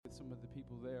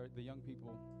the young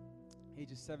people,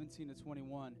 ages 17 to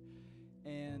 21.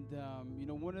 And,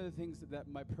 one of the things that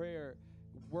my prayer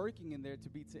working in there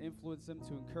to influence them,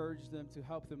 to encourage them, to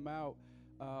help them out,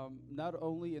 not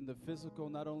only in the physical,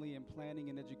 not only in planning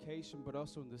and education, but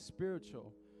also in the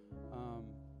spiritual.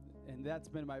 And that's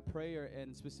been my prayer.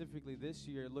 And specifically this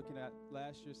year, looking at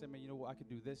last year, saying, man, I could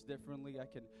do this differently. I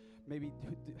can maybe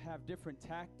have different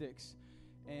tactics.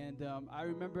 And I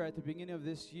remember at the beginning of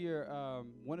this year,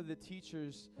 one of the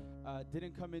teachers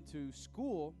didn't come into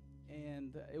school,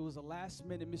 and it was a last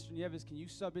minute, Mr. Nieves, can you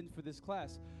sub in for this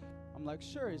class? I'm like,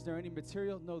 sure. Is there any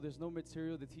material? No, there's no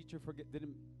material. The teacher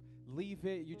didn't leave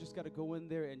it. You just got to go in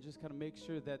there and just kind of make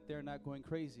sure that they're not going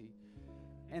crazy.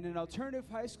 And in alternative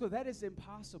high school, that is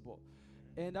impossible.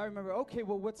 And I remember, okay,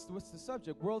 well, what's the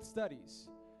subject? World studies.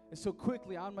 And so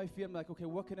quickly on my feet, I'm like, okay,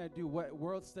 what can I do? What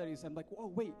world studies? I'm like, whoa,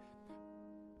 wait.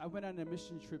 I went on a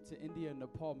mission trip to India and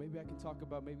Nepal. Maybe I can talk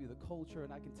about maybe the culture,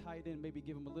 and I can tie it in, maybe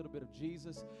give them a little bit of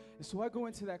Jesus. And so I go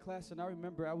into that class, and I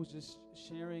remember I was just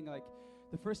sharing, like,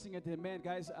 the first thing I did, man,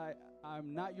 guys,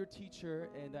 I'm not your teacher,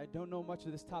 and I don't know much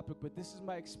of this topic, but this is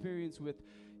my experience with,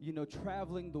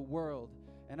 traveling the world.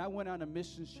 And I went on a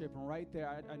mission trip, and right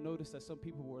there, I noticed that some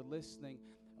people were listening.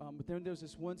 But then there was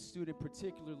this one student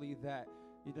particularly that,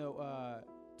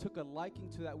 took a liking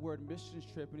to that word mission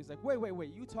trip, and he's like, wait,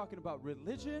 you talking about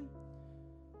religion?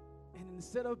 And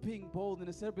instead of being bold, and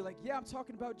instead of being like, yeah, I'm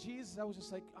talking about Jesus, I was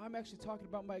just like, I'm actually talking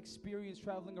about my experience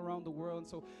traveling around the world. And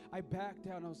so I backed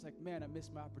down. I was like, man, I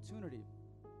missed my opportunity.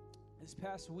 This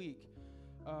past week,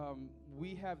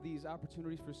 we have these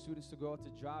opportunities for students to go out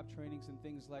to job trainings and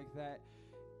things like that.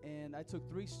 And I took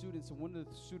 3 students, and one of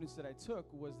the students that I took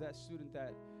was that student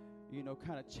that,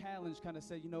 kind of challenged, kind of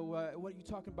said, what are you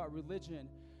talking about religion?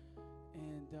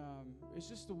 And it's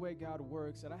just the way God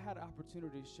works. And I had an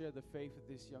opportunity to share the faith with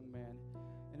this young man.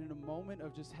 And in a moment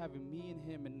of just having me and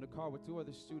him in the car with 2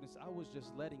 other students, I was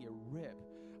just letting it rip.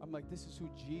 I'm like, this is who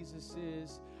Jesus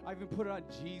is. I even put it on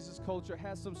Jesus culture. I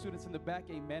had some students in the back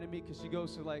amen me because she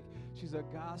goes to she's on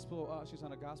a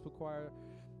gospel choir.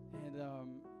 And,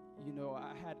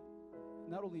 I had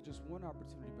not only just one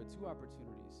opportunity, but 2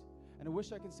 opportunities. And I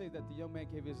wish I could say that the young man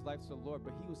gave his life to the Lord,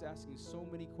 but he was asking so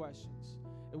many questions.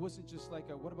 It wasn't just like,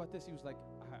 what about this? He was like,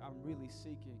 I'm really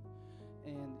seeking.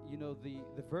 And,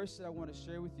 the verse that I want to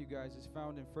share with you guys is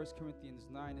found in 1 Corinthians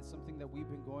 9. It's something that we've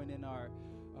been going in our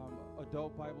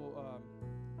adult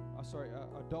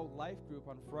life group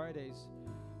on Fridays.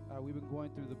 We've been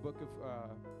going through the book of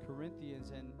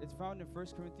Corinthians, and it's found in 1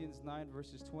 Corinthians 9,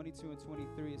 verses 22 and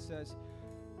 23. It says,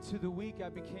 to the weak I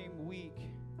became weak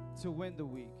to win the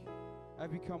weak. I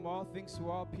become all things to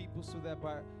all people so that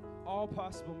by all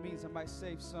possible means I might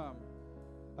save some.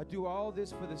 I do all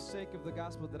this for the sake of the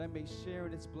gospel, that I may share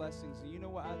in its blessings. And you know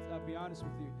what? I'll be honest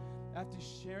with you. After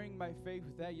sharing my faith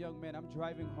with that young man, I'm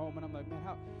driving home, and I'm like, man,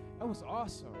 that was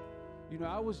awesome.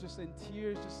 I was just in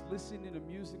tears, just listening to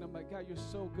music. I'm like, God, you're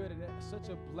so good. And such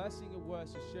a blessing it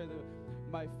was to share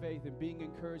my faith and being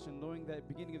encouraged and knowing that at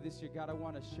the beginning of this year, God, I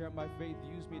want to share my faith,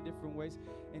 use me in different ways.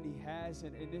 And he has,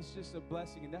 and it's just a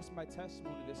blessing. And that's my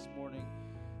testimony this morning.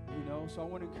 So I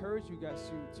want to encourage you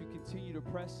guys to continue to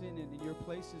press in your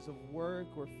places of work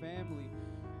or family.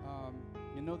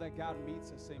 Know that God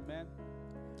meets us. Amen.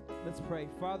 Let's pray.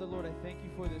 Father, Lord, I thank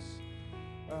you for this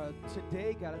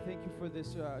today, God. I thank you for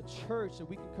this church that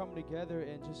we can come together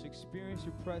and just experience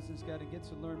your presence, God, and get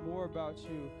to learn more about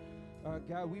you.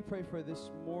 God, we pray for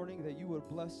this morning that you would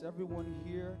bless everyone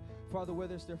here. Father,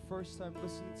 whether it's their first time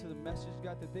listening to the message,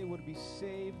 God, that they would be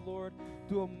saved, Lord.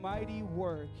 Do a mighty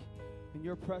work in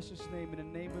your precious name, in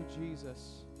the name of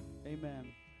Jesus.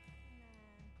 Amen.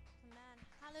 Amen.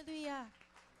 Hallelujah.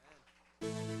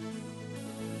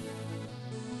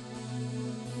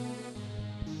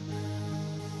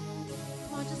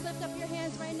 Come on, just lift up your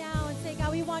hands right now and say,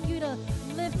 God, we want you to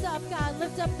lift up, God.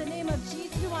 Lift up the name of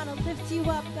Jesus. We want to lift you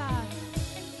up, God.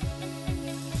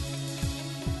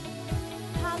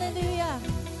 Hallelujah.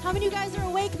 How many of you guys are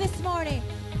awake this morning?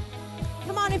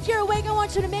 Come on, if you're awake, I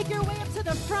want you to make your way up to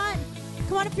the front.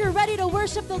 Come on, if you're ready to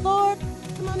worship the Lord,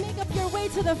 come on, make up your way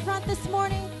to the front this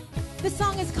morning. This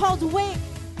song is called Wake.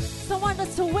 So I want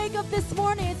us to wake up this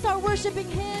morning and start worshiping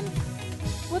Him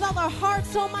with all our heart,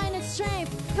 soul, mind, and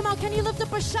strength. Come on, can you lift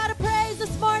up a shout of praise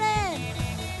this morning?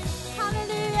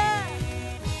 Hallelujah.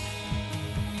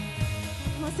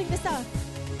 Come on, sing this out.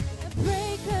 The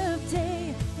break of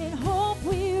day, in hope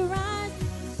we rise,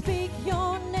 speak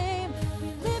your name.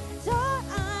 We lift our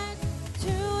eyes,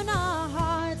 tune our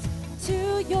hearts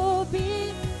to your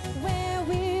beat. Where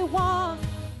we walk,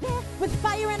 with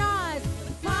fire in our eyes,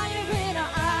 fire in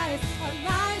our eyes, our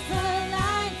lives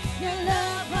align. Your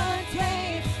love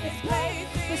untamed, this place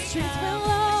was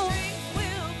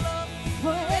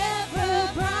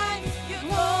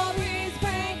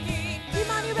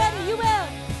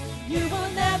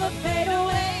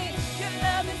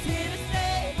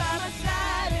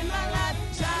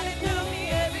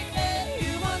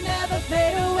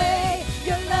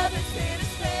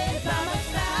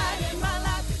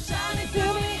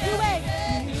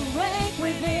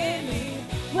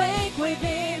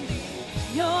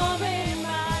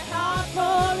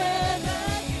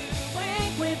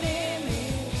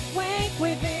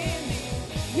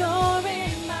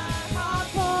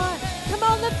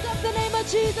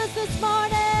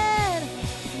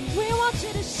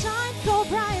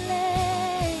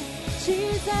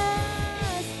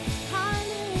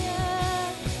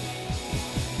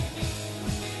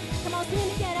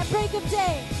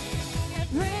day.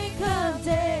 Break of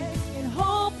day. In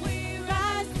hope we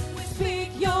rise. We speak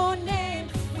your name.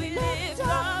 We lift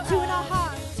up tune our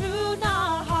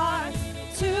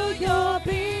hearts to your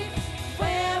beat.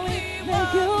 Where we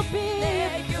let you be.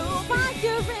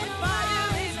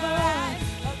 Fire in our eyes.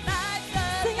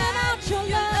 Singing out your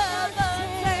love.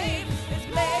 Is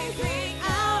blazing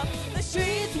out. The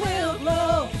streets will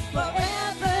glow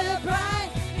forever bright.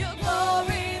 Your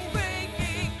glory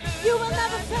breaking through. You will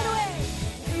never fade away.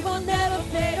 We will never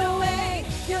fade away.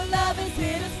 Your love is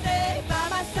here to stay by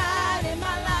my side in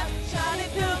my life, shining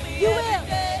through me. You will.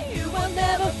 You will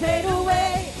never fade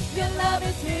away. Your love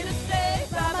is here to stay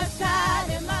by my side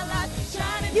in my life,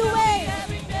 shining through me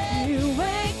every day. You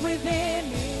wake within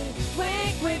me,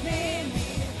 wake within me.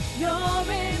 You're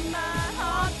in my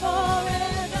heart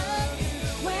forever.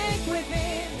 Wake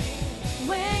within me,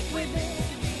 wake within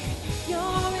me.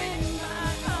 You're in my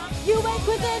heart. You wake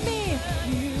within me.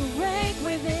 You wake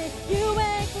within. You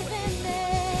wake within me.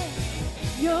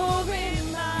 You're in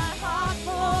my heart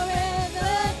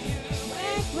forever.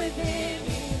 Wake within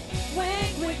me,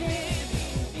 wake within me.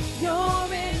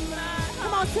 You're in my heart.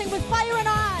 Come on, sing with fire in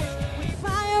our eyes. With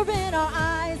fire in our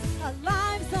eyes, our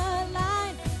lives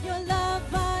aligned. Your love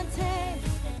untamed,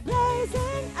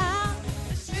 blazing out.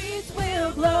 The streets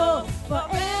will glow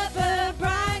forever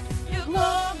bright. Your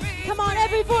glory. Come on,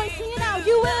 every voice, sing it out.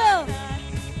 You will.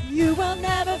 You will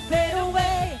never fade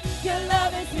away. Your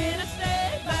love is here to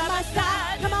stay by my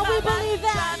side. Come on, we believe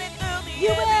that. You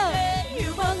will.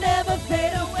 You will never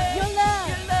fade away. Your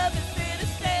love is here to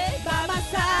stay by my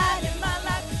side in my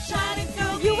life, shining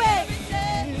through me every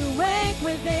day. You wake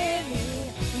within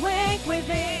me, wake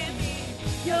within me.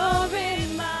 You're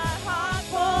in my heart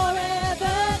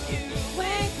forever. You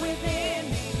wake within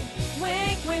me,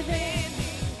 wake within me.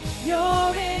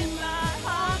 You're in my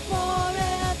heart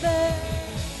forever.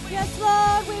 Yes,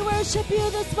 Lord, we worship you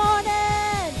this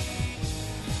morning.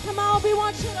 Come on, we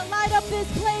want you to light up this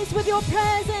place with your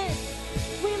presence.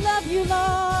 We love you,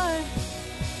 Lord.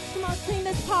 Come on, sing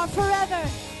this part forever.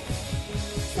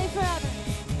 Say forever.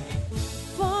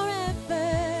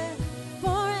 Forever,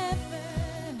 forever,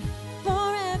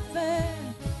 forever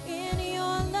in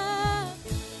your love.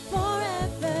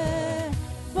 Forever,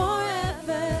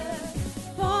 forever,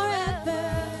 forever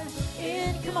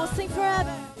in. Come on, sing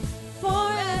forever.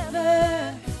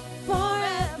 Forever,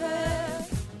 forever,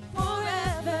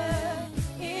 forever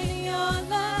in your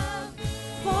love.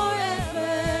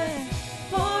 Forever,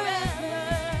 forever,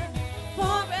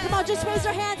 forever. Come on, just raise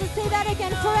your hands and say that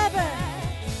again. Forever,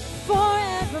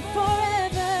 forever,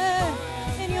 forever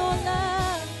in your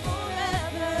love.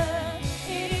 Forever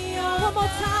in your. One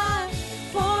more time.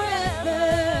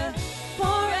 Forever,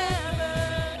 forever,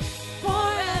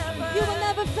 forever. You will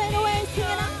never fade away. Sing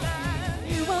it out.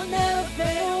 You will never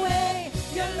fade away.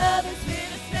 Your love is here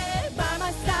to stay by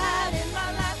my side in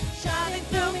my life, shining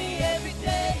through me every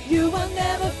day. You will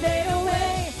never fade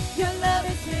away. Your love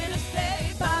is here to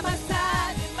stay by my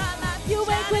side in my life. You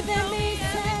wake within me,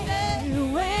 say.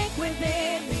 You wake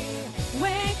within me,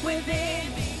 wake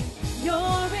within me.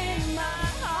 You're in my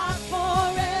heart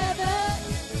forever.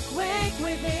 Wake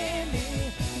within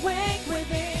me, wake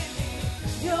within me.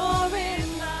 You're in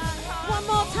my heart. One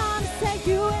more time, say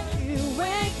you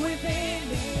wake within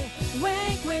me,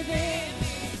 wake within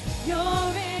me.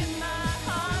 You're in my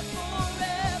heart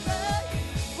forever.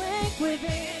 Wake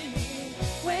within me,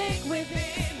 wake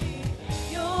within me.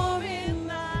 You're in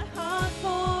my heart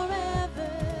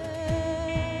forever.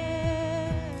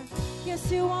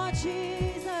 Yes, you are,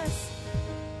 Jesus.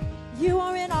 You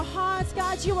are in our hearts,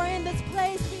 God. You are in this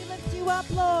place. We lift you up,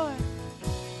 Lord.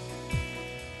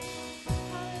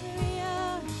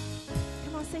 Hallelujah.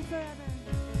 Come on, say forever.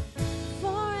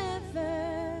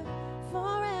 Forever,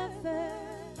 forever,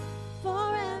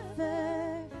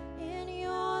 forever in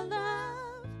your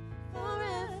love.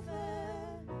 Forever,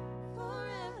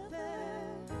 forever,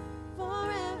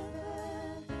 forever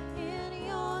in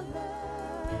your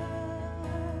love.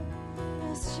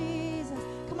 Yes, Jesus.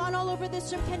 Come on, all over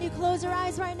this room. Can you close your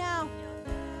eyes right now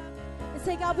and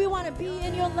say, God, we want to be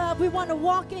in your love. We want to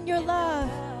walk in your love.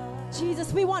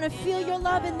 Jesus, we want to feel your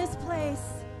love in this place.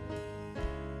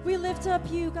 We lift up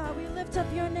you, God. We lift up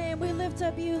your name. We lift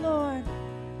up you, Lord.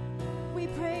 We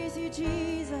praise you,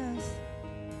 Jesus.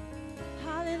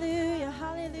 Hallelujah,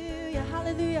 hallelujah,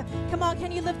 hallelujah. Come on,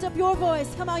 can you lift up your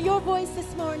voice? Come on, your voice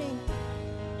this morning.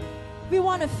 We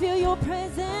want to feel your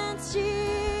presence,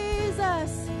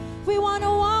 Jesus. We want to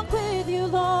walk with you,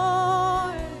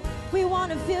 Lord. We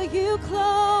want to feel you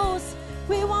close.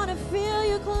 We want to feel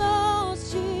you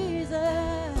close,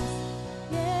 Jesus.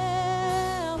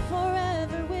 Yeah,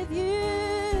 forever with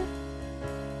you.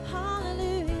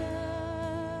 Hallelujah.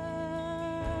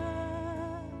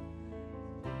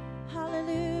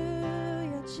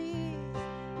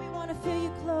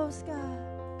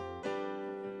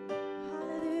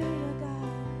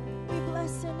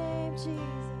 bless your name,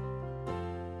 Jesus.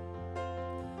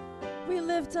 We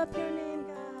lift up your name,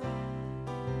 God.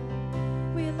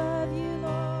 We love you,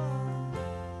 Lord.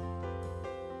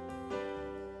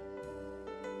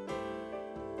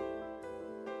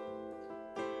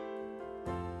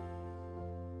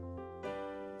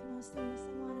 Come on, sing this.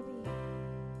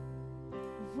 I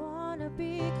wanna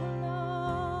be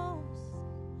close,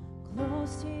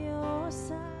 close to your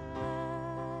side.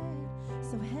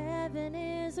 So heaven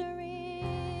is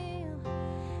real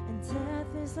and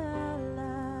death is a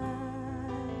lie.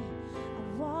 I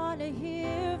wanna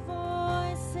hear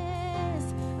voices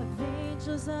of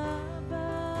angels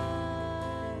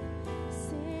above,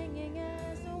 singing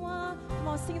as one. Come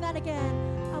on, sing that again.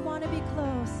 I wanna be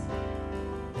close.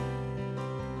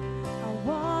 I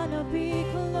wanna be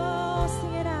close.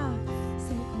 Sing it out.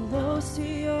 Sing close to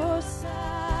your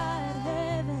side,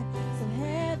 heaven. So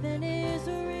heaven is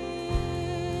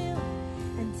real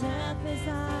and death is.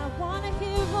 I wanna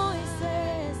hear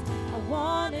voices. I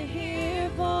wanna hear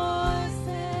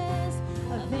voices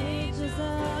of angels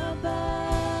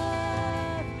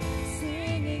above,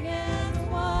 singing as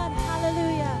one.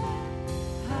 Hallelujah.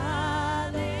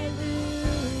 Hallelujah.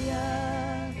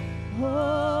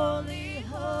 Holy,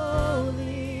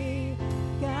 holy,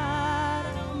 God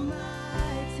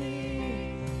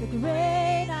Almighty, the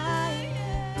great I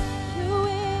am, who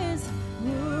is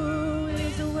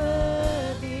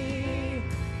worthy,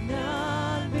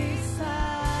 none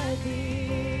beside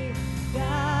thee,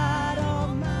 God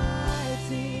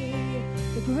Almighty,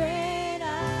 the great I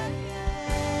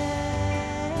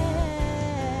am.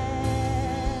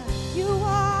 You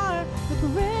are the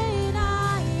great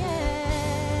I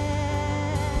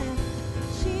am.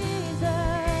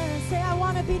 Jesus, say I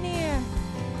want to be near.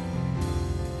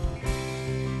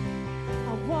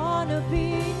 I want to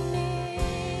be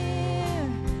near,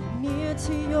 near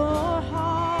to your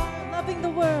heart, loving the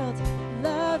world,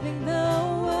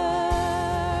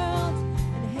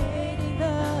 and hating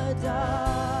the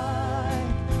dark.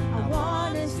 I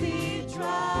want to see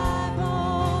dry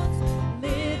bones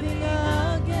living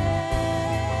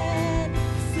again,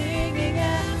 singing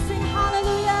and sing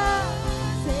hallelujah.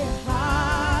 Say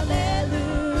hallelujah.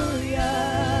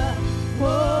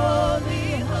 Holy,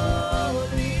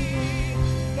 holy,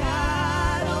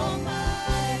 God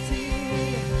Almighty,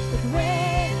 the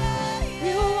great I am.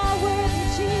 You are worthy,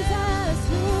 Jesus.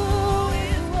 Who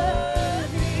is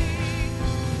worthy?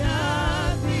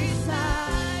 None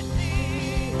beside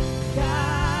thee,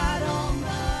 God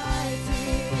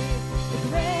Almighty, the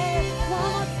great.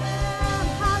 One more time.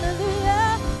 Hallelujah.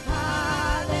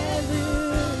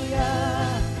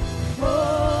 Hallelujah.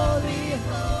 Holy,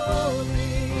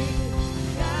 holy,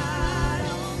 God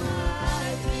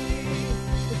Almighty,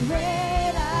 the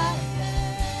great I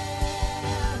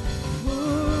am. Who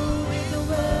is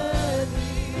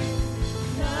worthy?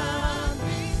 None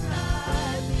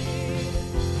beside thee,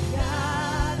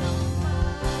 God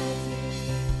Almighty,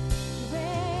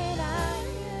 great I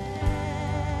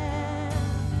am.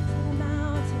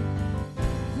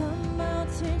 The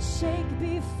mountain shake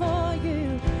before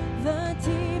you, the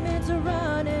demons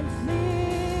run and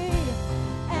flee.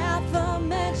 At the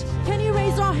mention, can you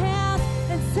raise your hands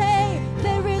and say,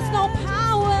 there is no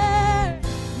power,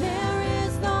 there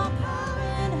is no power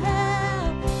in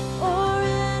hell, or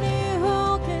any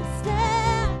who can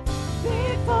stand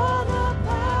before the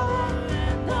power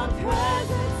and the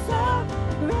presence of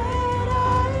the great I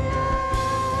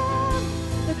am,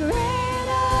 the great I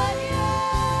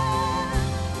am,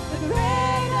 the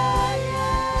great I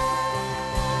am.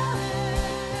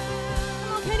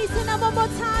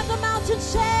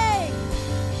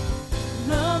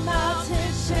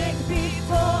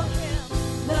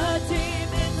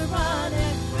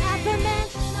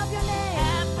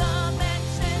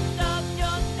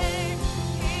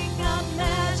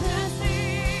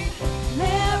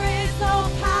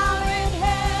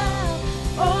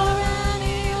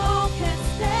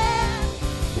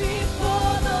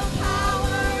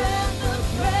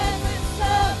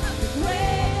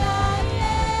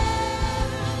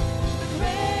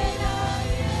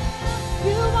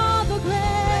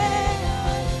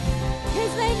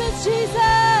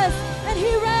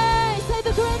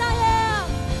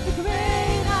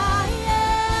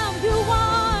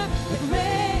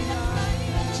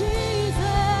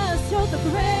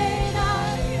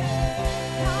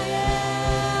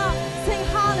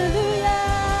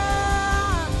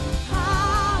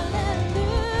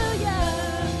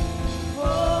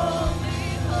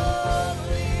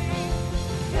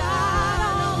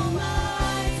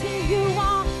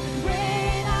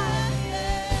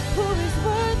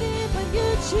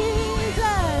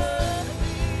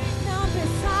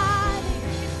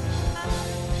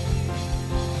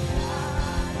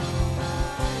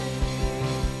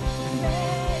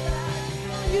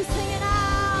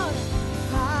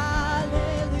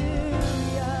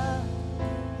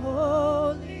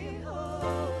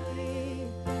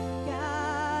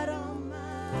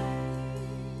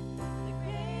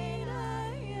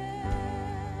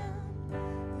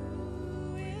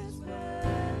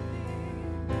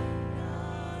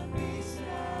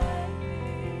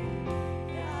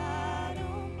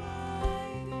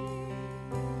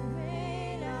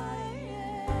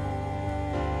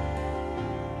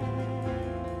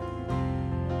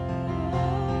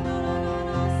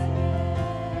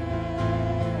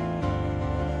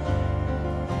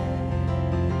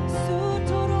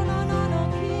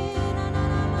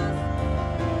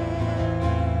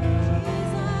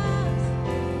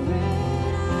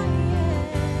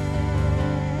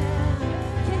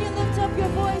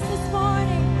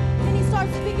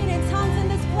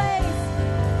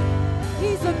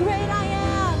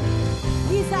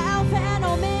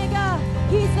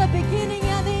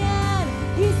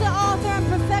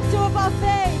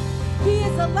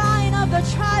 the Lion of the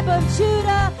tribe of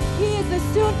Judah. He is the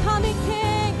soon-coming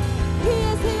King. He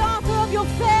is the author of your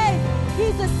faith.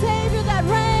 He's the Savior that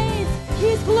reigns.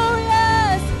 He's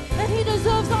glorious, and He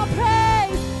deserves all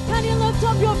praise. Can you lift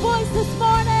up your voice this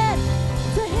morning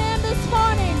to Him this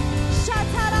morning?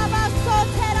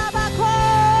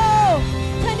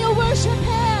 Can you worship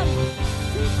Him?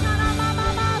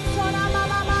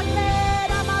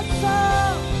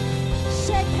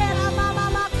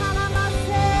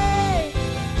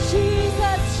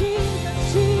 Jesus,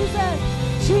 Jesus, Jesus,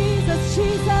 Jesus,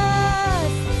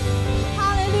 Jesus.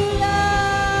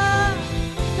 Hallelujah.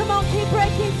 Come on, keep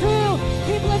breaking through.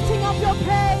 Keep lifting up your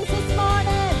praise this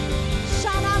morning.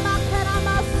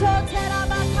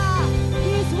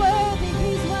 He's worthy,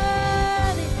 He's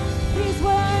worthy, He's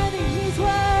worthy, He's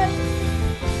worthy,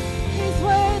 He's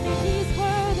worthy, He's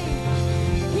worthy,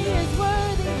 He is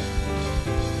worthy,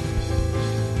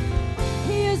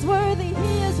 He is worthy,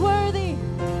 He is worthy,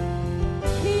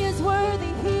 He is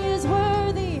worthy, He is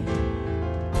worthy.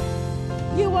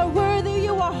 You are worthy,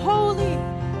 you are holy.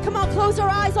 Come on, close our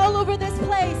eyes all over this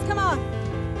place. Come on,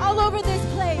 all over this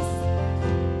place.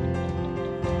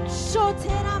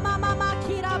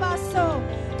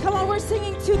 Come on, we're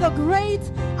singing to the great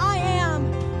I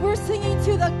Am. We're singing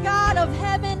to the God of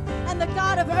heaven and the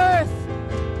God of earth.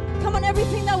 Come on,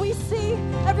 everything that we see,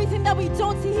 everything that we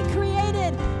don't see, He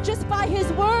created just by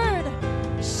His word.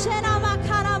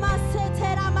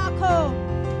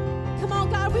 Come on,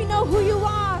 God, we know who You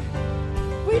are.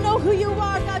 We know who You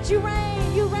are, God. You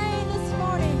reign. You reign this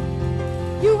morning.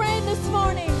 You reign this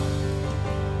morning.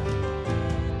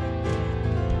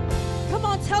 Come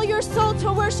on, tell your soul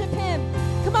to worship Him.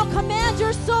 Come on, command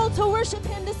your soul to worship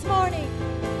Him this morning.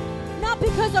 Not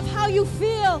because of how you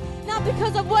feel, not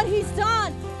because of what He's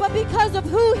done, but because of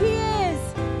who He is.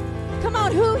 Come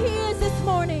on, who He is this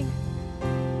morning.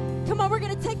 Come on, we're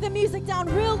going to take the music down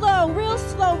real low, real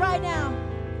slow right now.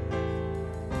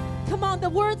 Come on, the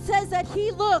word says that He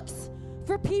looks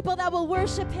for people that will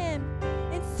worship Him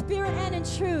in spirit and in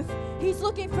truth. He's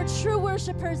looking for true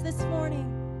worshipers this morning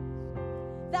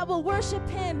that will worship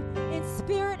Him in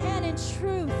spirit and in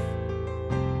truth.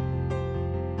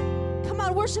 Come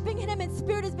on, worshiping Him in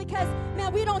spirit is because,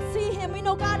 man, we don't see Him. We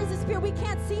know God is a spirit. We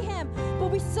can't see Him,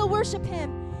 but we still worship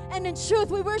Him. And in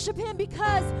truth, we worship Him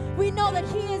because we know that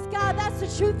He is God. That's the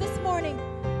truth this morning.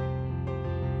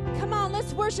 Come on,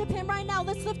 let's worship Him right now.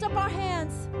 Let's lift up our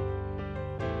hands.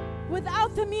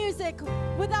 Without the music,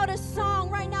 without a song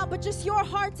right now, but just your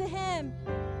heart to Him.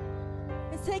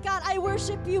 And say, God, I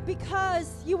worship You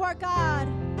because You are God.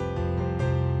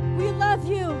 We love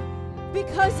You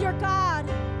because You're God.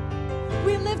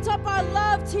 We lift up our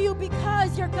love to You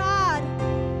because You're God.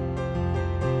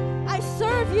 I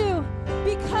serve You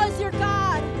because You're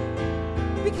God.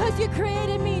 Because You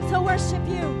created me to worship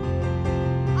You.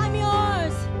 I'm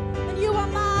Yours and You are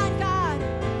mine, God.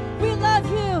 We love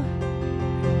You.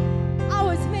 I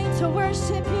was made to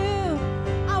worship You.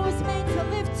 I was made to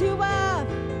lift You up.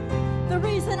 The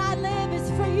reason I live is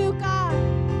for You, God.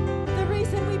 The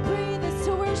reason we breathe is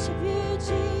to worship You,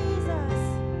 Jesus.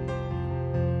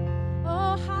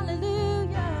 Oh,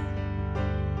 hallelujah.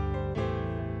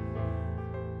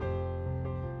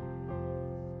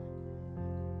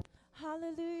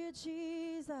 Hallelujah,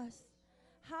 Jesus.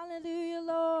 Hallelujah,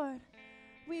 Lord.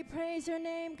 We praise Your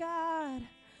name, God.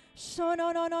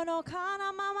 Shono no no no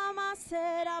kana mama ma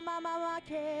sera mama ma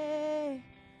ke.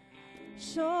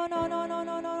 Shono no no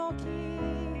no no no ki.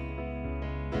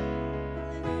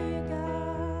 Hallelujah,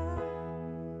 God.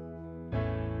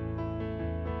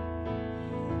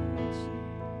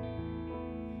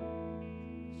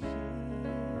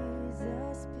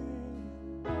 Jesus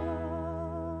paid all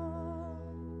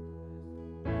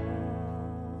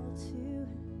to Him.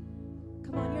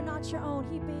 Come on, you're not your own.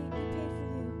 He paid for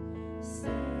you.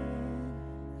 Sin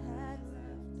had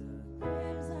left a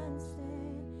crimson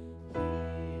stain.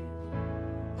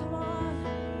 Come on.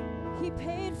 He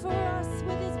paid for us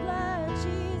with His blood,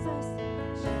 Jesus.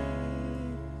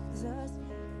 Jesus.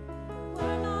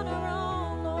 We're not our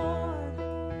own, Lord.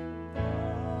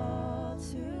 All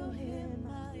to Him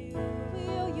I owe. We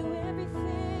owe You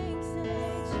everything,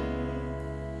 say Jesus.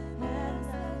 And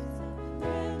left a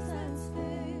crimson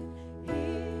stain. He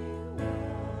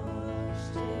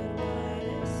washed it white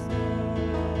as snow.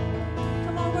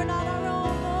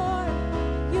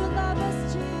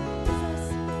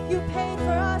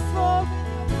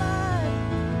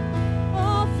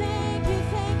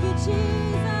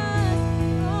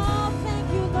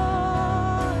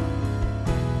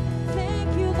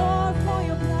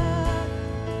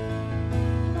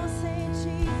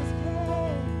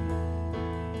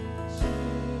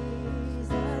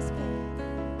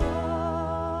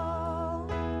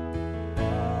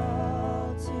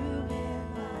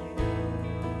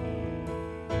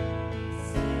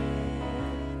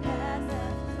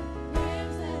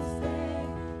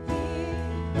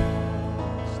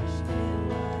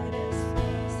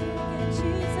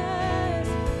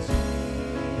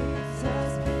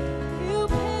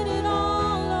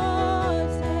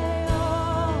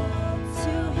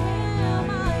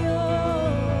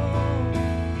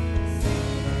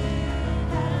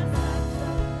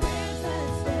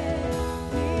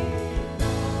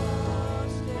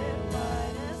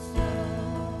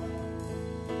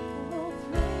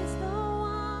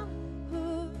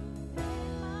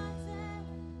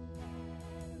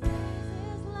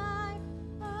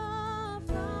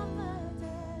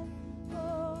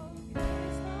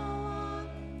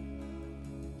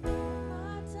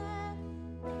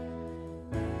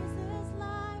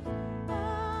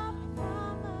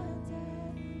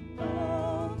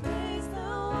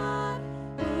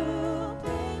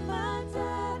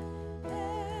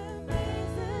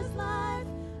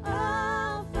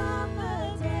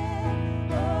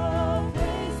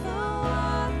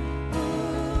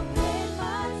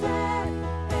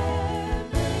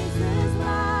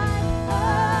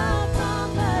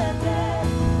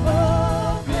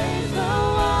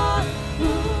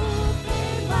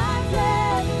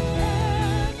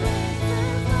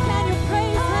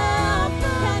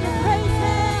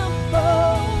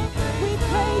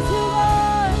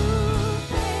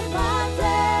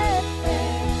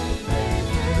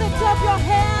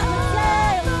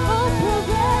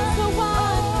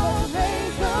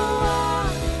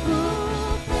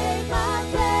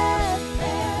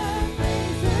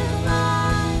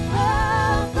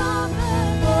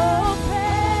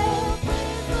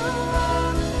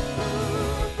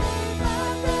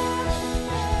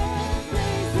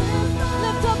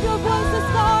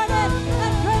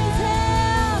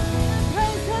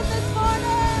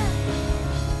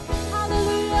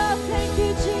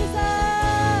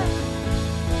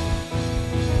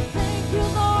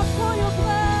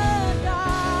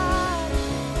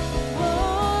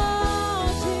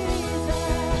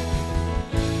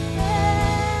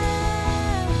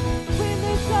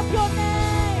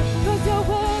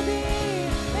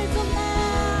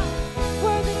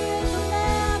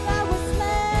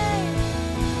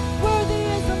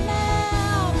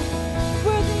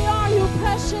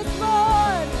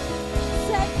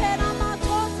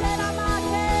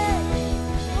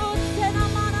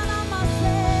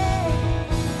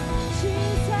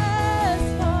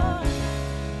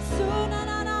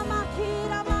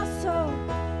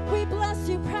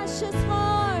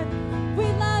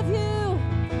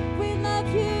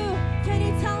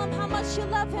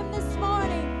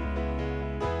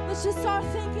 Let's just start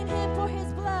thanking Him for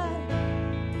His blood.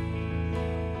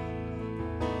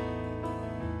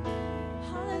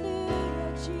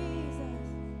 Hallelujah, Jesus.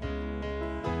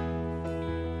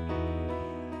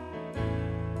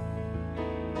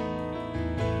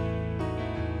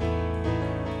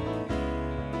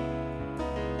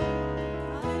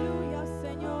 Hallelujah,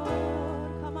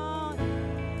 Señor. Come on.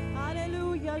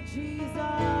 Hallelujah, Jesus.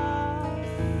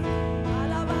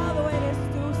 Alabado eres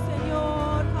tú,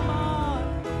 Señor. Come on.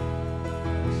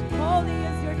 Holy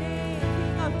is your name,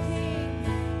 King of Kings.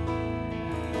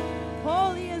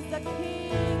 Holy is the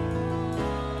King.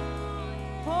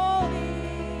 Holy.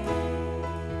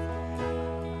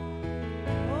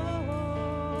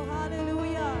 Oh,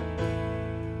 hallelujah.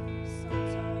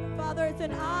 Father, it's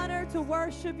an honor to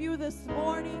worship you this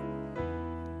morning.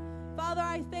 Father,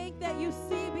 I thank that you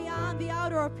see beyond the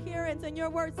outer appearance, and your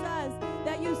word says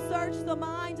that you search the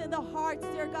minds and the hearts,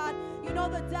 dear God. You know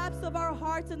the depths of our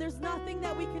hearts, and there's nothing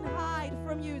that we can hide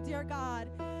from you, dear God.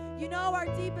 You know our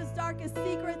deepest, darkest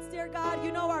secrets, dear God.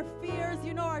 You know our fears.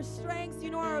 You know our strengths. You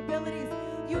know our abilities.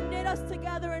 You knit us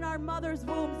together in our mother's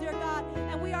wombs, dear God,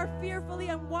 and we are fearfully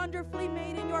and wonderfully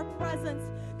made in your presence.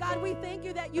 God, we thank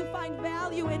you that you find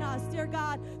value in us, dear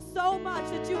God, so much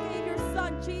that you gave your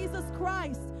Son, Jesus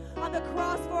Christ, on the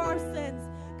cross for our sins.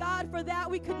 God, for that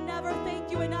we could never thank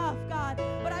you enough, God.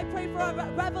 But I pray for a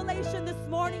revelation this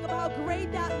morning of how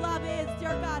great that love is,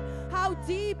 dear God. How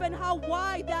deep and how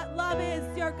wide that love is,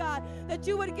 dear God. That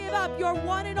you would give up your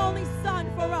one and only Son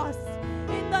for us.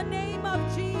 In the name of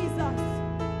Jesus.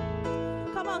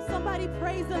 Come on, somebody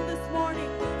praise him this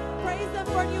morning. Praise him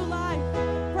for new life.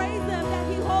 Praise him that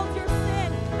he holds your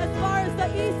sin as far as the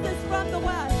east is from the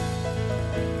west.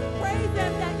 Praise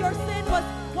him that your sin was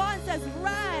once as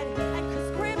red and as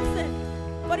crimson,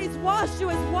 but he's washed you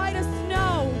as white as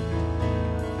snow.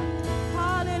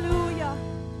 Hallelujah.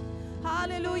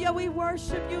 Hallelujah. We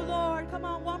worship you, Lord. Come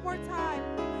on, one more time.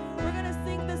 We're going to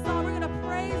sing this song. We're going to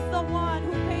praise the one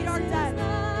who paid our debt.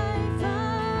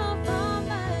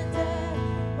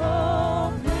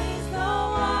 Oh, praise the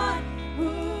one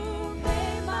who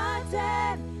paid my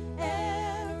debt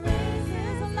and raised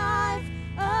his life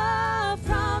up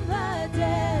from the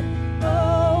dead.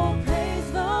 Oh,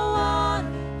 praise the one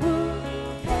who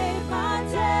paid my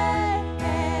debt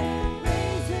and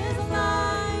raised his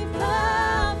life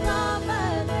up from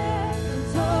the dead.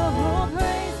 So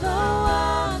praise the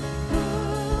one who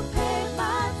paid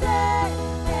my debt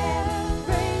and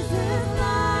raised his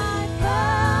life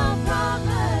up from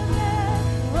the dead.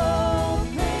 Oh,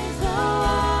 praise the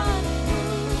one who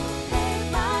paid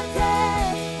my debt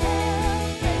and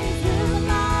raised his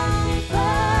life up.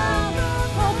 Oh,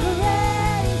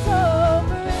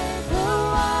 praise the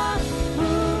one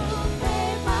who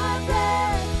paid my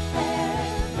debt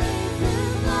and raised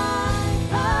his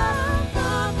life up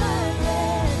from the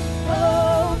dead.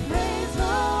 Oh, praise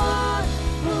the one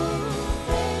who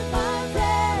paid my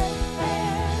debt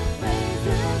and raised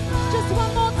his life. Just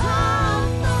one more time.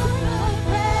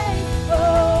 Praise.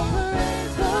 Oh,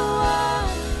 praise the one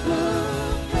who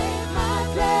paid my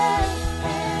debt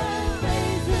and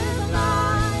raised his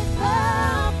life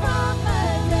up from the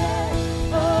dead.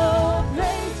 Oh,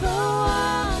 praise the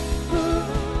one who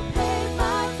paid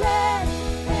my debt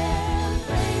and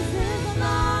raised his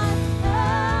life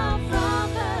up from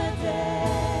the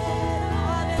dead.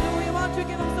 Hallelujah. Why don't you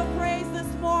give him some praise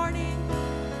this morning?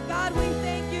 God, we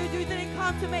thank you. You didn't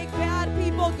come to make bad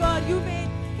people good. You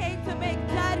came to make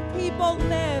dead people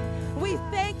live. We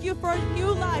thank you for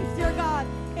new life, dear God.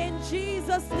 In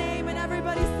Jesus' name. And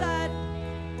everybody said,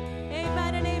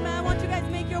 amen and amen. Why don't you guys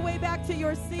make your way back to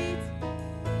your seats?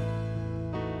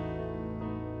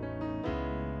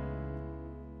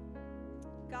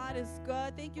 God is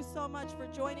good. Thank you so much for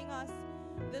joining us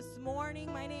this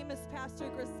morning. My name is Pastor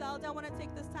Griselda. I want to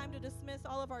take this time to dismiss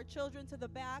all of our children to the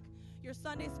back. Your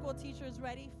Sunday school teacher is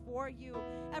ready for you.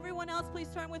 Everyone else, please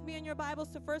turn with me in your Bibles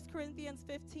to 1 Corinthians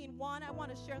 15:1. I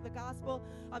want to share the gospel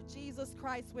of Jesus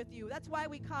Christ with you. That's why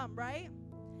we come, right?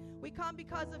 We come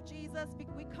because of Jesus.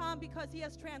 We come because he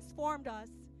has transformed us.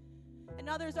 And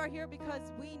others are here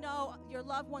because we know, your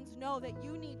loved ones know, that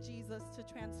you need Jesus to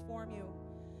transform you.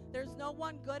 There's no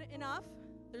one good enough.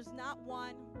 There's not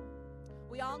one.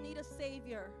 We all need a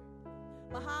Savior.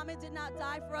 Muhammad did not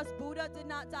die for us. Buddha did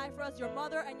not die for us. Your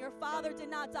mother and your father did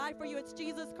not die for you. It's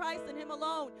Jesus Christ and him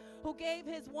alone who gave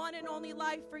his one and only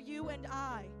life for you and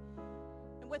I.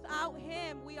 And without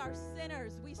him, we are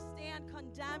sinners. We stand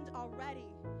condemned already.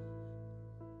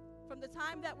 From the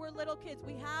time that we're little kids,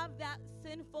 we have that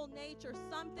sinful nature.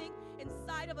 Something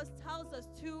inside of us tells us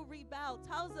to rebel,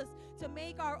 tells us to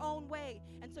make our own way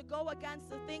and to go against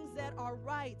the things that are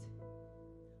right.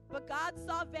 But God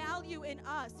saw value in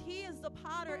us. He is the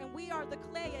potter and we are the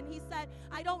clay. And he said,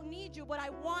 I don't need you, but I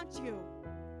want you.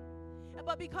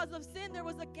 But because of sin, there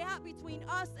was a gap between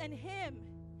us and him.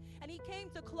 And he came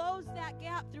to close that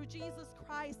gap through Jesus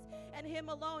Christ and him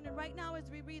alone. And right now, as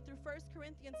we read through 1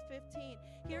 Corinthians 15,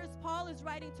 here's Paul is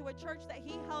writing to a church that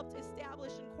he helped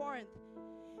establish in Corinth.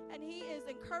 And he is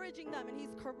encouraging them, and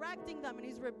he's correcting them, and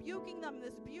he's rebuking them in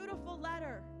this beautiful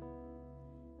letter.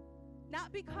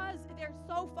 Not because they're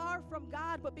so far from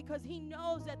God, but because he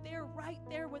knows that they're right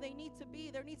there where they need to be.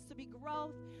 There needs to be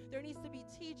growth. There needs to be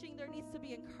teaching. There needs to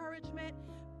be encouragement.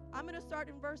 I'm going to start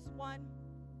in verse 1.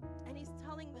 And he's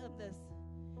telling them this.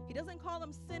 He doesn't call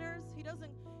them sinners. He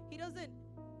doesn't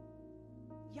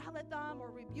yell at them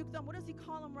or rebuke them. What does he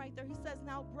call them right there? He says,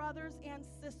 now brothers and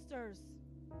sisters.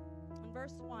 In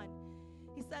verse 1,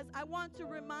 he says, I want to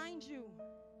remind you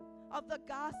of the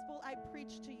gospel I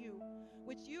preached to you,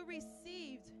 which you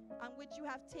received, on which you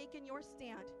have taken your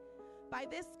stand. By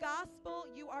this gospel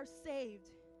you are saved,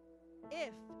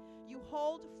 if you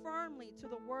hold firmly to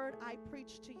the word I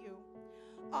preached to you.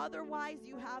 Otherwise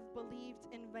you have believed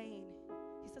in vain.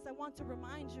 He says, I want to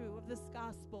remind you of this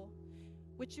gospel,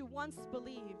 which you once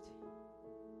believed.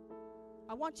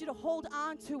 I want you to hold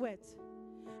on to it,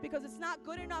 because it's not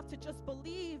good enough to just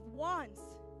believe once,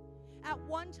 at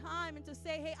one time, and to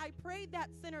say, hey, I prayed that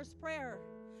sinner's prayer.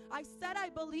 I said I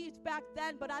believed back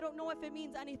then, but I don't know if it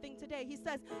means anything today. He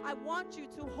says, I want you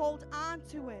to hold on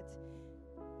to it.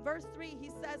 Verse 3, he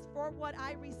says, for what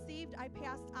I received, I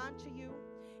passed on to you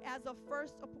as of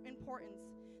first importance,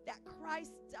 that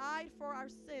Christ died for our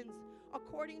sins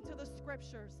according to the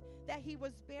scriptures, that he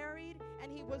was buried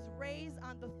and he was raised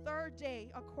on the third day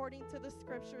according to the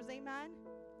scriptures. Amen?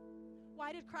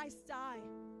 Why did Christ die?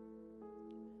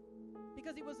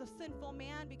 Because he was a sinful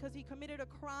man, because he committed a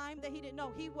crime that he didn't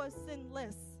know. He was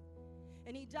sinless,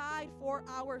 and he died for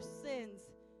our sins.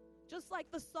 Just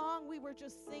like the song we were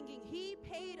just singing, he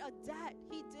paid a debt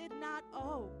he did not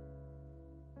owe.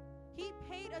 He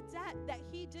paid a debt that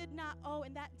he did not owe,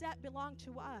 and that debt belonged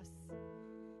to us.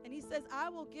 And he says, I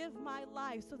will give my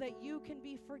life so that you can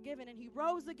be forgiven. And he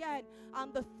rose again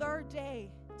on the third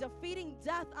day, defeating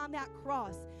death on that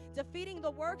cross, defeating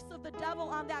the works of the devil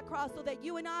on that cross, so that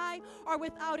you and I are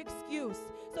without excuse.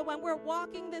 So when we're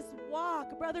walking this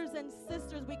walk, brothers and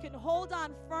sisters, we can hold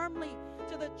on firmly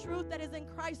to the truth that is in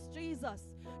Christ Jesus.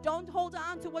 Don't hold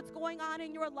on to what's going on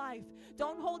in your life.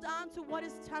 Don't hold on to what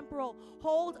is temporal.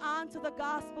 Hold on to the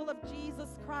gospel of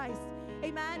Jesus Christ.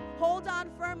 Amen. Hold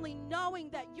on firmly, knowing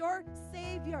that your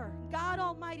Savior, God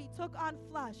Almighty, took on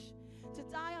flesh to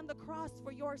die on the cross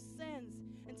for your sins.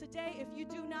 And today, if you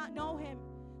do not know him,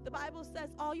 the Bible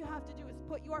says all you have to do is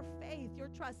put your faith, your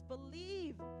trust,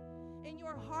 believe in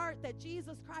your heart that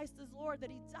Jesus Christ is Lord,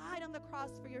 that he died on the cross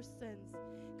for your sins.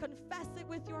 Confess it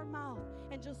with your mouth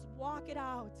and just walk it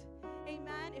out.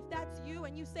 Amen. If that's you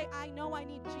and you say, I know I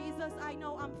need Jesus, I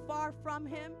know I'm far from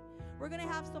him, we're going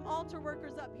to have some altar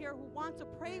workers up here who want to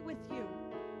pray with you,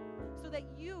 so that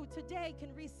you today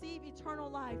can receive eternal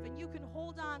life and you can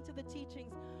hold on to the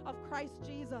teachings of Christ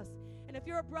Jesus. And if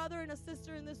you're a brother and a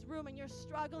sister in this room and you're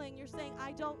struggling, you're saying,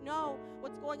 I don't know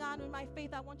what's going on in my faith,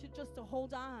 I want you just to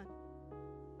hold on.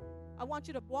 I want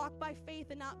you to walk by faith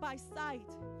and not by sight.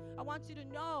 I want you to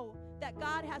know that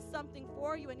God has something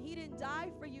for you, and he didn't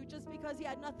die for you just because he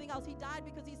had nothing else. He died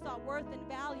because he saw worth and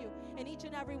value in each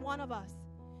and every one of us.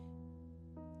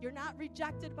 You're not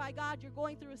rejected by God. You're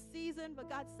going through a season, but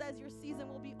God says your season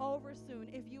will be over soon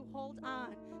if you hold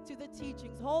on to the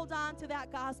teachings. Hold on to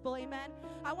that gospel. Amen.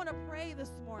 I want to pray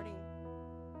this morning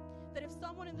that if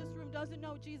someone in this room doesn't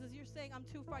know Jesus, you're saying, I'm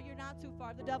too far. You're not too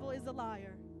far. The devil is a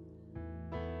liar.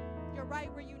 You're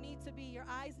right where you need to be. Your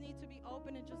eyes need to be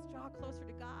open and just draw closer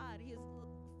to God. He is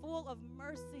full of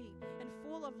mercy and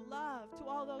full of love to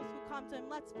all those who come to him.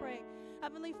 Let's pray.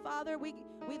 Heavenly Father, we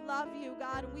love you,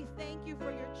 God, and we thank you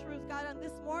for your truth. God, on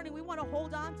this morning, we want to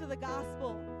hold on to the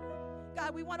gospel.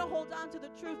 God, we want to hold on to the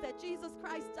truth that Jesus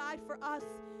Christ died for us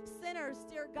sinners,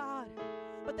 dear God,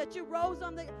 but that you rose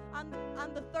on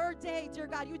the third day, dear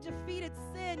God. You defeated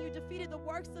sin. You defeated the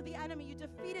works of the enemy. You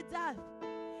defeated death.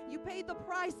 You paid the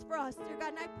price for us, dear God,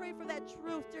 and I pray for that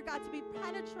truth, dear God, to be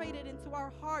penetrated into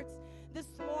our hearts this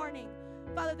morning.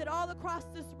 Father, that all across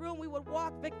this room we would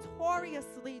walk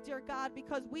victoriously, dear God,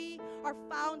 because we are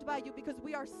found by you, because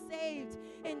we are saved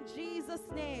in Jesus'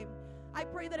 name. I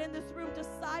pray that in this room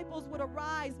disciples would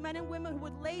arise, men and women who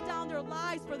would lay down their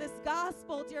lives for this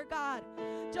gospel, dear God.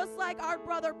 Just like our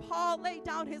brother Paul laid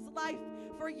down his life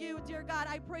for you, dear God,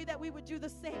 I pray that we would do the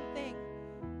same thing.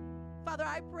 Father,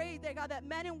 I pray, dear God, that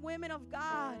men and women of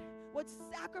God would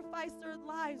sacrifice their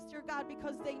lives, dear God,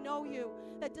 because they know you.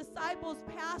 That disciples,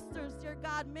 pastors, dear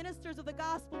God, ministers of the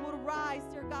gospel would rise,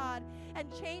 dear God, and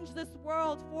change this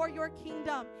world for your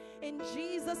kingdom. In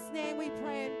Jesus' name we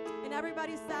pray. And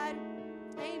everybody said,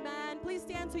 amen. Please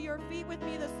stand to your feet with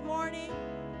me this morning.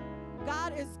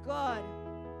 God is good,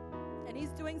 and he's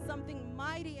doing something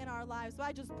mighty in our lives. So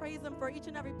I just praise him for each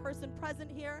and every person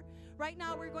present here. Right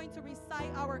now we're going to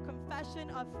recite our confession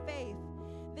of faith.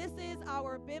 This is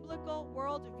our biblical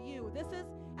worldview. This is,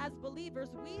 as believers,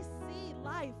 we see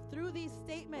life through these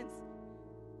statements,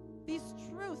 these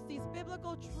truths, these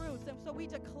biblical truths. And so we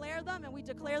declare them, and we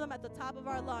declare them at the top of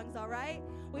our lungs, all right?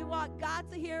 We want God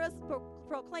to hear us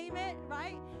proclaim it,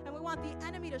 right? And we want the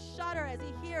enemy to shudder as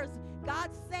he hears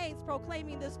God's saints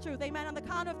proclaiming this truth. Amen. On the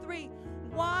count of 3.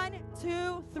 1,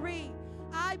 2, 3.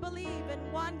 I believe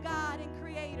in one God and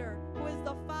Creator, who is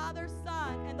the Father,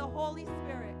 Son, and the Holy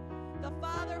Spirit. The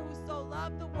Father who so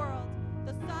loved the world,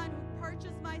 the Son who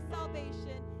purchased my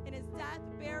salvation in his death,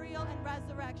 burial, and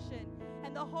resurrection,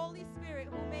 and the Holy Spirit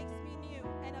who makes me new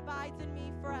and abides in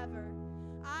me forever.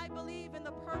 I believe in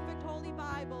the perfect Holy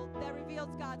Bible that reveals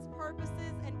God's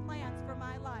purposes and plans for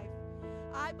my life.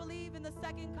 I believe in the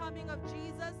second coming of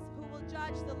Jesus, who will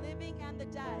judge the living and the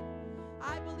dead.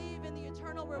 I believe in the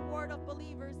eternal reward of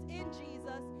believers in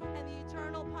Jesus and the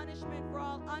eternal punishment for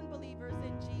all unbelievers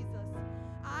in Jesus.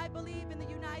 I believe in the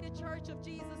united church of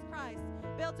Jesus Christ,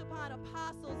 built upon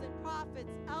apostles and prophets,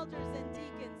 elders and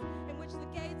deacons, in which the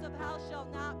gates of hell shall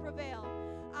not prevail.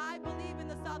 I believe in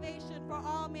the salvation for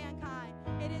all mankind.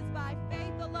 It is by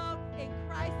faith alone, in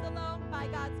Christ alone, by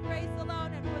God's grace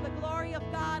alone, and for the glory of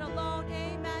God alone.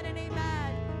 Amen and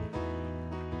amen.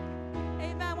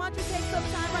 Amen. Why don't you take some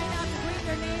time right now to greet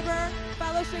your neighbor,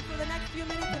 fellowship for the next few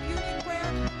minutes of union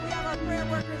prayer. We have our prayer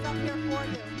workers up here for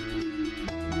you.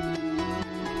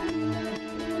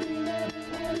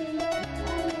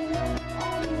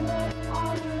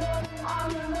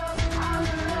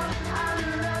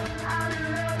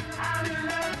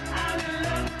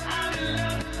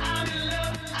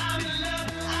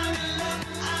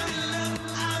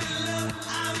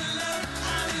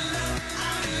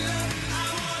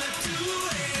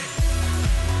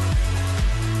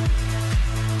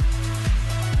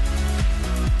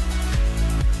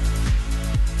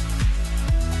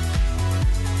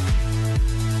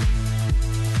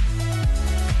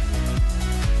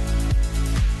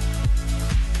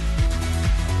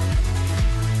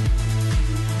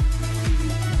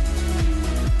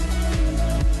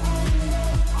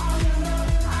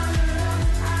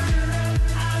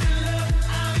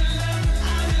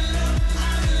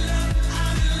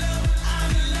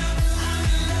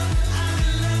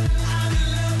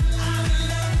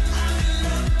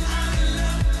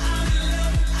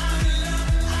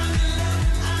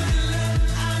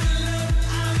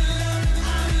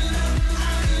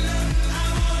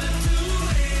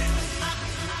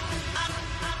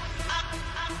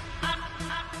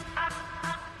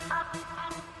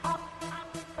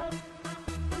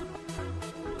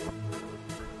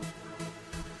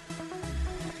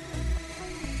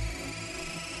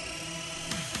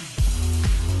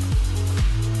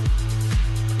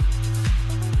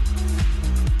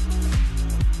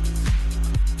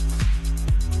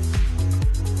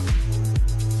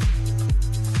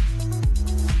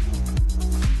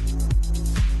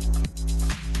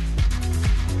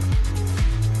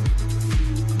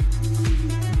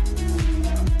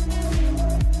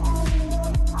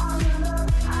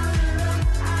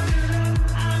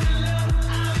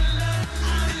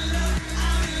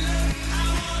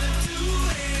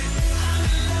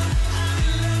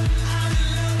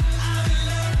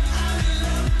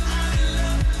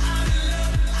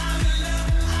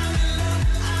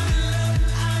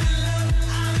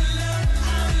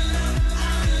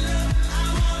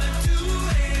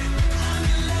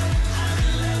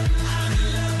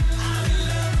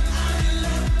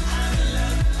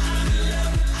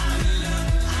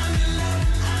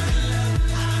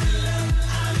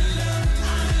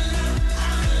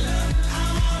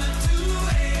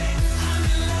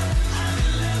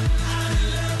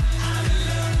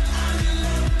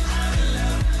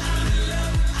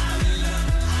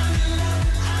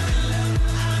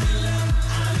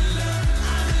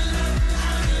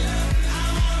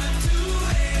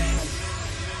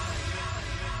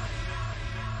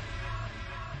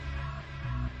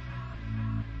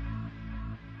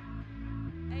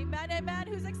 Amen.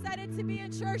 Who's excited to be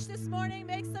in church this morning?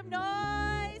 Make some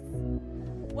noise.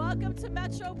 Welcome to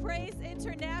Metro Praise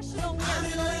International. We are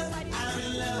so excited for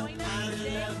you to join us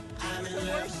today to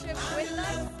worship with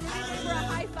us. Give for a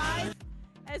high five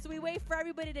as we wait for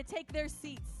everybody to take their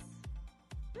seats.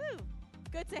 Woo.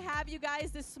 Good to have you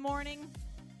guys this morning.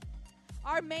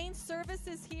 Our main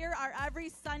services here are every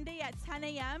Sunday at 10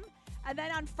 a.m. And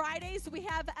then on Fridays, we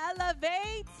have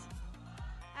Elevate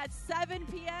at 7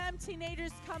 p.m.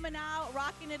 Teenagers coming out,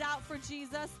 rocking it out for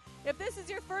Jesus. If this is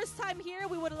your first time here,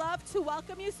 we would love to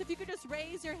welcome you. So if you could just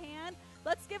raise your hand.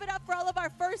 Let's give it up for all of our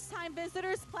first-time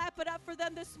visitors. Clap it up for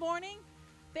them this morning.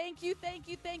 Thank you, thank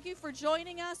you, thank you for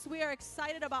joining us. We are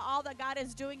excited about all that God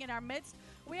is doing in our midst.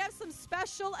 We have some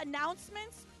special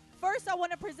announcements. First, I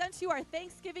want to present to you our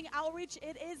Thanksgiving outreach.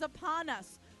 It is upon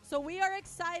us. So we are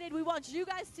excited. We want you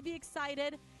guys to be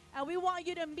excited. And we want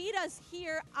you to meet us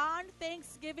here on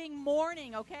Thanksgiving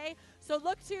morning, okay? So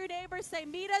look to your neighbor, say,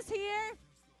 meet us here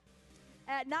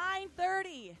at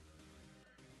 9:30.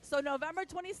 So November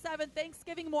 27th,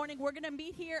 Thanksgiving morning, we're going to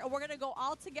meet here, and we're going to go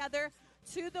all together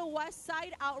to the West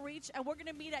Side Outreach, and we're going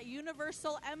to meet at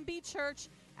Universal MB Church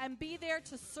and be there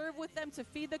to serve with them, to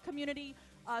feed the community,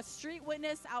 street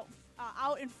witness out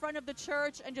in front of the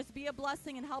church, and just be a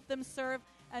blessing and help them serve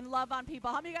and love on people.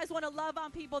 How many of you guys want to love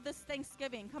on people this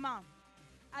Thanksgiving? Come on.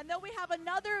 And then we have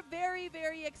another very,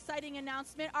 very exciting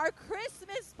announcement, our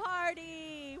Christmas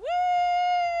party.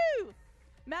 Woo!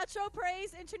 Metro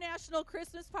Praise International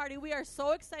Christmas Party. We are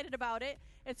so excited about it.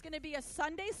 It's going to be a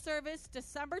Sunday service,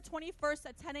 December 21st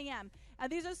at 10 a.m.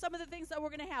 And these are some of the things that we're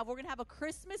going to have. We're going to have a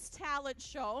Christmas talent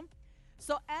show.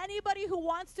 So anybody who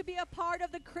wants to be a part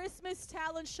of the Christmas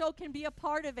talent show can be a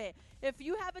part of it. If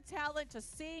you have a talent to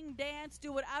sing, dance,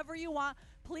 do whatever you want,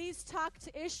 please talk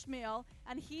to Ishmael,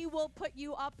 and he will put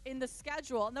you up in the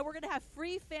schedule. And then we're going to have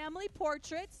free family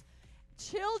portraits,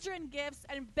 children gifts,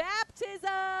 and baptisms.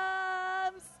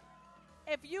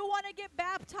 If you want to get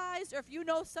baptized, or if you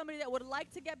know somebody that would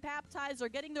like to get baptized or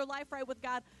getting their life right with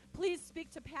God, please speak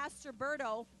to Pastor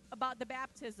Berto about the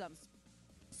baptisms.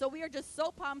 So we are just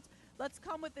so pumped. Let's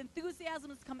come with enthusiasm.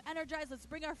 Let's come energized. Let's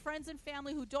bring our friends and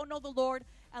family who don't know the Lord,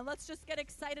 and let's just get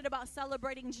excited about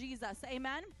celebrating Jesus.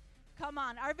 Amen? Come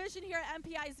on. Our vision here at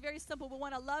MPI is very simple. We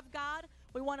want to love God.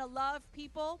 We want to love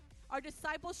people. Our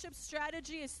discipleship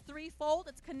strategy is threefold.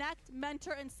 It's connect,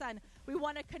 mentor, and send. We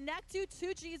want to connect you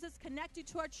to Jesus, connect you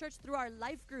to our church through our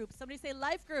life groups. Somebody say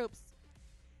life groups.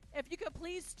 If you could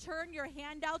please turn your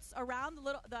handouts around,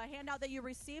 the handout that you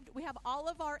received. We have all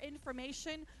of our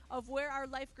information of where our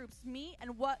life groups meet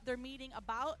and what they're meeting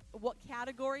about, what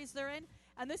categories they're in.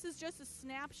 And this is just a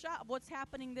snapshot of what's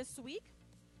happening this week,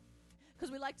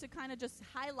 because we like to kind of just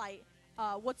highlight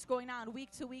what's going on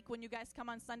week to week when you guys come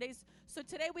on Sundays. So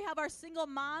today we have our single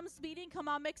moms meeting. Come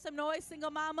on, make some noise, single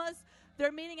mamas.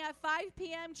 They're meeting at 5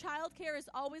 p.m. Childcare is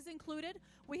always included.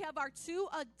 We have our 2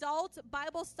 adult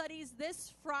Bible studies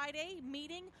this Friday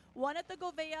meeting, one at the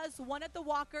Goveas, one at the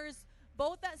Walkers,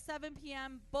 both at 7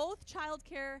 p.m. Both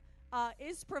childcare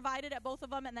is provided at both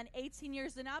of them, and then 18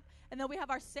 years and up. And then we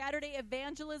have our Saturday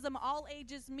evangelism. All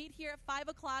ages meet here at 5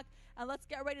 o'clock, and let's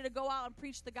get ready to go out and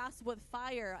preach the gospel with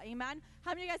fire. Amen?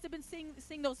 How many of you guys have been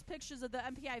seeing those pictures of the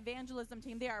MPI evangelism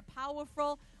team? They are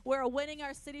powerful. We're winning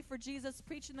our city for Jesus,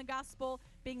 preaching the gospel,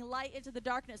 being light into the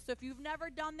darkness. So if you've never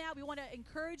done that, we want to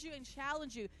encourage you and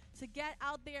challenge you to get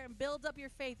out there and build up your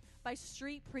faith by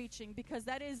street preaching, because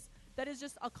that is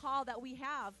just a call that we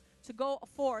have to go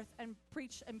forth and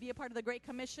preach and be a part of the Great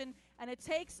Commission. And it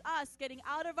takes us getting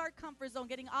out of our comfort zone,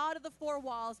 getting out of the 4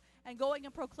 walls, and going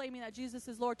and proclaiming that Jesus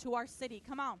is Lord to our city.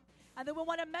 Come on. And then we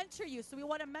want to mentor you. So we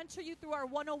want to mentor you through our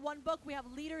 101 book. We have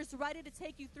leaders ready to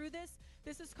take you through this.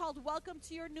 This is called Welcome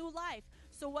to Your New Life.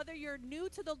 So whether you're new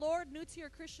to the Lord, new to your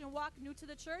Christian walk, new to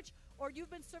the church, or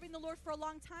you've been serving the Lord for a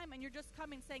long time and you're just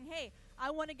coming saying, hey, I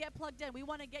want to get plugged in. We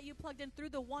want to get you plugged in through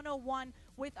the 101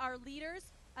 with our leaders.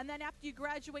 And then after you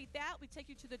graduate that, we take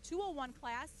you to the 201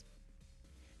 class.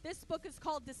 This book is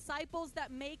called Disciples That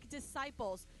Make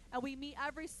Disciples. And we meet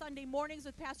every Sunday mornings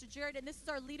with Pastor Jared. And this is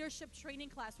our leadership training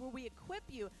class where we equip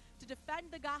you to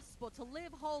defend the gospel, to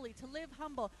live holy, to live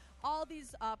humble. All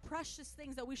these precious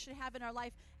things that we should have in our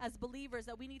life as believers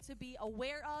that we need to be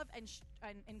aware of and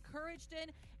encouraged in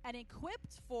and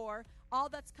equipped for all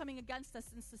that's coming against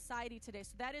us in society today.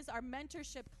 So that is our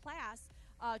mentorship class.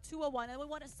 201, and we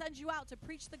want to send you out to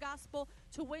preach the gospel,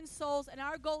 to win souls, and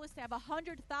our goal is to have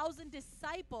 100,000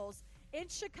 disciples in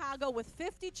Chicago with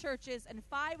 50 churches and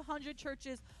 500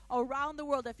 churches around the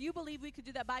world. If you believe we could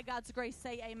do that by God's grace,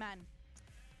 say amen.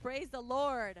 Praise the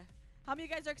Lord. How many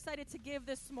of you guys are excited to give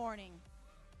this morning?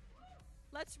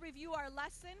 Let's review our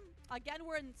lesson. Again,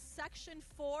 we're in section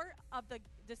 4 of the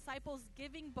Disciples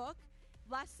Giving book,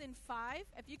 lesson 5.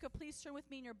 If you could please turn with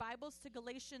me in your Bibles to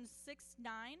Galatians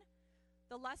 6:9.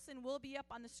 The lesson will be up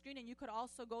on the screen, and you could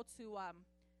also go to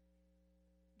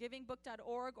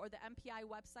givingbook.org or the MPI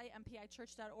website,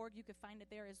 mpichurch.org. You could find it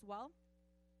there as well.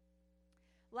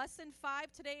 Lesson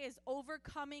 5 today is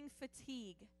overcoming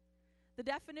fatigue. The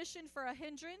definition for a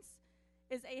hindrance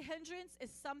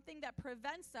is something that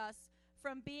prevents us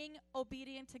from being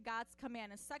obedient to God's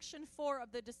command. And section 4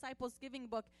 of the Disciples Giving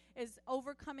book is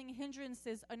overcoming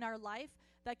hindrances in our life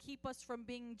that keep us from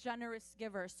being generous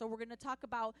givers. So we're going to talk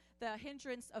about the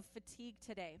hindrance of fatigue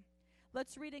today.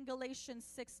 Let's read in Galatians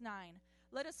 6:9.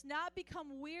 Let us not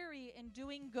become weary in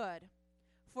doing good,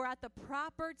 for at the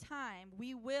proper time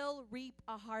we will reap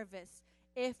a harvest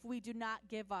if we do not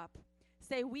give up.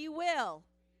 Say, we will.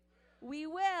 We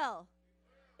will.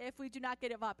 If we do not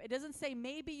give up. It doesn't say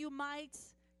maybe you might,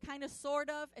 kind of, sort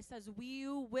of. It says we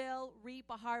will reap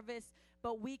a harvest,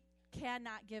 but we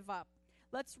cannot give up.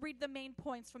 Let's read the main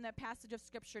points from that passage of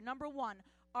Scripture. Number 1,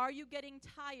 are you getting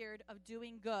tired of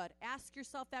doing good? Ask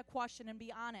yourself that question and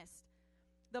be honest.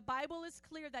 The Bible is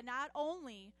clear that not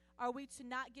only are we to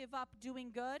not give up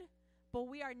doing good, but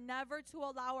we are never to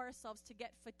allow ourselves to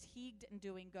get fatigued in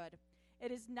doing good.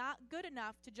 It is not good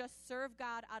enough to just serve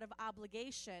God out of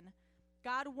obligation.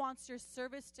 God wants your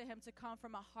service to him to come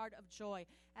from a heart of joy.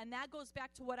 And that goes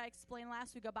back to what I explained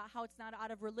last week about how it's not out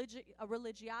of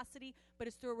religiosity, but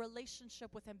it's through a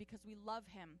relationship with him because we love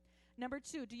him. Number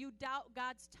 2, do you doubt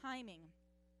God's timing?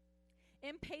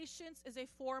 Impatience is a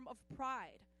form of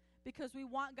pride because we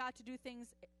want God to do things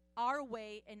our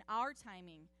way in our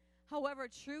timing. However,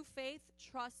 true faith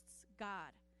trusts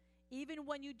God, even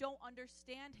when you don't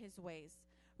understand his ways.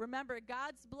 Remember,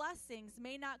 God's blessings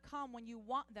may not come when you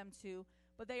want them to,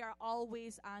 but they are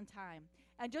always on time.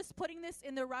 And just putting this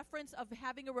in the reference of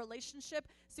having a relationship,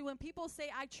 see, when people say,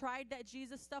 I tried that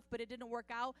Jesus stuff, but it didn't work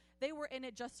out, they were in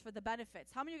it just for the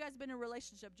benefits. How many of you guys have been in a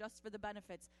relationship just for the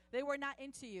benefits? They were not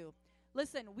into you.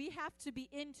 Listen, we have to be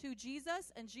into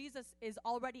Jesus, and Jesus is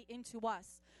already into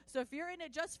us. So if you're in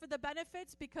it just for the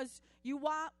benefits because you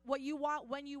want what you want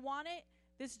when you want it,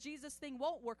 this Jesus thing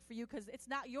won't work for you because it's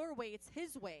not your way, it's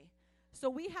his way. So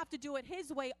we have to do it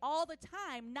his way all the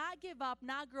time, not give up,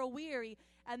 not grow weary,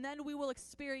 and then we will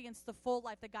experience the full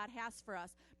life that God has for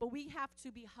us. But we have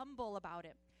to be humble about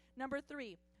it. Number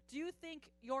 3, do you think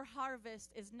your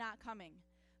harvest is not coming?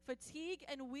 Fatigue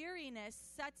and weariness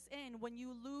sets in when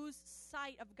you lose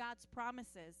sight of God's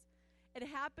promises. It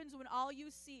happens when all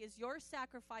you see is your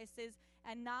sacrifices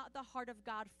and not the heart of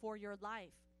God for your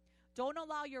life. Don't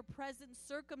allow your present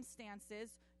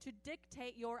circumstances to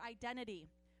dictate your identity.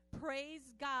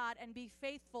 Praise God and be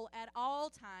faithful at all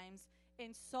times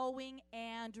in sowing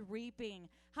and reaping.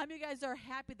 How many of you guys are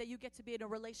happy that you get to be in a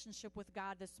relationship with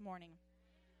God this morning?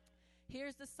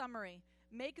 Here's the summary.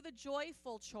 Make the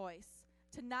joyful choice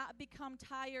to not become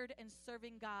tired in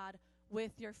serving God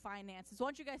with your finances. Why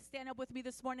don't you guys stand up with me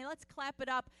this morning? Let's clap it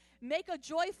up. Make a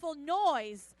joyful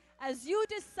noise as you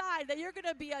decide that you're going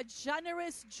to be a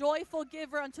generous, joyful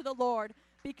giver unto the Lord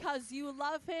because you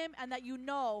love him and that you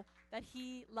know that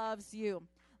he loves you.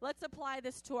 Let's apply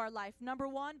this to our life. Number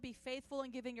 1, be faithful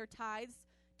in giving your tithes,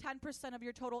 10% of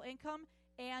your total income,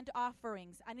 and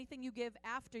offerings, anything you give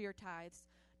after your tithes.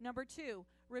 Number 2,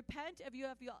 repent if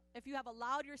you have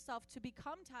allowed yourself to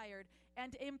become tired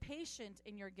and impatient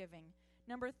in your giving.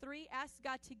 Number 3, ask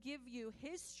God to give you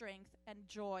his strength and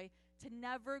joy to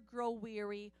never grow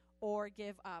weary or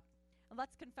give up. And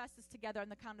let's confess this together on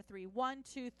the count of 3. 1,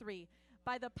 2, 3.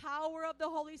 By the power of the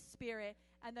Holy Spirit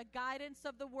and the guidance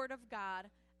of the Word of God,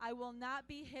 I will not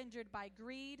be hindered by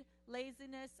greed,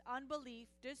 laziness, unbelief,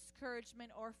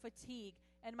 discouragement, or fatigue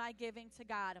in my giving to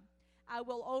God. I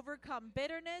will overcome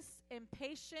bitterness,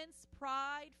 impatience,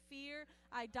 pride, fear,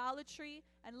 idolatry,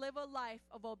 and live a life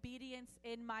of obedience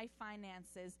in my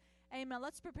finances. Amen.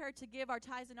 Let's prepare to give our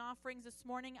tithes and offerings this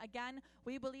morning. Again,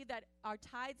 we believe that our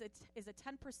tithes is a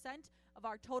 10% of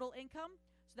our total income.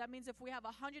 So that means if we have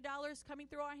 $100 coming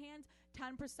through our hands,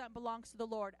 10% belongs to the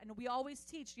Lord. And we always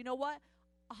teach, you know what?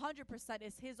 100%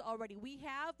 is his already. We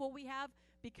have what we have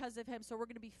because of him. So we're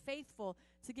going to be faithful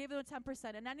to give him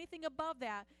 10%. And anything above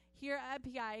that here at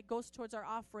MPI goes towards our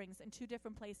offerings in 2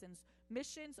 different places,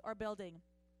 missions or building.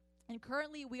 And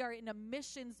currently we are in a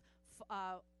missions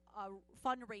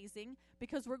fundraising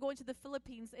because we're going to the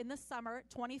Philippines in the summer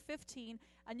 2015,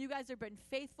 and you guys have been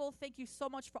faithful. Thank you so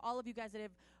much for all of you guys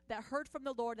that heard from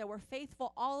the Lord, that were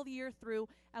faithful all year through,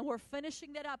 and we're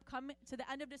finishing that up. Come to the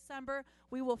end of December,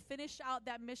 we will finish out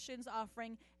that missions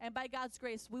offering, and by God's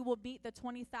grace, we will meet the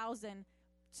 20,000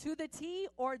 to the T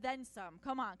or then some.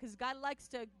 Come on, because God likes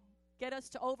to get us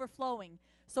to overflowing.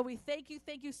 So we thank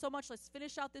you so much. Let's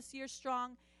finish out this year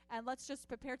strong. And let's just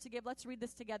prepare to give. Let's read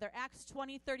this together. Acts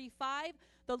 20:35.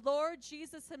 The Lord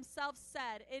Jesus himself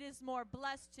said, it is more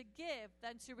blessed to give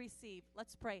than to receive.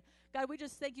 Let's pray. God, we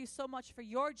just thank you so much for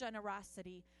your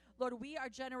generosity. Lord, we are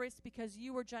generous because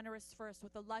you were generous first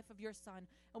with the life of your Son.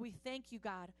 And we thank you,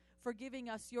 God, for giving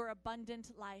us your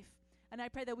abundant life. And I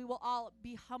pray that we will all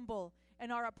be humble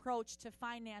in our approach to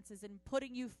finances and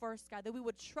putting you first, God, that we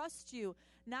would trust you,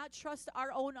 not trust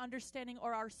our own understanding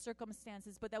or our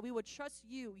circumstances, but that we would trust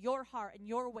you, your heart, and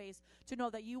your ways to know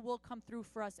that you will come through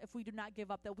for us if we do not give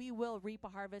up, that we will reap a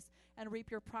harvest and reap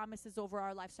your promises over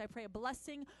our life. So I pray a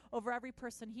blessing over every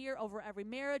person here, over every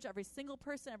marriage, every single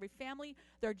person, every family,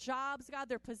 their jobs, God,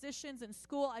 their positions in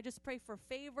school. I just pray for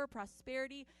favor,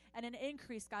 prosperity, and an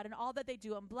increase, God, in all that they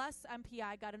do. And bless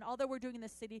MPI, God, and all that we're doing in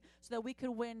this city so that we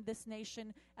can win this nation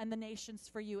and the nations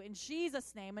for you. In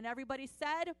Jesus' name. And everybody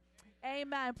said,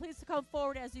 amen. Please come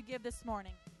forward as you give this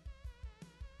morning.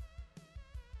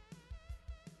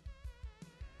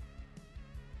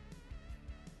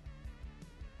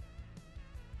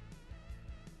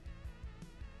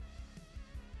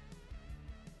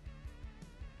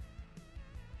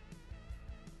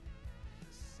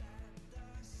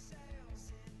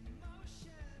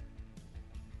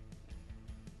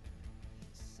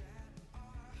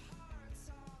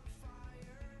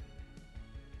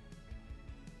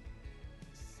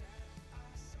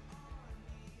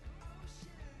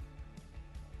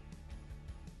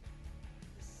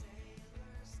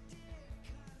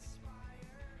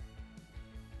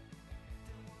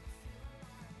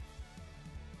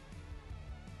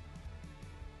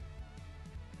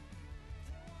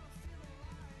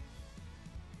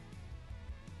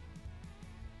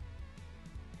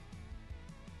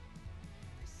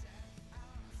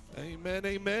 Amen,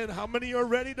 amen. How many are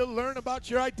ready to learn about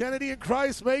your identity in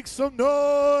Christ? Make some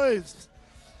noise.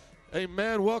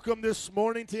 Amen. Welcome this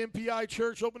morning to MPI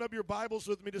Church. Open up your Bibles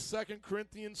with me to 2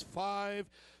 Corinthians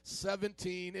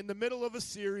 5:17. In the middle of a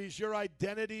series, Your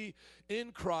Identity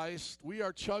in Christ. We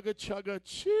are chugga,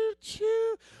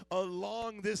 choo-choo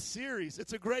along this series.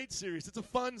 It's a great series. It's a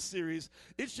fun series.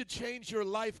 It should change your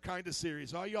life kind of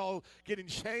series. Are y'all getting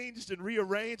changed and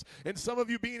rearranged? And some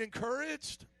of you being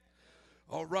encouraged?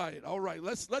 All right.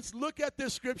 Let's look at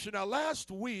this scripture. Now,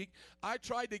 last week, I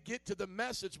tried to get to the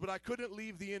message, but I couldn't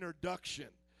leave the introduction.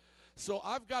 So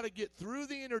I've got to get through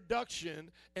the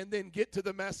introduction and then get to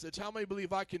the message. How many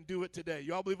believe I can do it today?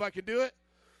 You all believe I can do it?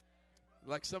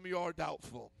 Like some of you are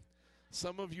doubtful.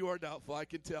 Some of you are doubtful, I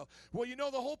can tell. Well, you know,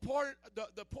 the whole part,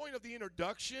 the point of the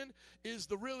introduction is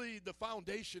really the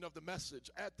foundation of the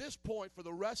message. At this point, for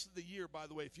the rest of the year, by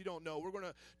the way, if you don't know, we're going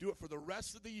to do it for the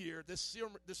rest of the year, this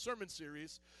sermon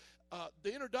series.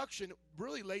 The introduction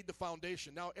really laid the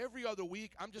foundation. Now, every other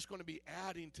week, I'm just going to be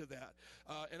adding to that.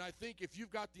 And I think if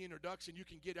you've got the introduction, you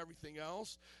can get everything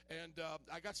else. And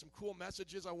I got some cool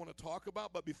messages I want to talk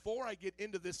about. But before I get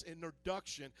into this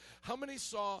introduction, how many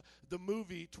saw the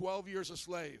movie 12 Years a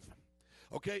Slave?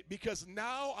 Okay, because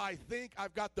now I think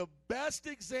I've got the best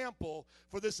example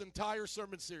for this entire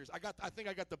sermon series. I think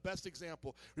I got the best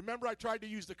example. Remember I tried to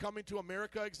use the Coming to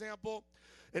America example?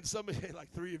 And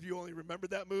like 3 of you only remember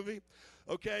that movie.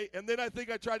 Okay, and then I think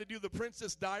I tried to do the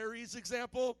Princess Diaries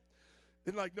example.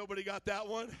 And like nobody got that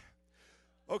one.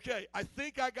 Okay, I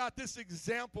think I got this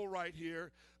example right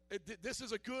here. This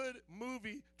is a good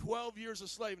movie, 12 Years a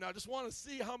Slave. Now I just want to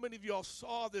see how many of y'all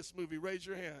saw this movie. Raise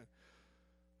your hand.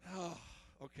 Oh,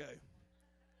 okay.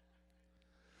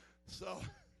 So,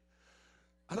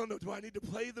 I don't know, do I need to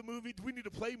play the movie? Do we need to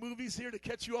play movies here to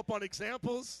catch you up on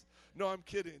examples? No, I'm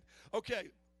kidding. Okay,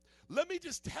 let me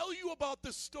just tell you about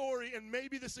the story, and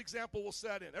maybe this example will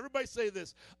set in. Everybody say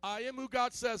this: I am who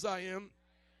God says I am,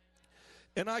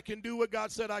 and I can do what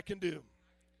God said I can do.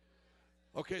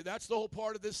 Okay, that's the whole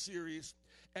part of this series.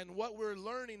 And what we're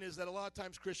learning is that a lot of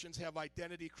times Christians have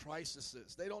identity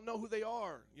crises. They don't know who they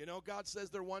are. You know, God says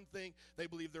they're one thing, they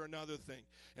believe they're another thing.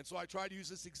 And so I try to use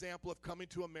this example of Coming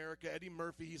to America. Eddie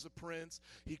Murphy, he's a prince.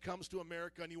 He comes to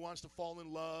America and he wants to fall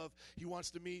in love. He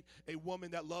wants to meet a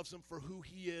woman that loves him for who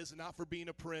he is and not for being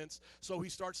a prince. So he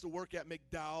starts to work at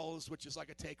McDowell's, which is like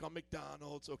a take on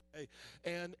McDonald's, okay?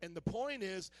 And the point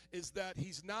is that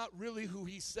he's not really who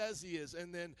he says he is.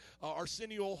 And then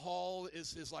Arsenio Hall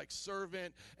is his like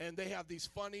servant. And they have these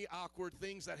funny, awkward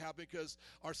things that happen because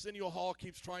Arsenio Hall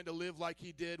keeps trying to live like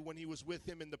he did when he was with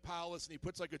him in the palace, and he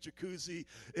puts like a jacuzzi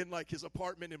in like his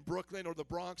apartment in Brooklyn or the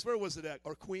Bronx. Where was it at?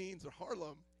 Or Queens or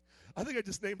Harlem. I think I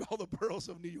just named all the boroughs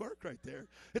of New York right there.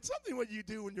 It's something what you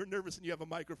do when you're nervous and you have a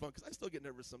microphone, because I still get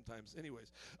nervous sometimes.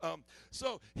 Anyways,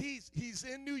 so he's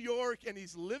in New York and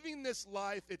he's living this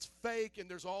life. It's fake, and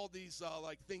there's all these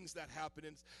like things that happen.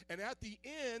 And at the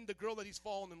end, the girl that he's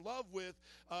fallen in love with,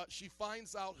 she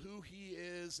finds out who he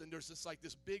is, and there's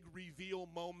this big reveal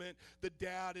moment. The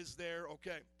dad is there.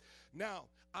 Okay. Now,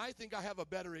 I think I have a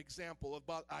better example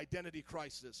about identity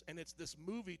crisis, and it's this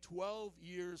movie, 12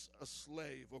 Years a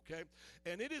Slave, okay?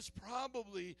 And it is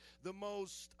probably the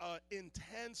most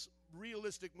intense,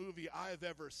 realistic movie I have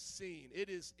ever seen. It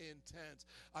is intense.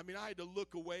 I mean, I had to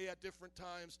look away at different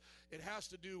times. It has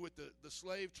to do with the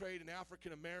slave trade and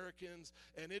African Americans,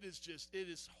 and it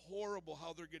is horrible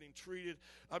how they're getting treated.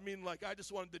 I mean, like, I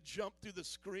just wanted to jump through the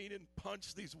screen and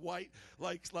punch these white,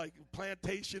 like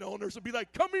plantation owners and be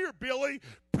like, "Come here, Billy,"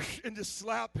 and just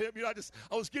slap him. You know,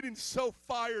 I was getting so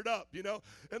fired up, you know.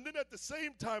 And then at the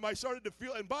same time, I started to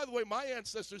feel, and by the way, my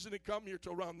ancestors didn't come here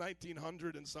till around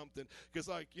 1900 and something, because,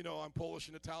 like, you know, I'm Polish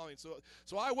and Italian,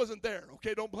 so I wasn't there,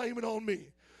 okay? Don't blame it on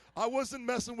me. I wasn't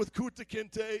messing with Kunta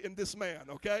Kinte and this man,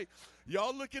 okay?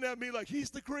 Y'all looking at me like he's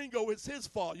the gringo, it's his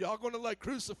fault. Y'all gonna, like,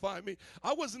 crucify me.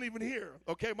 I wasn't even here,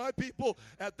 okay? My people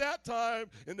at that time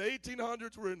in the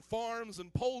 1800s were in farms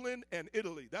in Poland and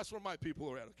Italy. That's where my people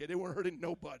were at, okay? They weren't hurting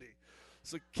nobody.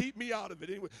 So keep me out of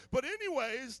it anyway. But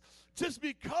anyways, just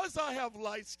because I have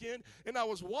light skin and I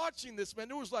was watching this, man,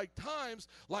 there was like times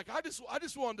like I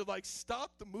just wanted to like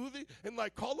stop the movie and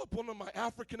like call up one of my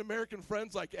African American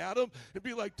friends like Adam and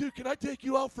be like, "Dude, can I take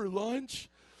you out for lunch?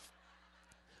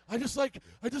 I just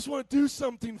want to do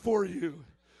something for you.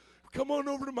 Come on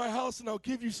over to my house and I'll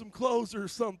give you some clothes or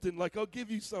something. Like, I'll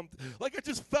give you something." Like, I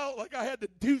just felt like I had to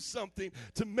do something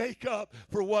to make up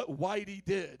for what Whitey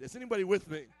did. Is anybody with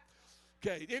me?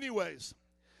 Okay, anyways,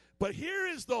 but here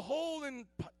is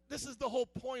this is the whole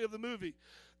point of the movie.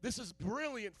 This is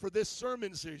brilliant for this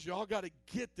sermon series. Y'all got to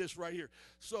get this right here.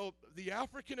 So the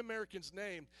African-American's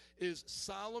name is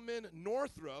Solomon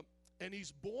Northup, and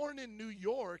he's born in New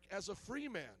York as a free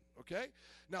man, okay?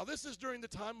 Now, this is during the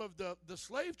time of the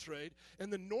slave trade,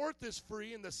 and the North is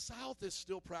free, and the South is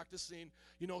still practicing,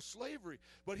 you know, slavery.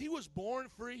 But he was born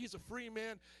free. He's a free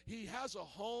man. He has a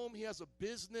home. He has a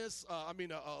business, a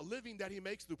living that he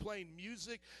makes through playing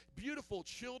music, beautiful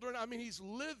children. I mean, he's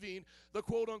living the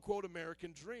quote-unquote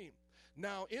American dream.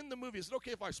 Now, in the movie, is it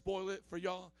okay if I spoil it for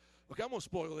y'all? Okay, I'm going to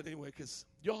spoil it anyway, because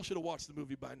y'all should have watched the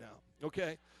movie by now,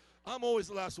 okay? I'm always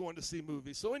the last one to see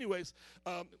movies. So anyways,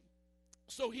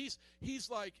 so he's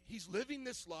living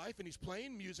this life, and he's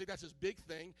playing music. That's his big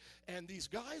thing. And these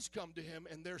guys come to him,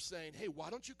 and they're saying, "Hey, why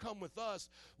don't you come with us?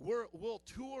 We'll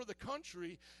tour the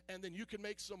country, and then you can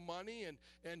make some money,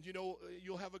 and you know,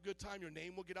 you'll have a good time. Your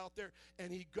name will get out there."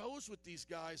 And he goes with these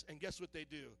guys, and guess what they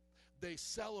do? They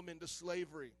sell him into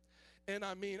slavery. And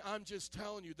I mean, I'm just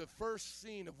telling you, the first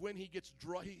scene of when he gets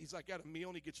drugged, he's like at a meal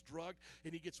and he gets drugged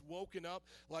and he gets woken up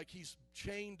like he's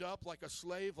chained up like a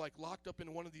slave, like locked up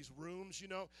in one of these rooms, you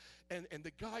know. And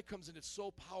the guy comes in, it's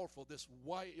so powerful. The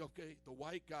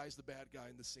white guy's the bad guy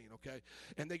in the scene, okay?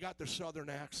 And they got their southern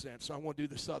accent, so I want to do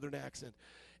the southern accent.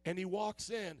 And he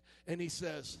walks in and he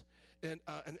says, and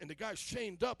the guy's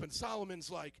chained up, and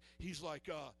Solomon's like, he's like,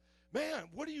 "Man,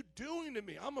 what are you doing to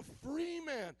me? I'm a free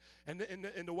man." And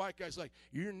the white guy's like,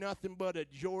 "You're nothing but a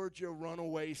Georgia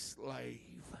runaway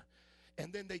slave."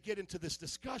 And then they get into this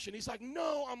discussion. He's like,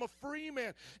 "No, I'm a free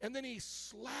man." And then he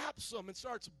slaps him and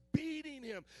starts beating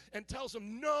him and tells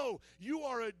him, "No, you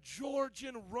are a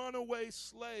Georgian runaway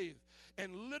slave."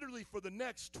 And literally for the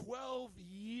next 12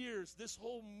 years, this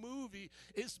whole movie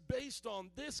is based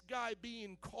on this guy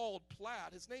being called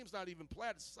Platt. His name's not even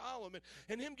Platt, it's Solomon.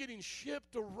 And him getting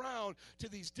shipped around to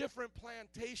these different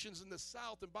plantations in the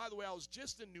South. And by the way, I was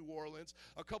just in New Orleans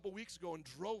a couple weeks ago and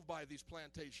drove by these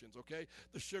plantations, okay?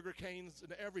 The sugar canes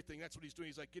and everything. That's what he's doing.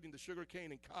 He's like getting the sugar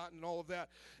cane and cotton and all of that.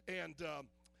 And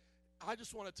I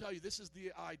just want to tell you, this is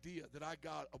the idea that I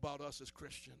got about us as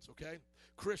Christians, okay?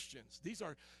 Christians. These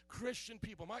are Christian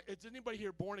people. Is anybody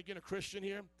here born again a Christian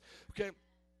here? Okay.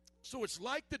 So it's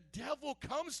like the devil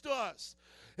comes to us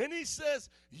and he says,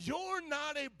 "You're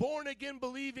not a born again,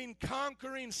 believing,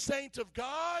 conquering saint of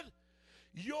God.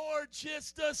 You're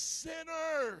just a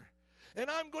sinner. And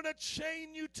I'm going to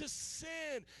chain you to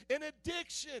sin and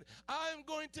addiction. I'm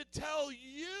going to tell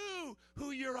you who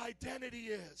your identity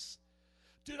is."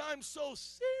 Dude, I'm so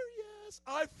serious.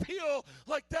 I feel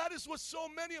like that is what so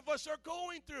many of us are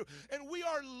going through. And we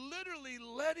are literally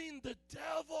letting the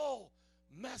devil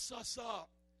mess us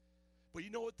up. But you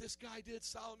know what this guy did,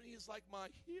 Solomon? He is like my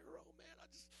hero, man.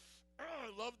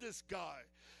 I love this guy.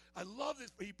 I love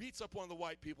this. He beats up one of the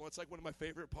white people. It's like one of my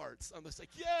favorite parts. I'm just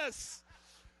like, yes,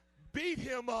 beat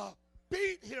him up.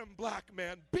 Beat him, black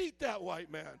man. Beat that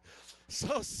white man.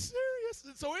 So serious.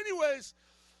 And so anyways,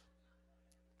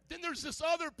 then there's this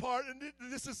other part, and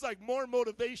this is like more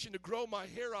motivation to grow my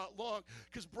hair out long,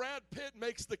 because Brad Pitt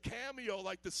makes the cameo,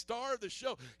 like the star of the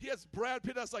show. Brad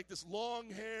Pitt has like this long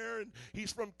hair, and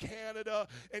he's from Canada,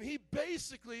 and he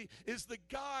basically is the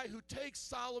guy who takes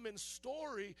Solomon's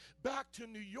story back to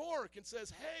New York and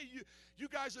says, hey, you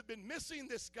guys have been missing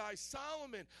this guy,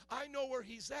 Solomon. I know where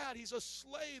he's at. He's a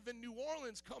slave in New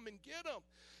Orleans. Come and get him.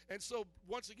 And so,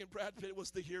 once again, Brad Pitt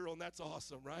was the hero, and that's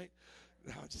awesome, right?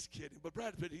 No, I'm just kidding. But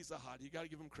Brad Pitt, he's a hot. You got to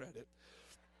give him credit.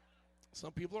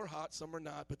 Some people are hot, some are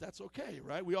not, but that's okay,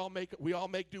 right? We all make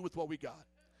do with what we got.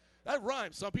 That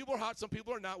rhymes. Some people are hot, some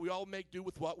people are not. We all make do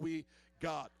with what we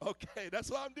got. Okay,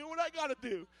 that's what I'm doing. What I got to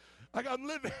do. I'm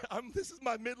living. This is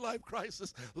my midlife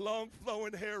crisis, long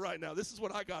flowing hair right now. This is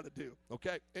what I got to do.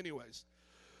 Okay. Anyways,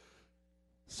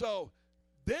 so.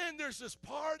 Then there's this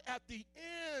part at the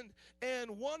end,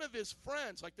 and one of his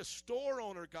friends, like the store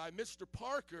owner guy, Mr.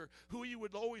 Parker, who he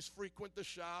would always frequent the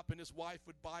shop, and his wife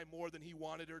would buy more than he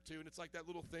wanted her to, and it's like that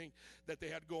little thing that they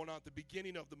had going on at the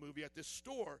beginning of the movie at this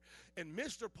store. And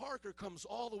Mr. Parker comes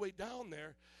all the way down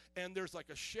there, and there's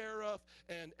like a sheriff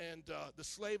and the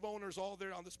slave owners all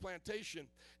there on this plantation,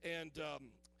 and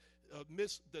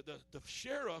the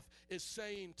sheriff is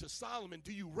saying to Solomon,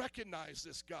 do you recognize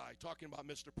this guy? Talking about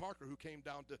Mr. Parker, who came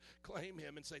down to claim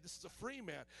him and say, this is a free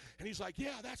man. And he's like,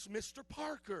 yeah, that's Mr.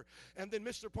 Parker. And then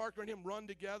Mr. Parker and him run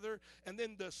together. And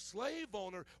then the slave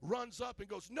owner runs up and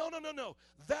goes, no,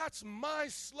 that's my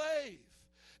slave.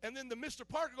 And then the Mr.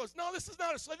 Parker goes, no, this is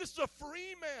not a slave. This is a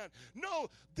free man. No,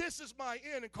 this is my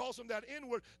inn, and calls him that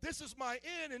N-word. This is my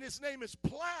inn, and his name is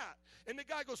Platt. And the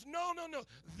guy goes, no.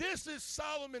 This is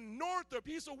Solomon Northup.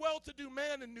 He's a well-to-do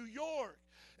man in New York.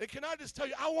 And can I just tell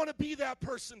you, I want to be that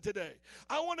person today.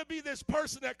 I want to be this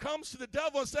person that comes to the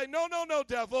devil and say, no,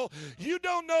 devil. You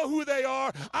don't know who they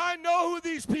are. I know who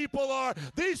these people are.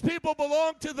 These people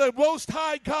belong to the Most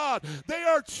High God. They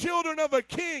are children of a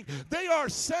king. They are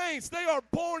saints. They are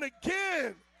born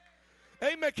again.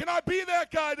 Amen. Can I be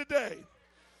that guy today?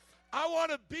 I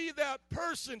want to be that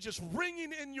person just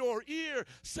ringing in your ear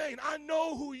saying, I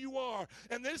know who you are.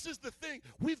 And this is the thing.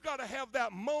 We've got to have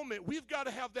that moment. We've got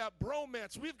to have that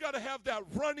bromance. We've got to have that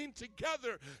running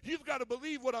together. You've got to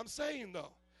believe what I'm saying,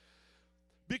 though.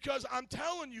 Because I'm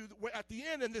telling you, at the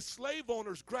end, and this slave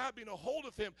owner's grabbing a hold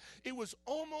of him, it was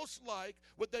almost like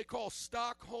what they call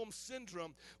Stockholm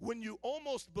Syndrome, when you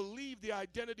almost believe the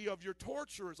identity of your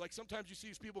torturers. Like sometimes you see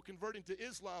these people converting to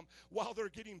Islam while they're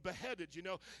getting beheaded, you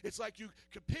know. It's like you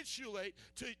capitulate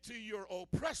to your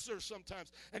oppressor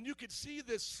sometimes. And you could see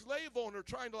this slave owner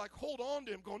trying to like hold on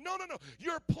to him, going, no,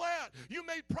 you're Platt. You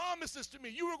made promises to me.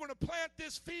 You were going to plant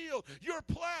this field. You're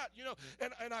Platt, you know.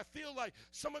 And I feel like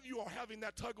some of you are having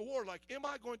that tug of war, like, am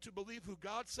I going to believe who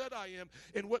God said I am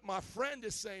and what my friend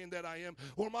is saying that I am,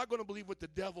 or am I going to believe what the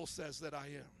devil says that I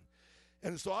am?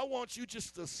 And so I want you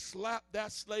just to slap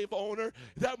that slave owner.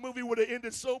 That movie would have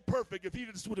ended so perfect if he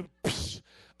just would have,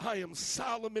 I am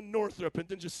Solomon Northup, and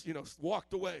then just,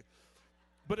 walked away.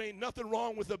 But ain't nothing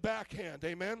wrong with a backhand,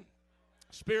 amen?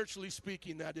 Spiritually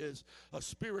speaking, that is a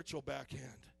spiritual backhand.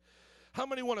 How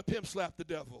many want to pimp slap the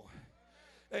devil?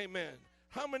 Amen.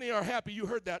 How many are happy you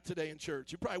heard that today in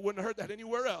church? You probably wouldn't have heard that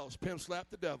anywhere else. Pimp slap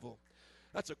the devil.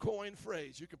 That's a coined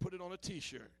phrase. You can put it on a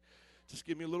T-shirt. Just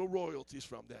give me a little royalties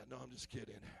from that. No, I'm just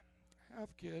kidding.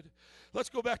 Half kid. Let's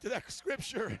go back to that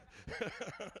scripture.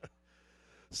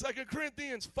 2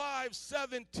 Corinthians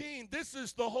 5:17. This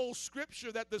is the whole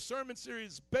scripture that the sermon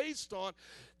series is based on.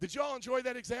 Did y'all enjoy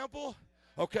that example?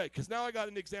 Okay, because now I got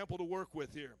an example to work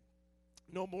with here.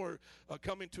 No more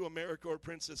Coming to America or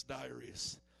Princess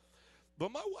Diaries.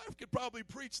 But my wife could probably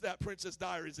preach that Princess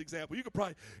Diaries example. You could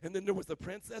probably, and then there was the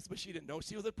princess, but she didn't know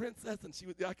she was a princess, and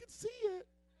I could see it.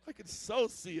 I could so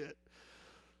see it.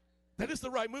 That is the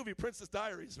right movie, Princess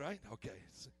Diaries, right? Okay.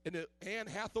 And Anne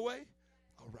Hathaway?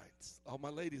 All right. All my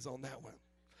ladies on that one.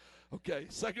 Okay,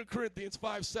 2 Corinthians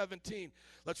 5:17.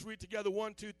 Let's read together,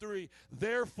 1, 2, 3.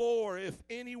 Therefore, if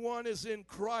anyone is in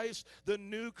Christ, the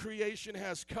new creation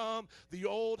has come. The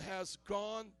old has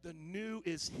gone. The new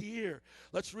is here.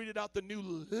 Let's read it out, the New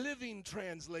Living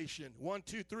Translation. 1,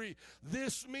 2, 3.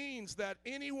 This means that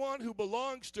anyone who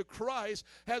belongs to Christ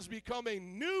has become a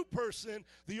new person.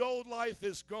 The old life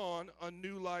is gone. A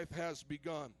new life has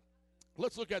begun.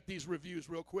 Let's look at these reviews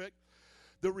real quick.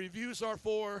 The reviews are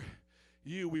for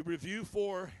you. We review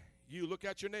for you. Look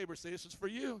at your neighbor. Say, this is for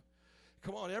you.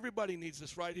 Come on, everybody needs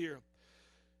this right here.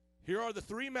 Here are the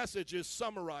 3 messages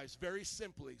summarized, very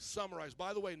simply summarized.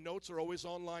 By the way, notes are always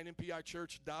online,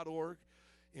 mpichurch.org,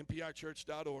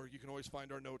 mpichurch.org. You can always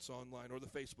find our notes online or the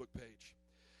Facebook page.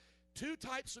 2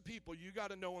 types of people you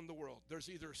got to know in the world. There's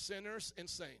either sinners and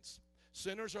saints.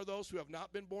 Sinners are those who have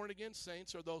not been born again.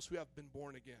 Saints are those who have been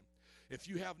born again. If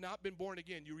you have not been born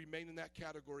again, you remain in that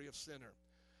category of sinner.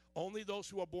 Only those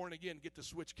who are born again get to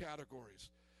switch categories.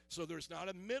 So there's not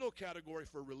a middle category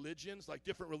for religions, like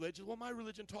different religions. Well, my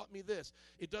religion taught me this.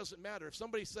 It doesn't matter. If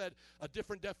somebody said a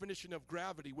different definition of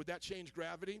gravity, would that change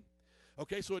gravity?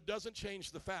 Okay, so it doesn't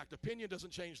change the fact. Opinion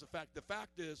doesn't change the fact. The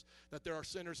fact is that there are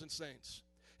sinners and saints.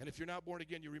 And if you're not born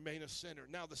again, you remain a sinner.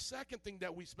 Now, the second thing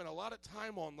that we spent a lot of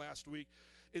time on last week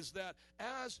is that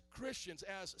as Christians,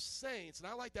 as saints, and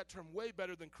I like that term way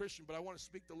better than Christian, but I want to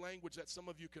speak the language that some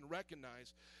of you can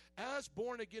recognize. As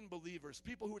born-again believers,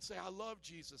 people who would say, I love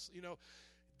Jesus,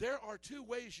 there are two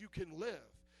ways you can live.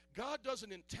 God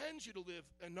doesn't intend you to live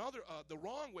the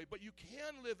wrong way, but you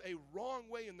can live a wrong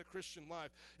way in the Christian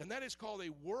life, and that is called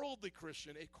a worldly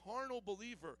Christian, a carnal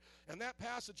believer. And that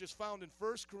passage is found in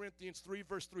 1 Corinthians 3,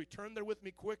 verse 3. Turn there with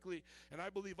me quickly, and I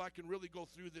believe I can really go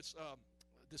through this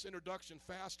introduction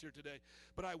fast here today.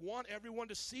 But I want everyone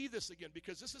to see this again,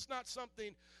 because this is not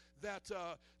something that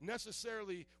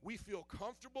necessarily we feel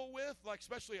comfortable with, like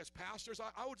especially as pastors.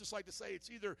 I would just like to say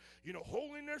it's either,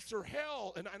 holiness or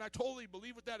hell. And I totally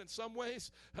believe with that in some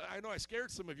ways. I know I scared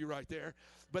some of you right there.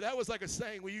 But that was like a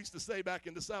saying we used to say back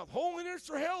in the South. Holiness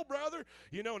or hell, brother.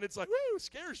 And it's like, woo, it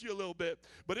scares you a little bit.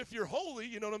 But if you're holy,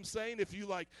 you know what I'm saying? If you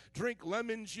drink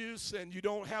lemon juice and you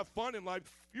don't have fun in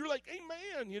life, you're like,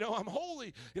 amen, I'm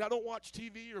holy. I don't watch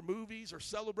TV or movies or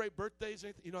celebrate birthdays.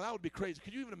 Anything. That would be crazy.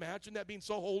 Could you even imagine that being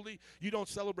so holy? You don't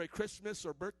celebrate Christmas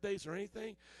or birthdays or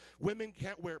anything. Women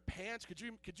can't wear pants. Could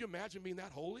you imagine being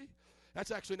that holy?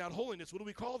 That's actually not holiness. What do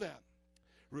we call that?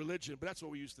 Religion. But that's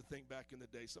what we used to think back in the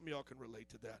day. Some of y'all can relate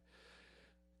to that.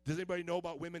 Does anybody know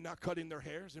about women not cutting their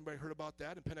hair? Has anybody heard about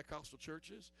that in Pentecostal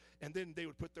churches? And then they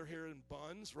would put their hair in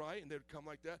buns, right? And they would come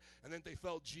like that. And then they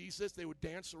felt Jesus. They would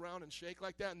dance around and shake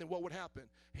like that. And then what would happen?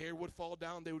 Hair would fall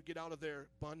down. They would get out of their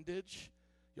bondage.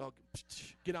 Y'all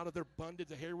get out of their bondage.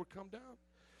 The hair would come down.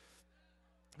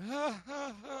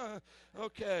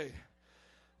 Okay.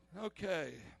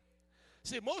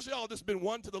 See, most of y'all have just been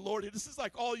won to the Lord. This is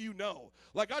like all you know.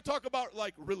 Like I talk about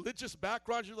religious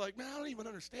backgrounds. You're like, man, I don't even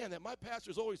understand that. My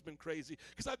pastor's always been crazy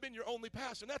because I've been your only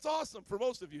pastor. And that's awesome for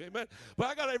most of you, amen. But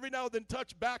I got to every now and then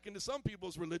touch back into some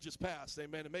people's religious past,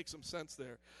 amen. It makes some sense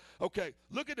there. Okay,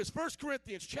 look at this. 1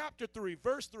 Corinthians chapter 3,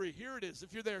 verse 3. Here it is.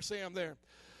 If you're there, say I'm there.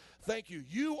 Thank you.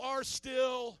 You are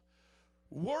still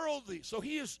worldly. So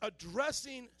he is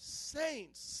addressing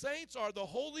saints. Saints are the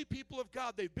holy people of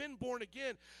God. They've been born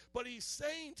again. But he's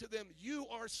saying to them, you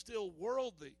are still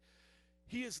worldly.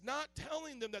 He is not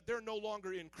telling them that they're no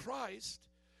longer in Christ.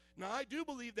 Now, I do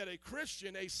believe that a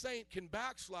Christian, a saint, can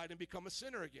backslide and become a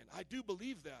sinner again. I do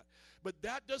believe that. But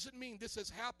that doesn't mean this has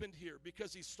happened here,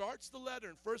 because he starts the letter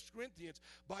in 1 Corinthians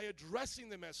by addressing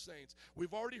them as saints.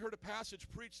 We've already heard a passage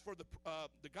preached for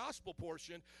the gospel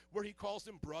portion where he calls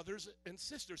them brothers and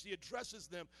sisters. He addresses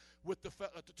them with the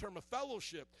term of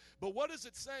fellowship. But what is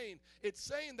it saying? It's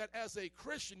saying that as a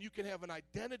Christian, you can have an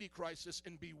identity crisis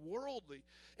and be worldly.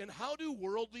 And how do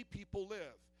worldly people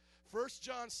live? 1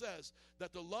 John says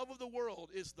that the love of the world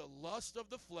is the lust of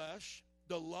the flesh,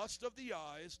 the lust of the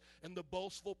eyes, and the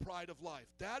boastful pride of life.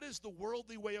 That is the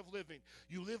worldly way of living.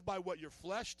 You live by what your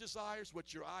flesh desires,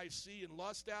 what your eyes see and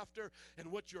lust after, and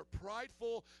what your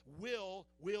prideful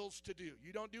wills to do.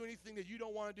 You don't do anything that you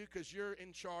don't want to do because you're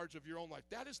in charge of your own life.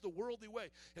 That is the worldly way,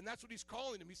 and that's what he's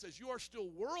calling them. He says, you are still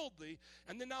worldly,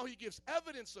 and then now he gives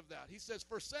evidence of that. He says,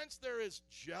 for since there is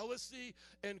jealousy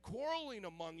and quarreling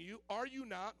among you, are you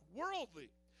not worldly?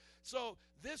 So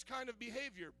this kind of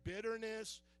behavior,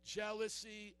 bitterness,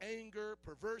 jealousy, anger,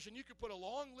 perversion, you could put a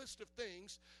long list of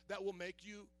things that will make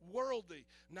you worldly.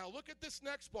 Now look at this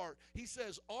next part. He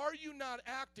says, are you not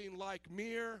acting like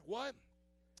mere what?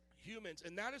 Humans.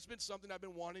 And that has been something I've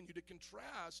been wanting you to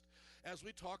contrast as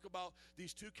we talk about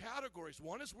these two categories.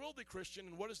 One is worldly Christian,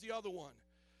 and what is the other one?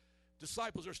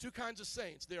 Disciples. There's two kinds of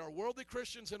saints. They are worldly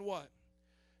Christians and what?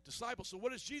 Disciples. So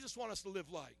what does Jesus want us to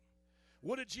live like?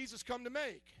 What did Jesus come to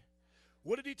make?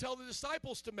 What did he tell the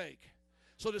disciples to make?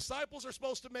 So disciples are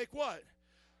supposed to make what?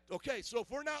 Okay, so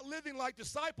if we're not living like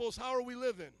disciples, how are we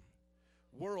living?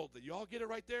 Worldly. You all get it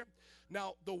right there?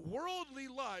 Now, the worldly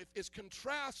life is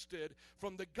contrasted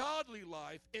from the godly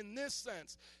life in this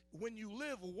sense. When you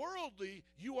live worldly,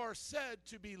 you are said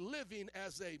to be living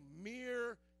as a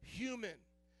mere human.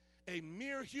 A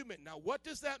mere human. Now, what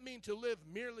does that mean to live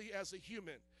merely as a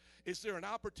human? Is there an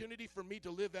opportunity for me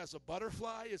to live as a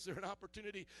butterfly? Is there an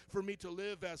opportunity for me to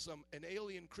live as an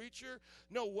alien creature?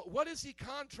 No, what is he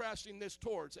contrasting this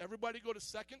towards? Everybody go to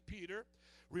 2 Peter.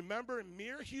 Remember,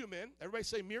 mere human. Everybody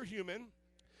say mere human.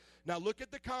 Now look at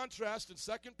the contrast in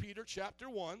 2 Peter chapter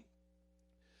 1.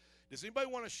 Does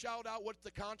anybody want to shout out what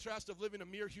the contrast of living a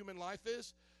mere human life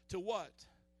is? To what?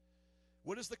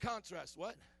 What is the contrast?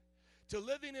 What? To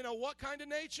living in a what kind of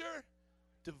nature?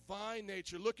 Divine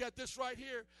nature. Look at this right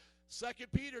here. 2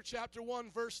 Peter chapter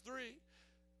 1, verse 3.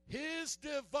 His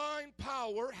divine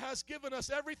power has given us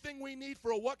everything we need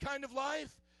for a what kind of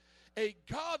life? A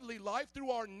godly life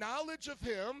through our knowledge of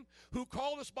him who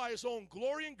called us by his own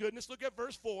glory and goodness. Look at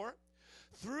verse 4.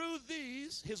 Through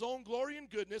these, his own glory and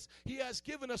goodness, he has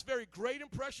given us very great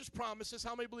and precious promises.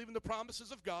 How many believe in the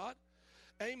promises of God?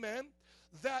 Amen.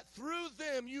 That through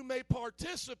them you may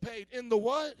participate in the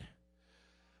what?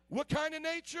 What kind of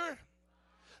nature?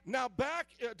 Now back,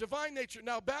 divine nature.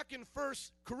 Now back in 1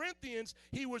 Corinthians,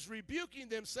 he was rebuking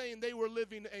them, saying they were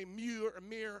living a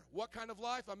mere, what kind of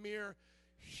life? A mere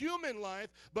human life.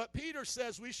 But Peter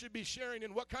says we should be sharing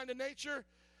in what kind of nature?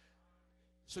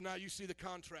 So now you see the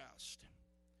contrast.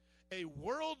 A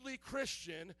worldly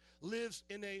Christian lives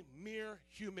in a mere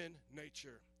human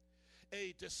nature.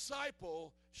 A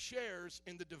disciple shares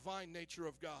in the divine nature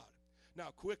of God.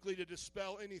 Now, quickly to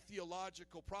dispel any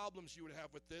theological problems you would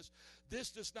have with this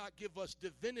does not give us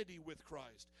divinity with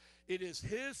Christ. It is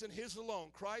his and his alone.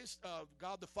 Christ,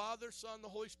 God the Father, Son, the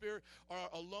Holy Spirit are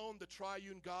alone the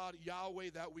triune God, Yahweh,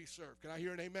 that we serve. Can I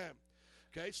hear an amen?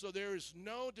 Okay, so there is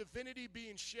no divinity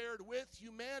being shared with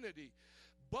humanity.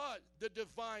 But the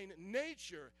divine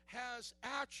nature has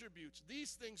attributes.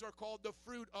 These things are called the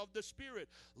fruit of the Spirit.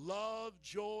 Love,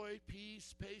 joy,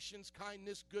 peace, patience,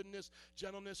 kindness, goodness,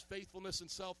 gentleness, faithfulness,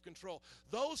 and self-control.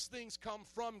 Those things come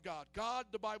from God. God,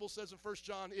 the Bible says in 1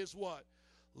 John, is what?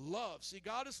 Love. See,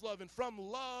 God is love, and from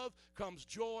love comes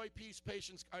joy, peace,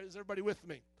 patience. Is everybody with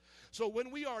me? So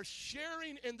when we are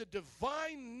sharing in the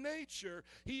divine nature,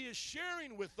 he is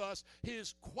sharing with us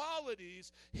his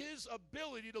qualities, his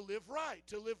ability to live right,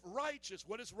 to live righteous.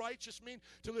 What does righteous mean?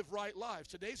 To live right lives.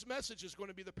 Today's message is going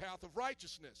to be the path of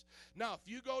righteousness. Now,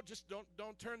 if you go, just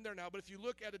don't turn there now, but if you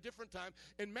look at a different time,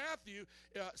 in Matthew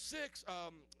 6,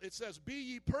 it says, be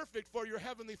ye perfect, for your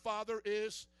heavenly Father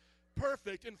is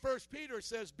perfect. In 1 Peter, it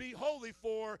says, be holy,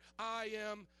 for I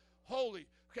am holy.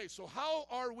 Okay, so how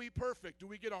are we perfect? Do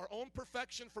we get our own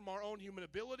perfection from our own human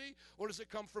ability, or does it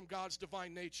come from God's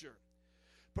divine nature?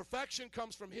 Perfection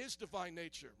comes from his divine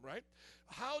nature, right?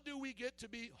 How do we get to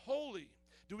be holy?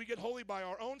 Do we get holy by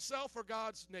our own self or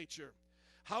God's nature?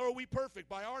 How are we perfect?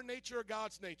 By our nature or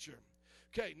God's nature?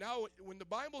 Okay, now when the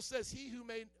Bible says he who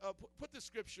made, put the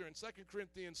scripture in 2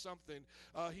 Corinthians something,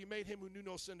 he made him who knew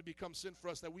no sin to become sin for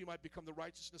us that we might become the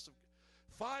righteousness of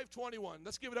 5:21.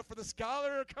 Let's give it up for the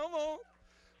scholar. Come on.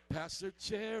 Pastor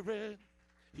Jared,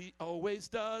 he always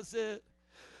does it.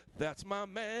 That's my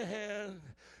man.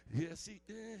 Yes, he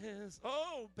is.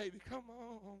 Oh, baby, come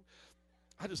on.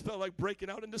 I just felt like breaking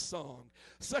out into song.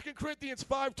 2 Corinthians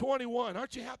 5:21.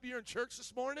 Aren't you happy you're in church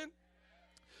this morning?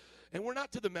 And we're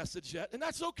not to the message yet, and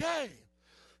that's okay,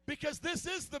 because this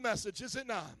is the message, is it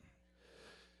not?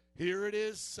 Here it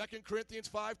is, 2 Corinthians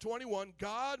 5:21.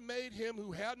 God made him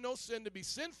who had no sin to be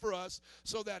sin for us,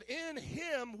 so that in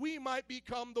him we might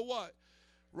become the what?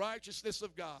 Righteousness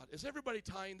of God. Is everybody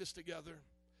tying this together?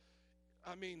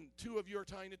 I mean, two of you are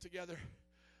tying it together.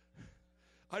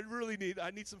 I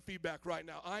need some feedback right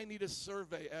now. I need a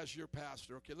survey as your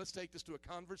pastor. Okay, let's take this to a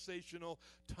conversational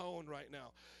tone right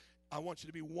now. I want you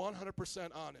to be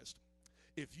 100% honest.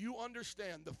 If you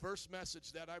understand the first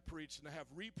message that I preached, and I have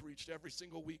re-preached every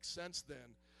single week since then,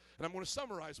 and I'm going to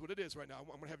summarize what it is right now. I'm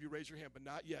going to have you raise your hand, but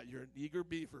not yet. You're an eager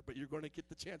beaver, but you're going to get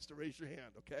the chance to raise your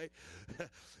hand, okay?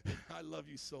 I love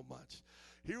you so much.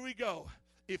 Here we go.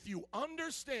 If you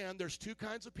understand there's two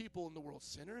kinds of people in the world,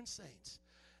 sinner and saints,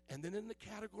 and then in the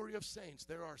category of saints,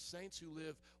 there are saints who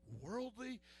live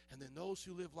worldly, and then those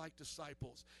who live like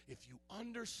disciples. If you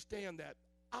understand that,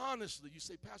 honestly, you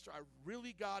say, Pastor, I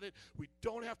really got it. We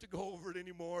don't have to go over it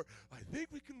anymore. I think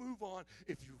we can move on.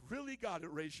 If you really got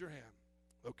it, raise your hand.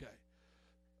 Okay.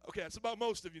 Okay, that's about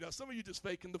most of you. Now, some of you just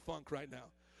faking the funk right now.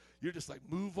 You're just like,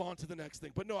 move on to the next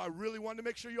thing. But no, I really wanted to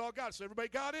make sure you all got it. So everybody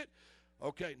got it?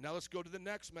 Okay, now let's go to the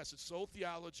next message. Soul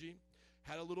theology.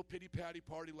 Had a little pity-patty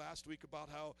party last week about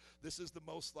how this is the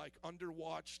most like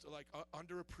underwatched, like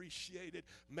underappreciated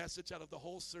message out of the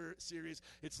whole series.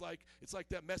 It's like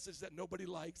that message that nobody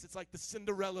likes. It's like the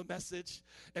Cinderella message.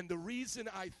 And the reason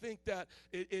I think that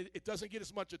it doesn't get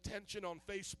as much attention on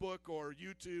Facebook or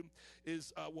YouTube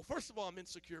is, well, first of all, I'm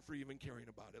insecure for even caring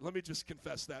about it. Let me just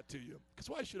confess that to you. Because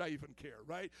why should I even care,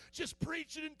 right? Just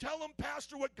preach it and tell them,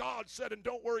 Pastor, what God said, and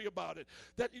don't worry about it.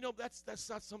 That, that's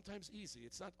not sometimes easy.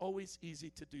 It's not always easy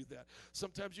to do that.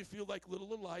 Sometimes you feel like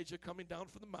little Elijah coming down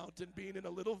from the mountain, being in a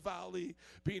little valley,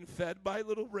 being fed by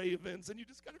little ravens, and you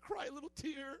just got to cry a little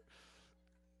tear.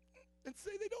 and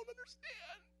say they don't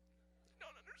understand. They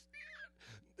don't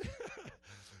understand.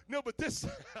 No, but this,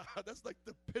 that's like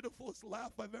the pitifulest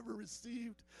laugh I've ever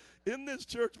received in this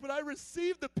church. But I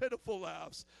receive the pitiful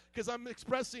laughs because I'm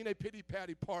expressing a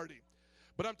pity-patty party.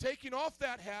 But I'm taking off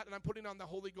that hat and I'm putting on the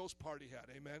Holy Ghost party hat.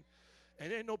 Amen.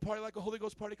 And ain't no party like a Holy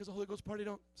Ghost party because the Holy Ghost party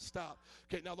don't stop.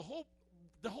 Okay, now the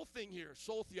whole thing here,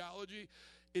 soul theology,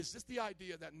 is just the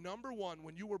idea that, number one,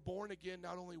 when you were born again,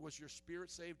 not only was your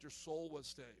spirit saved, your soul was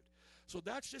saved. So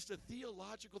that's just a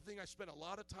theological thing I spent a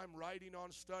lot of time writing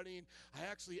on, studying. I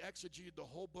actually exegeted the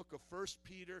whole book of 1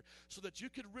 Peter so that you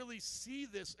could really see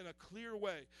this in a clear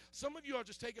way. Some of you will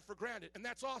just take it for granted, and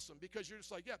that's awesome because you're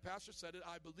just like, yeah, Pastor said it,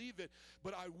 I believe it,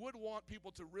 but I would want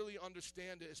people to really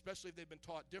understand it, especially if they've been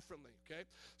taught differently, okay?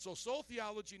 So soul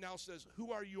theology now says,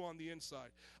 who are you on the inside?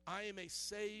 I am a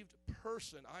saved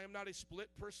person. I am not a split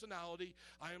personality.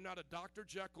 I am not a Dr.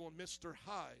 Jekyll and Mr.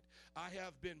 Hyde. I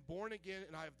have been born again,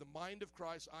 and I have the mind of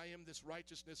Christ. I am this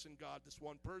righteousness in God, this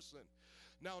one person.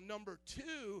 Now, number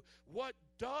two, what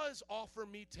does offer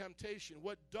me temptation,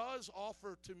 what does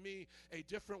offer to me a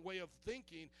different way of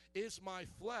thinking is my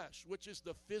flesh, which is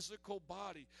the physical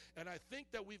body. And I think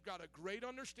that we've got a great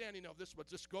understanding of this, but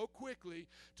just go quickly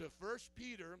to 1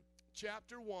 Peter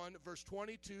chapter 1, verse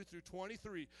 22 through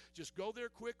 23. Just go there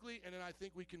quickly, and then I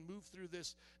think we can move through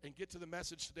this and get to the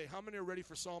message today. How many are ready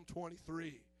for Psalm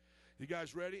 23? You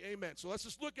guys ready? Amen. So let's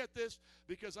just look at this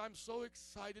because I'm so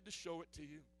excited to show it to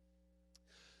you.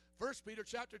 1 Peter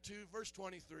chapter 2, verse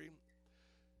 23.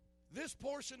 This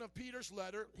portion of Peter's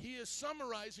letter, he is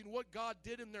summarizing what God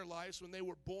did in their lives when they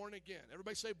were born again.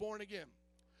 Everybody say born again.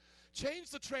 Change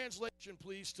the translation,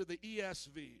 please, to the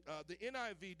ESV. The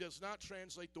NIV does not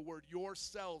translate the word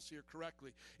yourselves here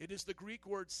correctly. It is the Greek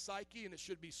word psyche, and it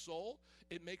should be soul.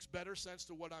 It makes better sense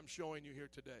to what I'm showing you here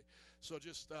today. So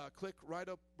just click right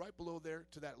below there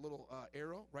to that little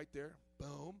arrow right there.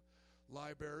 Boom.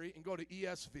 Library. And go to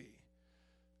ESV.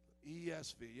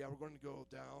 ESV. Yeah, we're going to go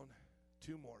down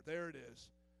 2 more. There it is.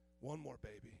 1 more,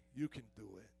 baby. You can do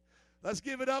it. Let's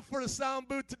give it up for the sound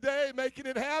booth today, making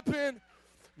it happen.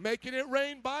 Making it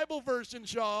rain Bible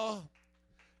versions, y'all.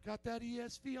 Got that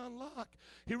ESV on lock.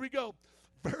 Here we go.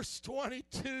 Verse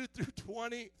 22 through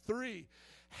 23.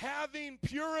 Having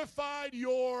purified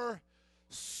your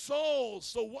souls.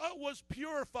 So what was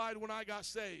purified when I got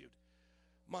saved?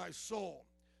 My soul.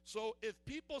 So if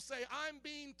people say, I'm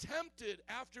being tempted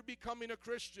after becoming a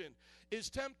Christian, is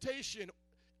temptation,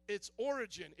 its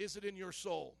origin, is it in your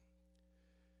soul?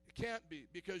 It can't be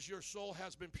because your soul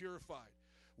has been purified.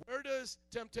 Where does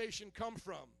temptation come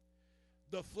from?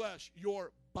 The flesh,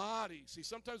 your body. See,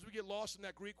 sometimes we get lost in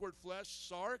that Greek word flesh,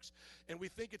 sarx, and we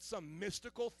think it's some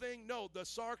mystical thing. No, the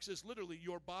sarx is literally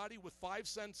your body with 5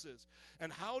 senses.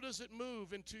 And how does it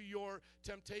move into your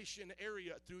temptation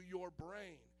area? Through your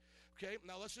brain. Okay,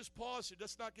 now let's just pause here.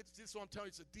 Let's not get to this. So I'm telling you,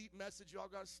 it's a deep message. Y'all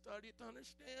got to study it to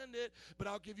understand it. But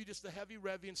I'll give you just the heavy,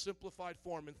 revy, and simplified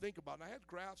form. And think about it. And I had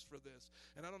graphs for this.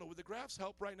 And I don't know, would the graphs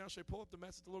help right now? Should I pull up the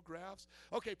message, the little graphs?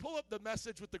 Okay, pull up the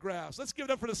message with the graphs. Let's give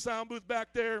it up for the sound booth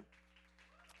back there.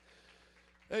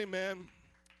 Amen.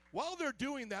 While they're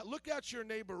doing that, look at your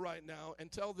neighbor right now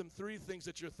and tell them 3 things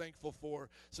that you're thankful for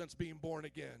since being born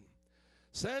again.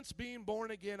 Since being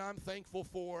born again, I'm thankful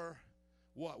for...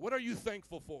 What? What are you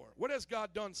thankful for? What has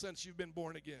God done since you've been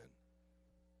born again?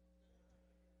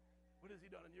 What has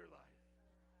he done in your life?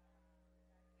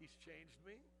 He's changed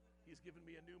me. He's given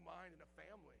me a new mind and a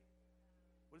family.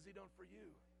 What has he done for you?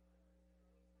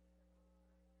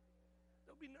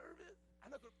 Don't be nervous.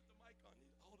 I'm not going to put the mic on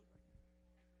you. Hold it right here.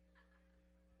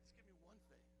 Just give me one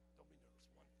thing. Don't be nervous.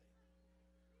 One thing.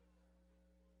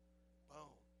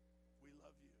 Boom. We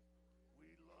love you.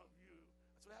 We love you.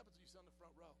 That's what happens when you sit on the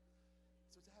front row.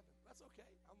 That's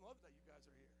okay. I love that you guys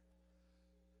are here.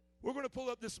 We're going to pull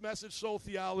up this message, soul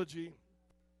theology.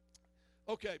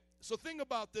 Okay, so think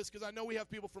about this because I know we have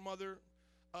people from other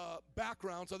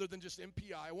backgrounds other than just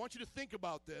MPI. I want you to think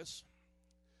about this.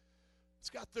 It's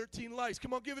got 13 likes.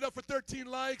 Come on, give it up for 13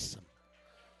 likes.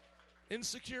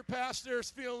 Insecure pastors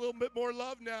feel a little bit more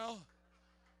love now.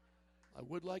 I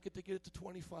would like it to get it to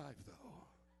 25, though.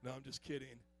 No, I'm just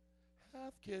kidding.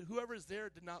 Half kid. Whoever's there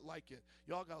did not like it.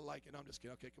 Y'all got to like it. No, I'm just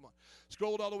kidding. Okay, come on.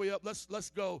 Scroll it all the way up. Let's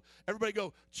go. Everybody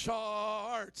go,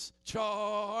 charts,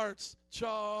 charts,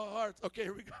 charts. Okay,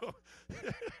 here we go.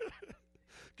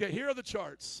 Okay, here are the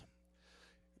charts.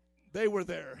 They were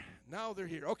there. Now they're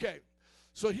here. Okay,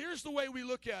 So here's the way we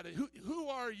look at it. Who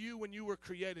are you when you were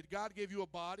created? God gave you a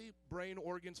body, brain,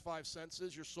 organs, 5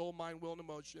 senses, your soul, mind, will, and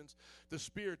emotions. The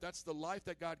spirit, that's the life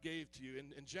that God gave to you.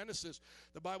 In Genesis,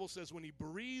 the Bible says when he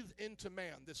breathed into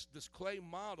man, this clay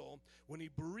model, when he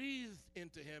breathed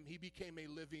into him, he became a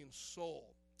living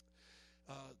soul.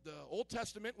 The Old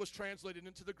Testament was translated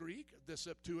into the Greek, the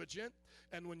Septuagint,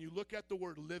 and when you look at the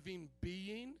word living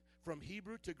being, from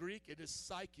Hebrew to Greek, it is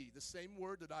psyche, the same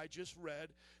word that I just read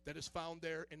that is found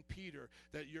there in Peter,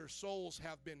 that your souls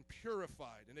have been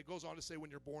purified. And it goes on to say when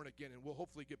you're born again, and we'll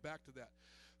hopefully get back to that.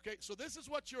 Okay, so this is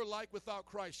what you're like without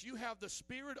Christ. You have the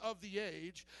spirit of the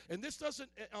age, and this doesn't,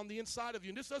 on the inside of you,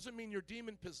 and this doesn't mean you're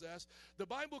demon-possessed. The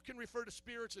Bible can refer to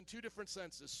spirits in 2 different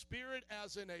senses. Spirit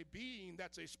as in a being,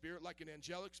 that's a spirit, like an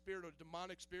angelic spirit or a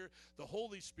demonic spirit, the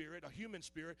Holy Spirit, a human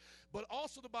spirit. But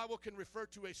also the Bible can refer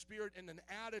to a spirit in an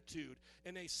attitude,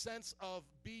 in a sense of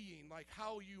being, like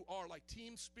how you are, like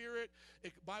team spirit. The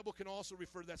Bible can also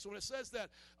refer to that. So when it says that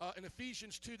in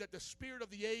Ephesians 2, that the spirit of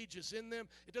the age is in them,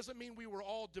 it doesn't mean we were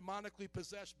all demonically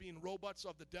possessed, being robots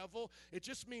of the devil. It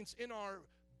just means in our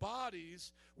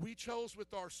bodies, we chose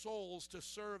with our souls to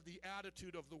serve the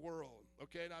attitude of the world.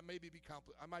 Okay, and I might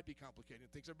be complicating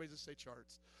things. Everybody just say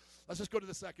charts. Let's just go to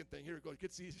the second thing. Here we go. It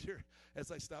gets easier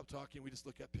as I stop talking. We just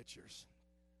look at pictures.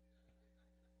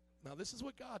 Now, this is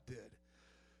what God did.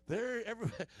 There,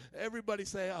 everybody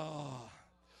say, oh.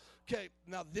 Okay,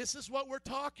 now this is what we're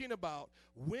talking about.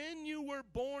 When you were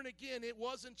born again, it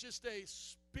wasn't just a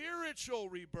spiritual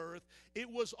rebirth, it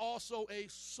was also a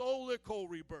soulical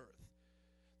rebirth.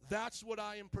 That's what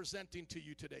I am presenting to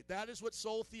you today. That is what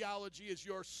soul theology is.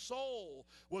 Your soul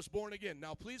was born again.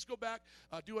 Now, please go back,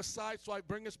 do a side swipe,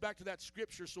 bring us back to that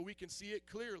scripture so we can see it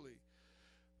clearly.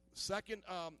 1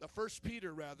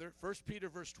 Peter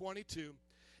verse 22,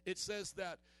 it says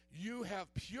that you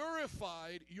have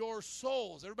purified your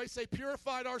souls. Everybody say,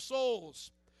 purified our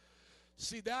souls.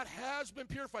 See, that has been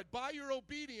purified by your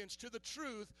obedience to the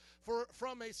truth.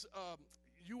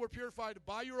 You were purified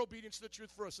by your obedience to the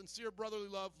truth for a sincere brotherly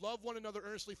love. Love one another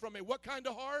earnestly from a what kind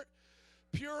of heart?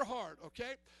 Pure heart,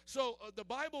 okay? So the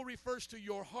Bible refers to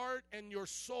your heart and your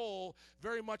soul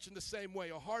very much in the same way.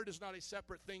 A heart is not a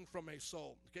separate thing from a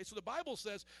soul, okay? So the Bible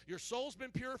says your soul's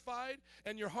been purified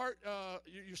and your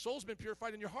soul's been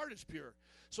purified and your heart is pure.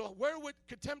 So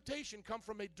could temptation come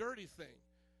from a dirty thing?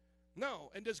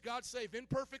 No. And does God save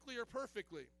imperfectly or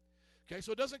perfectly? Okay,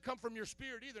 so it doesn't come from your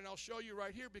spirit either, and I'll show you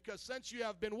right here, because since you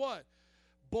have been what?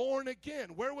 Born again.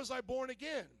 Where was I born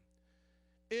again?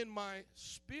 In my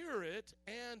spirit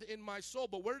and in my soul.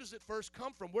 But where does it first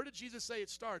come from? Where did Jesus say it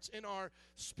starts? In our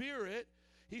spirit.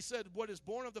 He said what is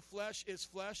born of the flesh is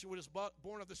flesh, and what is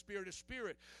born of the spirit is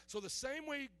spirit. So the same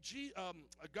way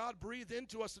God breathed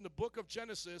into us in the book of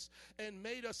Genesis and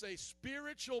made us a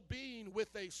spiritual being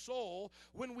with a soul,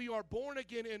 when we are born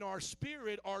again in our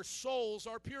spirit, our souls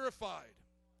are purified.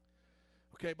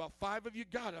 Okay, about 5 of you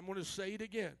got it. I'm going to say it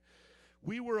again.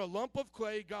 We were a lump of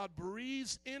clay. God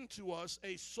breathes into us.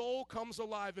 A soul comes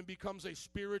alive and becomes a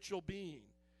spiritual being.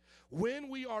 When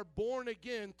we are born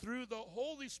again through the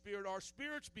Holy Spirit, our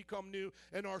spirits become new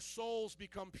and our souls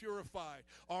become purified.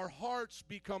 Our hearts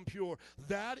become pure.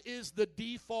 That is the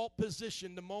default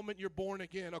position the moment you're born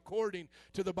again, according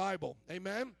to the Bible.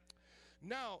 Amen?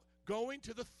 Now, going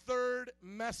to the third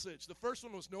message. The first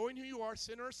one was knowing who you are,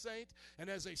 sinner or saint. And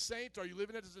as a saint, are you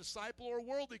living as a disciple or a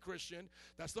worldly Christian?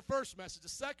 That's the first message. The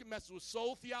second message was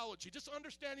soul theology. Just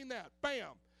understanding that. Bam.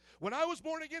 When I was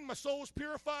born again, my soul was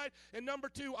purified. And number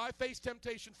 2, I faced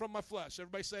temptation from my flesh.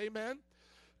 Everybody say amen.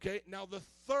 Okay, now the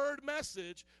third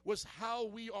message was how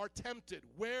we are tempted.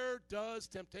 Where does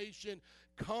temptation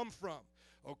come from?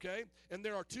 Okay, and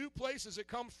there are 2 places it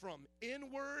comes from,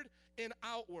 inward and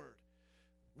outward.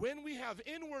 When we have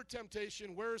inward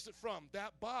temptation, where is it from?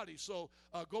 That body. So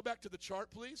go back to the chart,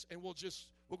 please, and we'll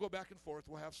go back and forth.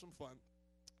 We'll have some fun.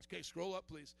 Okay, scroll up,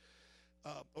 please.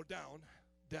 Or down.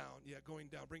 Yeah, going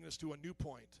down. Bringing us to a new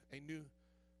point.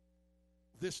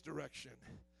 This direction.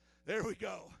 There we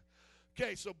go.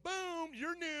 Okay, so boom,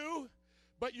 you're new,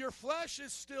 but your flesh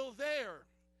is still there.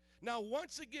 Now,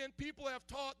 once again, people have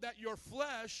taught that your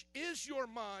flesh is your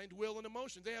mind, will, and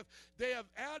emotion. They have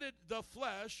added the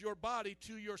flesh, your body,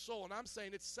 to your soul, and I'm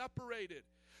saying it's separated.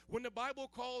 When the Bible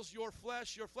calls your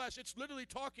flesh, it's literally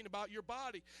talking about your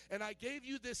body. And I gave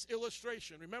you this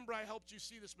illustration. Remember, I helped you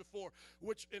see this before,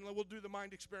 and we'll do the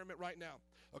mind experiment right now.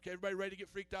 Okay, everybody ready to get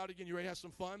freaked out again? You ready to have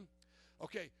some fun?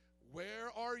 Okay,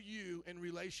 where are you in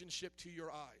relationship to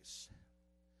your eyes?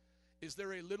 Is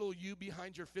there a little you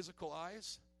behind your physical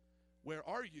eyes? Where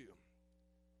are you?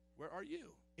 Where are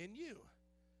you? In you.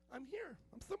 I'm here.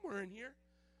 I'm somewhere in here.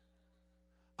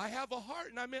 I have a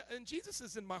heart, and Jesus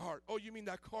is in my heart. Oh, you mean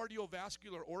that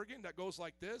cardiovascular organ that goes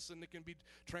like this and it can be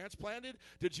transplanted?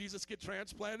 Did Jesus get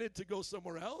transplanted to go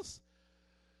somewhere else?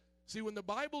 See, when the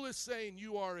Bible is saying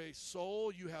you are a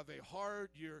soul, you have a heart,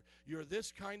 you're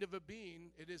this kind of a being,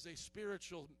 it is a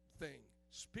spiritual thing.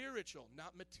 Spiritual,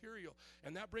 not material.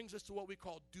 And that brings us to what we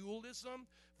call dualism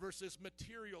versus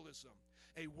materialism.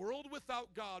 A world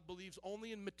without God believes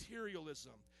only in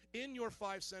materialism, in your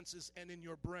five senses and in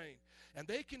your brain. And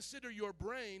they consider your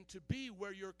brain to be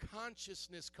where your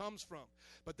consciousness comes from.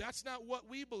 But that's not what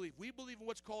we believe. We believe in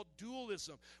what's called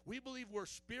dualism. We believe we're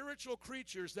spiritual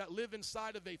creatures that live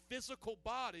inside of a physical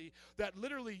body that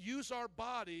literally use our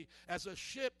body as a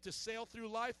ship to sail through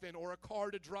life in or a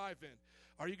car to drive in.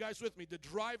 Are you guys with me? The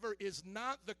driver is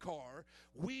not the car.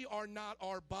 We are not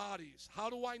our bodies. How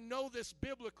do I know this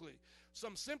biblically?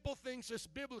 Some simple things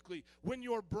just biblically. When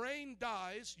your brain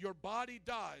dies, your body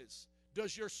dies.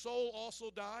 Does your soul also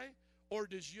die? Or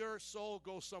does your soul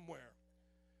go somewhere?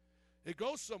 It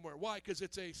goes somewhere. Why? Because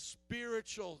it's a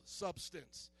spiritual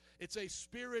substance. It's a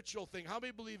spiritual thing. How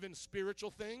many believe in spiritual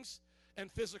things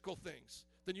and physical things?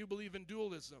 Then you believe in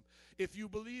dualism. If you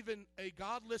believe in a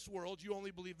godless world, you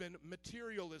only believe in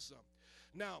materialism.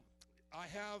 Now, I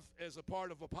have, as a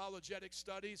part of apologetic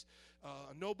studies,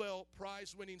 a Nobel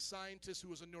Prize-winning scientist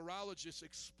who is a neurologist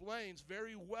explains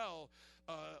very well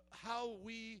how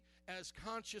we as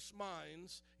conscious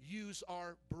minds use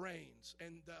our brains.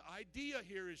 And the idea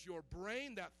here is your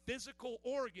brain, that physical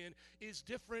organ, is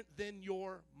different than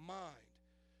your mind.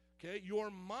 Okay, your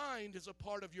mind is a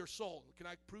part of your soul. Can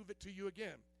I prove it to you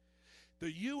again?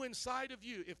 The you inside of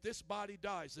you, if this body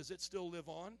dies, does it still live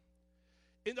on?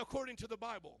 According to the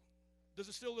Bible, does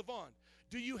it still live on?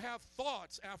 Do you have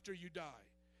thoughts after you die?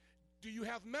 Do you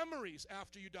have memories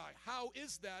after you die? How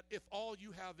is that if all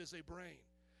you have is a brain?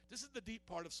 This is the deep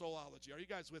part of soulology. Are you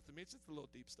guys with me? It's just a little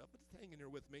deep stuff, but hang in here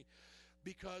with me.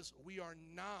 Because we are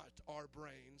not our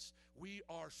brains. We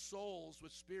are souls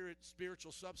with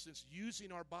spiritual substance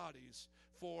using our bodies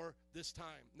for this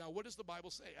time. Now, what does the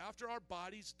Bible say? After our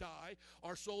bodies die,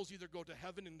 our souls either go to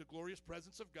heaven in the glorious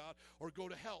presence of God or go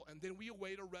to hell. And then we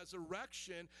await a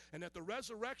resurrection. And at the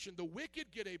resurrection, the wicked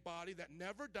get a body that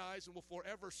never dies and will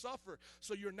forever suffer.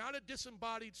 So you're not a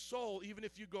disembodied soul even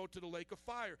if you go to the lake of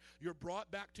fire. You're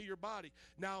brought back to your body.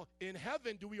 Now, in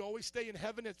heaven, do we always stay in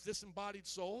heaven as disembodied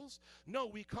souls? No,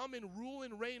 we come and rule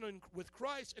and reign with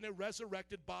Christ in a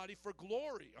resurrected body for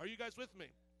glory. Are you guys with me?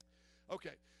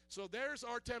 Okay, so there's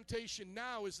our temptation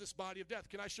now, is this body of death.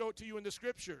 Can I show it to you in the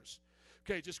scriptures?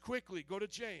 Okay, just quickly, go to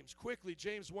James. Quickly,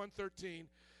 James 1:13.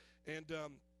 And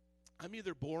I'm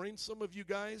either boring some of you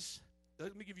guys.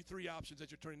 Let me give you three options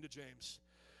as you're turning to James.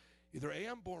 Either A,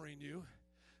 I'm boring you.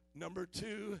 Number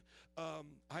two,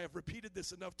 I have repeated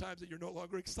this enough times that you're no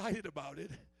longer excited about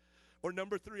it. Or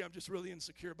number three, I'm just really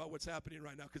insecure about what's happening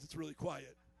right now because it's really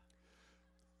quiet.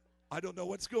 I don't know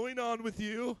what's going on with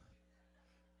you.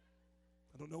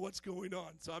 I don't know what's going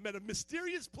on. So I'm at a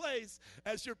mysterious place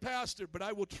as your pastor, but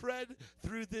I will tread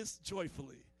through this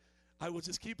joyfully. I will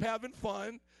just keep having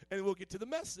fun, and we'll get to the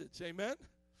message. Amen?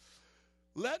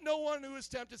 Let no one who is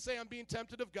tempted say, I'm being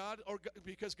tempted of God, or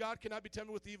because God cannot be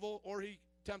tempted with evil, or he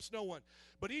tempts no one.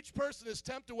 But each person is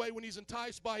tempted away when he's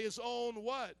enticed by his own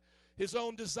what? His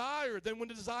own desire. Then when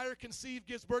the desire conceived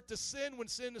gives birth to sin. When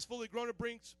sin is fully grown, it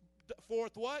brings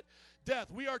forth what?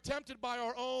 Death. We are tempted by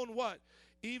our own what?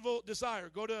 Evil desire.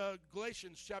 Go to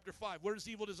Galatians chapter 5. Where does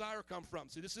evil desire come from?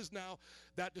 See, this is now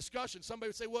that discussion. Somebody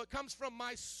would say, well, it comes from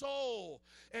my soul.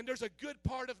 And there's a good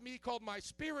part of me called my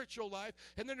spiritual life.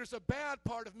 And then there's a bad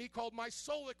part of me called my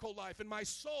soulical life. And my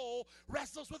soul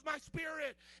wrestles with my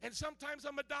spirit. And sometimes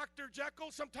I'm a Dr.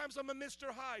 Jekyll. Sometimes I'm a Mr.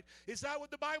 Hyde. Is that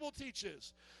what the Bible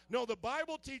teaches? No, the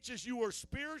Bible teaches you were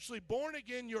spiritually born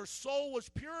again. Your soul was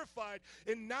purified.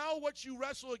 And now what you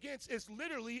wrestle against is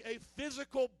literally a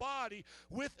physical body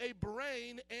with a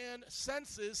brain and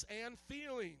senses and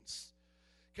feelings.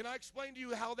 Can I explain to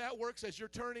you how that works as you're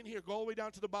turning here? Go all the way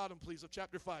down to the bottom, please, of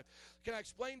chapter 5. Can I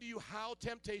explain to you how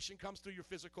temptation comes through your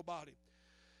physical body?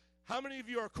 How many of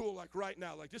you are cool, like right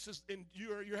now? Like this is,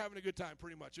 you're having a good time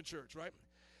pretty much in church, right?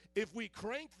 If we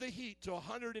crank the heat to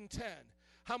 110,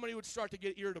 how many would start to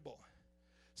get irritable?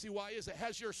 See, why is it?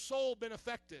 Has your soul been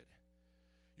affected?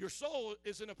 Your soul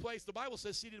is in a place, the Bible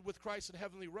says, seated with Christ in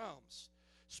heavenly realms.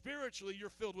 Spiritually, you're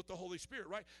filled with the Holy Spirit,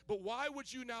 right? But why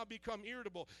would you now become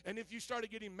irritable? And if you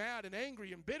started getting mad and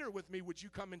angry and bitter with me, would you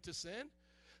come into sin?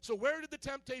 So where did the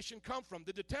temptation come from?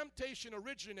 Did the temptation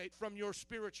originate from your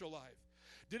spiritual life?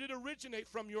 Did it originate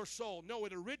from your soul? No,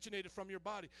 it originated from your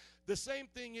body. The same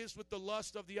thing is with the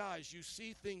lust of the eyes. You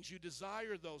see things, you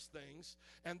desire those things,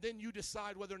 and then you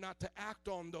decide whether or not to act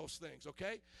on those things,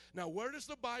 okay? Now, where does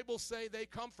the Bible say they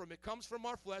come from? It comes from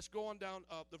our flesh. Go on down,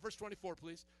 the verse 24,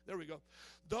 please. There we go.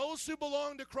 Those who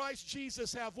belong to Christ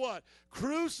Jesus have what?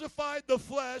 Crucified the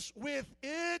flesh with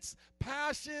its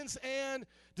passions and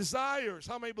desires.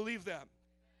 How many believe that?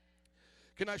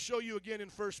 Can I show you again in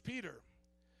 1 Peter?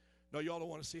 No, y'all don't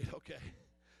want to see it? Okay.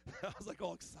 I was like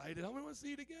all excited. How many want to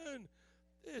see it again?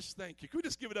 Ish, thank you. Can we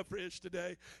just give it up for Ish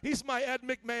today? He's my Ed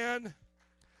McMahon.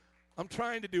 I'm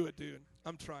trying to do it, dude.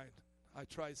 I'm trying. I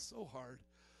try so hard.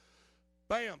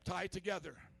 Bam, tie it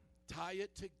together. Tie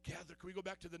it together. Can we go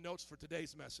back to the notes for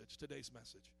today's message? Today's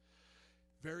message.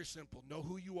 Very simple. Know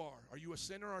who you are. Are you a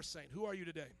sinner or a saint? Who are you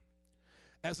today?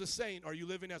 As a saint, are you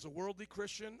living as a worldly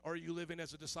Christian or are you living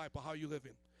as a disciple? How are you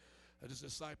living? As a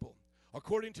disciple.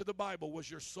 According to the Bible,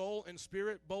 was your soul and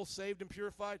spirit both saved and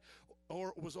purified,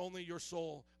 or was only your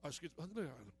soul?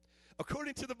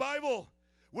 According to the Bible,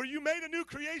 were you made a new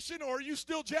creation, or are you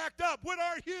still jacked up? What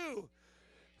are you?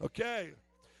 Okay.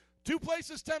 2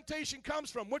 places temptation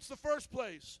comes from. What's the first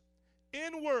place?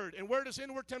 Inward. And where does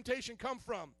inward temptation come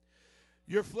from?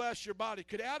 Your flesh, your body.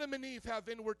 Could Adam and Eve have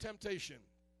inward temptation?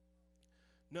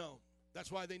 No. That's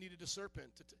why they needed a serpent.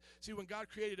 See, when God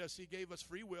created us, he gave us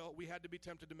free will. We had to be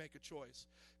tempted to make a choice.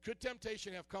 Could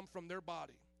temptation have come from their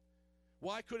body?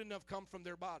 Why couldn't it have come from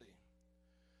their body?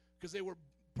 Because they were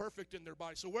perfect in their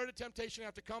body. So where did temptation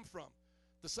have to come from?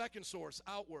 The second source,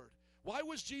 outward. Why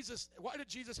did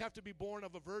Jesus have to be born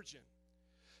of a virgin?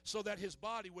 So that his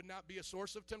body would not be a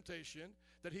source of temptation,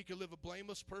 that he could live a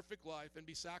blameless, perfect life and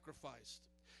be sacrificed.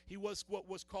 He was what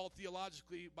was called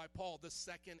theologically by Paul the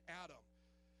second Adam.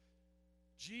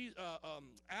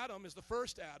 Adam is the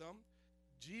first Adam.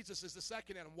 Jesus is the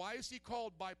second Adam. Why is he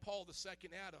called by Paul the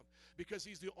second Adam? Because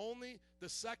he's the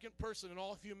second person in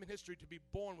all of human history to be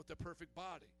born with a perfect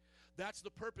body. That's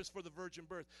the purpose for the virgin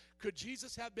birth. Could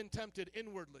Jesus have been tempted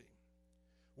inwardly?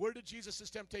 Where did Jesus'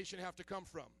 temptation have to come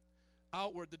from?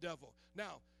 Outward, the devil.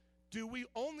 Now, do we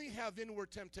only have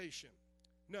inward temptation?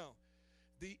 No.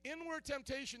 The inward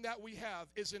temptation that we have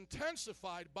is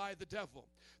intensified by the devil.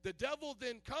 The devil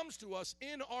then comes to us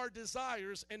in our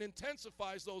desires and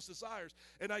intensifies those desires.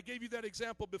 And I gave you that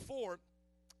example before.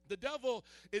 The devil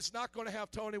is not going to have,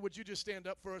 Tony, would you just stand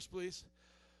up for us, please?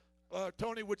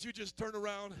 Tony, would you just turn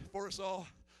around for us all?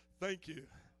 Thank you.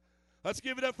 Let's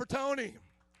give it up for Tony.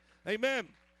 Amen.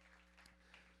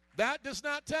 That does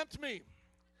not tempt me.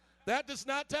 That does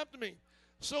not tempt me.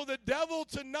 So the devil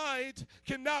tonight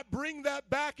cannot bring that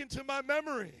back into my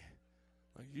memory.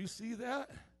 Like, you see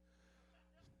that?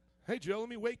 Hey, Joe, let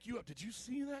me wake you up. Did you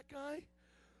see that guy?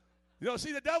 You know,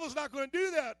 see, the devil's not going to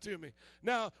do that to me.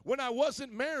 Now, when I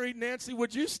wasn't married, Nancy,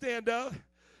 would you stand up?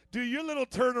 Do your little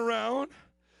turnaround.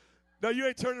 No, you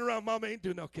ain't turning around. Mama ain't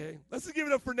doing okay. Let's just give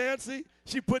it up for Nancy.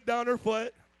 She put down her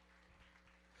foot.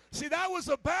 See, that was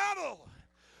a battle.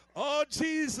 Oh,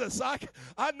 Jesus,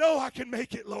 I know I can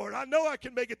make it, Lord. I know I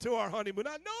can make it to our honeymoon.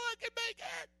 I know I can make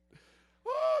it.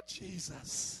 Oh,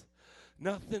 Jesus.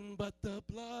 Nothing but the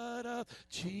blood of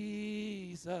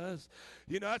Jesus.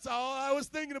 You know, that's all I was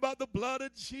thinking about, the blood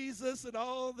of Jesus and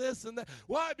all this and that.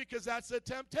 Why? Because that's a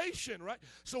temptation, right?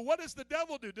 So what does the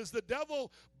devil do? Does the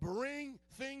devil bring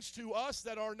things to us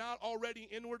that are not already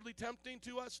inwardly tempting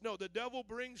to us? No, the devil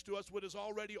brings to us what is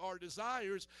already our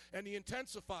desires, and he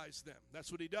intensifies them.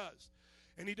 That's what he does.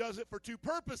 And he does it for 2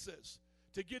 purposes: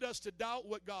 to get us to doubt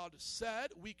what God said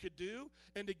we could do,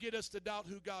 and to get us to doubt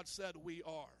who God said we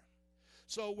are.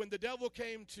 So when the devil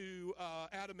came to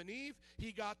Adam and Eve,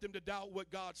 he got them to doubt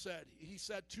what God said. He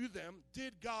said to them,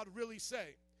 did God really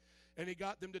say? And he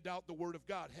got them to doubt the word of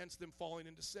God, hence them falling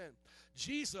into sin.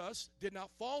 Jesus did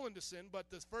not fall into sin, but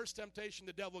the first temptation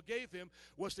the devil gave him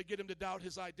was to get him to doubt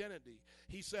his identity.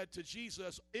 He said to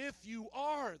Jesus, if you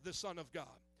are the Son of God.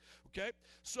 Okay,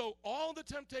 so all the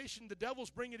temptation the devil's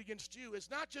bringing against you is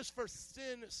not just for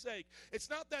sin's sake. It's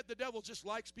not that the devil just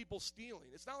likes people stealing.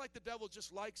 It's not like the devil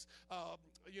just likes,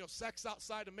 sex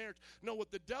outside of marriage. No, what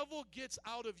the devil gets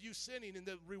out of you sinning, and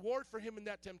the reward for him in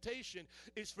that temptation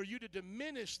is for you to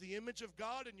diminish the image of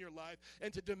God in your life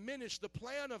and to diminish the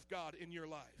plan of God in your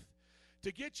life.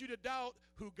 To get you to doubt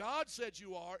who God said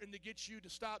you are and to get you to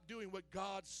stop doing what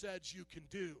God said you can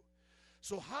do.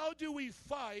 So how do we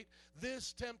fight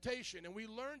this temptation? And we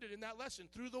learned it in that lesson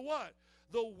through the what?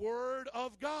 The Word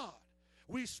of God.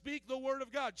 We speak the Word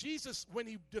of God. Jesus, when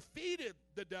he defeated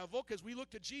the devil, because we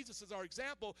looked at Jesus as our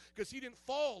example, because he didn't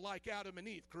fall like Adam and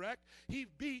Eve, correct? He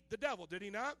beat the devil, did he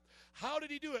not? How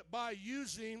did he do it? By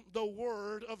using the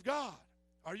Word of God.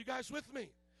 Are you guys with me?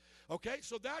 Okay,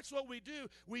 so that's what we do.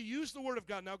 We use the Word of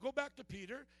God. Now go back to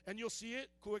Peter, and you'll see it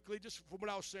quickly just from what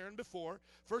I was sharing before.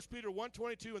 1 Peter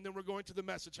 1:22, and then we're going to the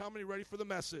message. How many ready for the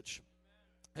message?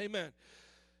 Amen.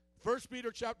 1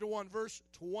 Peter chapter 1, verse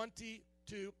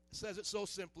 22 says it so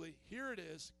simply. Here it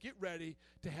is. Get ready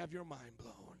to have your mind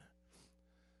blown.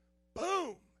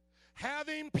 Boom!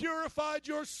 Having purified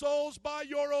your souls by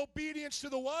your obedience to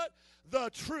the what?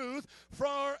 The truth.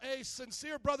 For a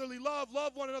sincere brotherly love,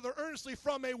 love one another earnestly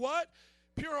from a what?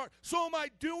 Pure heart. So am I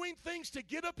doing things to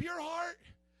get a pure heart?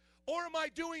 Or am I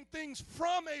doing things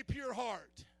from a pure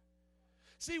heart?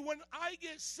 See, when I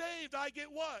get saved, I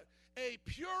get what? A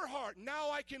pure heart.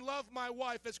 Now I can love my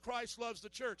wife as Christ loves the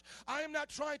church. I am not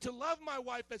trying to love my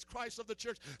wife as Christ of the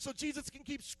church so Jesus can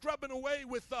keep scrubbing away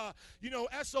with,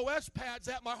 SOS pads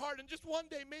at my heart, and just one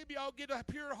day maybe I'll get a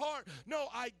pure heart. No,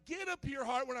 I get a pure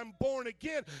heart when I'm born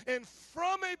again, and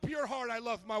from a pure heart I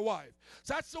love my wife.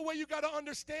 So that's the way you got to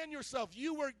understand yourself.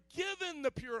 You were given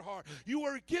the pure heart. You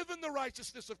were given the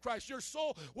righteousness of Christ. Your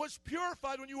soul was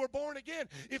purified when you were born again.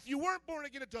 If you weren't born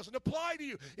again, it doesn't apply to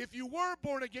you. If you were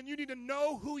born again, you need to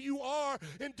know who you are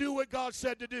and do what God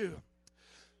said to do.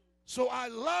 So I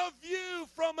love you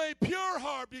from a pure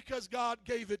heart because God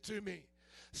gave it to me.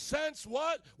 Since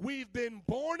what? We've been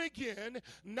born again,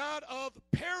 not of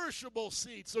perishable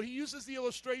seed. So he uses the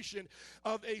illustration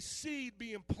of a seed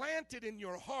being planted in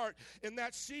your heart, and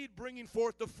that seed bringing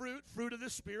forth the fruit of the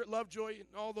Spirit, love, joy, and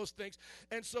all those things.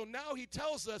 And so now he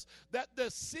tells us that the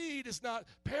seed is not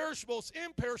perishable, it's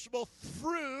imperishable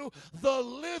through the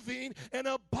living and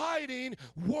abiding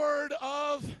Word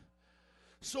of God.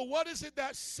 So what is it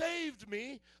that saved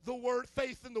me? The word,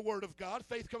 faith in the Word of God.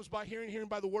 Faith comes by hearing, hearing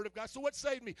by the Word of God. So what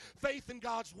saved me? Faith in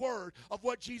God's Word of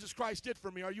what Jesus Christ did for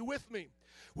me. Are you with me?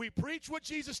 We preach what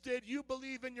Jesus did. You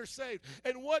believe and you're saved.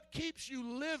 And what keeps you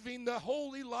living the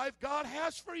holy life God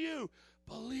has for you?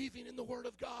 Believing in the Word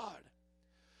of God.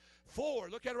 4,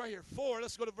 look at it right here. 4,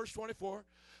 let's go to verse 24.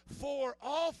 For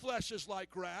all flesh is like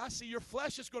grass. See, your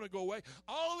flesh is going to go away.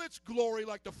 All its glory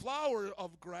like the flower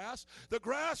of grass. The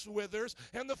grass withers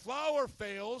and the flower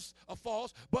falls,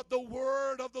 but the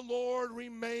word of the Lord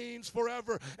remains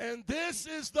forever. And this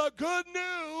is the good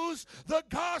news, the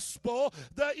gospel,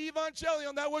 the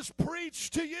evangelion that was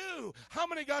preached to you. How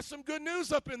many got some good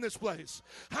news up in this place?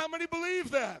 How many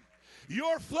believe that?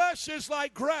 Your flesh is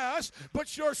like grass,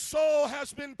 but your soul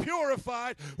has been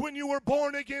purified when you were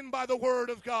born again by the Word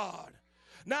of God.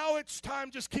 Now it's time,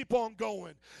 just keep on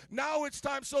going. Now it's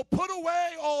time, so put away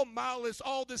all malice,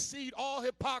 all deceit, all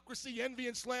hypocrisy, envy,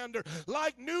 and slander.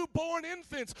 Like newborn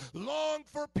infants, long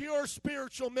for pure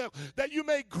spiritual milk, that you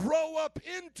may grow up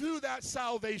into that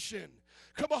salvation.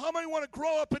 Come on, how many want to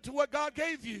grow up into what God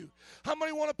gave you? How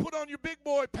many want to put on your big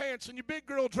boy pants and your big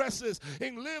girl dresses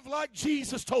and live like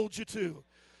Jesus told you to?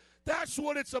 That's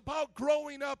what it's about,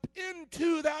 growing up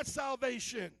into that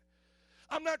salvation.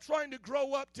 I'm not trying to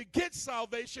grow up to get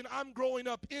salvation. I'm growing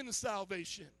up in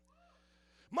salvation.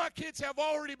 My kids have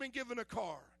already been given a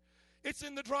car. It's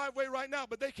in the driveway right now,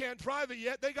 but they can't drive it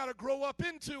yet. They got to grow up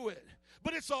into it.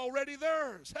 But it's already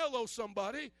theirs. Hello,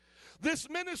 somebody. This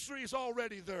ministry is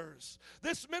already theirs.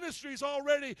 This ministry is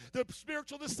already the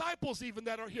spiritual disciples even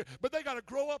that are here. But they got to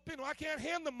grow up in it. I can't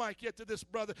hand the mic yet to this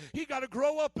brother. He got to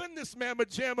grow up in this mamma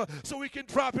jamma so he can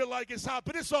drop it like it's hot.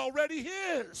 But it's already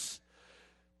his.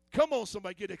 Come on,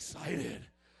 somebody, get excited.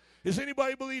 Does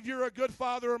anybody believe you're a good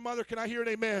father or mother? Can I hear an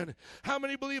amen? How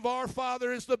many believe our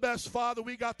Father is the best Father?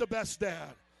 We got the best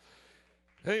dad.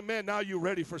 Amen. Now you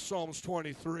ready for Psalms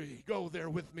 23. Go there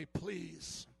with me,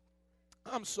 please.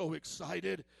 I'm so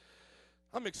excited.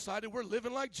 I'm excited. We're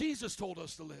living like Jesus told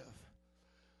us to live.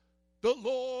 The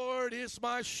Lord is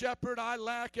my shepherd. I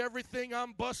lack everything.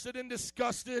 I'm busted and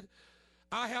disgusted.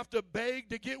 I have to beg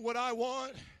to get what I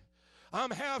want. I'm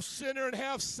half sinner and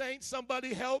half saint.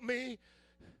 Somebody help me.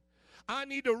 I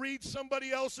need to read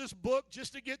somebody else's book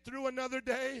just to get through another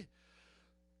day.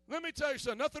 Let me tell you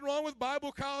something. Nothing wrong with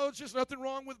Bible colleges, nothing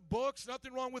wrong with books,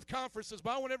 nothing wrong with conferences.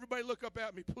 But I want everybody to look up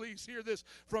at me. Please hear this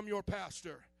from your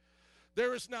pastor.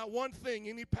 There is not one thing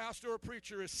any pastor or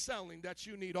preacher is selling that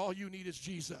you need. All you need is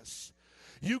Jesus.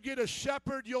 You get a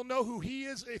shepherd, you'll know who he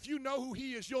is. If you know who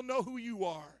he is, you'll know who you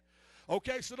are.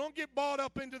 Okay, so don't get bought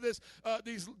up into this,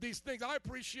 these things. I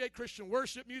appreciate Christian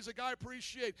worship music. I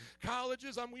appreciate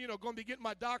colleges. I'm, going to be getting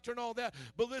my doctorate and all that.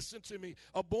 But listen to me.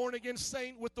 A born-again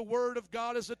saint with the Word of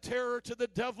God is a terror to the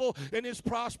devil and is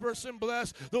prosperous and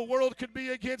blessed. The world could be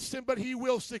against him, but he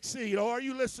will succeed. Oh, are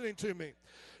you listening to me?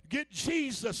 Get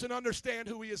Jesus and understand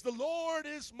who he is. The Lord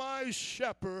is my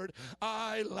shepherd.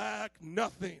 I lack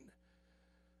nothing.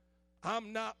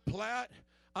 I'm not Platt.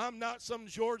 I'm not some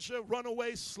Georgia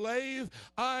runaway slave.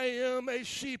 I am a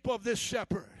sheep of this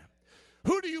shepherd.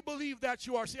 Who do you believe that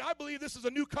you are? See, I believe this is a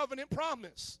new covenant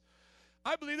promise.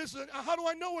 I believe this is, how do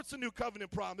I know it's a new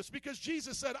covenant promise? Because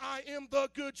Jesus said, I am the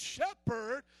good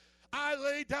shepherd. I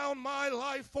lay down my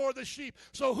life for the sheep.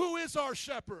 So who is our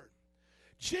shepherd?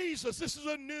 Jesus. This is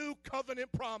a new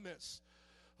covenant promise.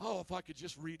 Oh, if I could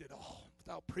just read it all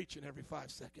without preaching every 5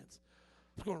 seconds.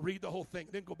 I'm going to read the whole thing,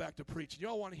 then go back to preaching.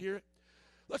 Y'all want to hear it?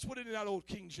 Let's put it in that old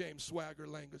King James swagger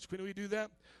language. Can we do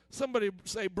that? Somebody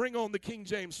say, bring on the King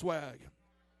James swag.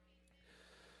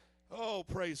 Oh,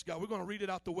 praise God. We're going to read it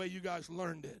out the way you guys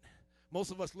learned it.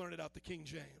 Most of us learned it out the King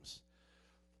James.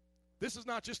 This is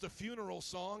not just a funeral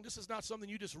song. This is not something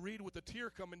you just read with a tear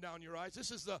coming down your eyes.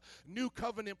 This is the new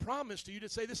covenant promise to you to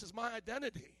say, this is my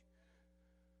identity.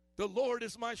 The Lord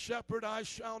is my shepherd, I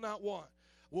shall not want.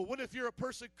 Well, what if you're a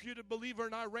persecuted believer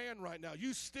in Iran right now?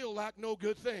 You still lack no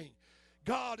good thing.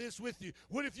 God is with you.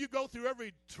 What if you go through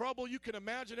every trouble you can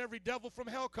imagine, every devil from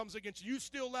hell comes against you? You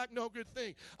still lack no good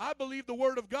thing. I believe the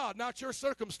word of God, not your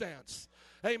circumstance.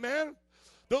 Amen?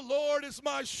 The Lord is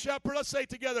my shepherd. Let's say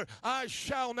together, I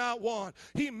shall not want.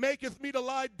 He maketh me to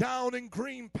lie down in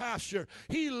green pasture.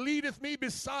 He leadeth me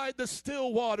beside the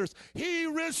still waters. He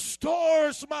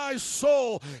restores my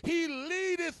soul. He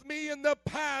leadeth me in the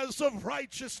paths of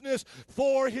righteousness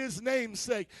for his name's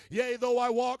sake. Yea, though I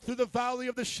walk through the valley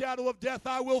of the shadow of death,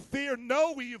 I will fear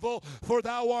no evil, for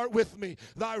thou art with me.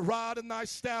 Thy rod and thy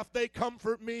staff, they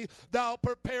comfort me. Thou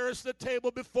preparest the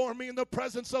table before me in the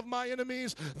presence of my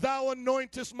enemies. Thou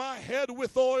anointest my head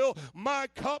with oil, my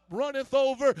cup runneth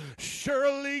over.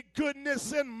 Surely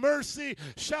goodness and mercy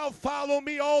shall follow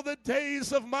me all the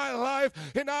days of my life,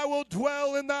 and I will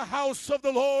dwell in the house of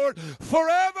the Lord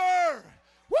forever.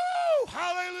 Woo!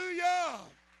 Hallelujah!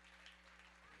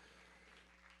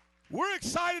 We're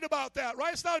excited about that,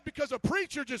 right? It's not because a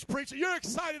preacher just preached it. You're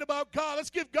excited about God.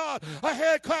 Let's give God a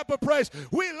hand clap of praise.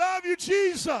 We love you,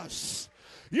 Jesus.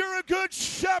 You're a good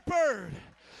shepherd.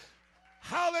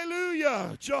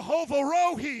 Hallelujah. Jehovah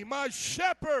Rohi, my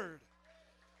shepherd.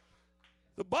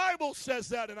 The Bible says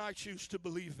that, and I choose to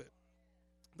believe it.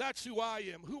 That's who I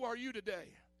am. Who are you today?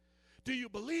 Do you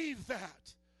believe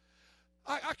that?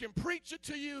 I can preach it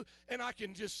to you, and I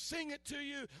can just sing it to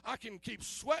you. I can keep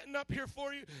sweating up here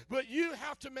for you, but you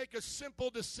have to make a simple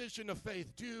decision of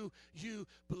faith. Do you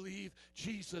believe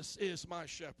Jesus is my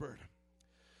shepherd?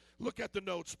 Look at the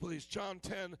notes, please. John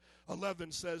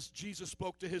 10:11 says, Jesus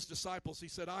spoke to his disciples. He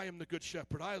said, I am the good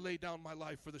shepherd. I lay down my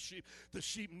life for the sheep. The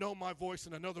sheep know my voice,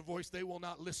 and another voice they will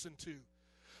not listen to.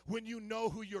 When you know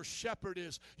who your shepherd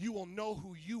is, you will know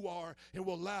who you are and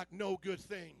will lack no good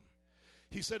thing.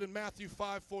 He said in Matthew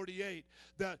 5:48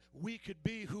 that we could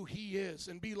be who he is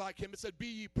and be like him. It said, be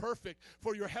ye perfect,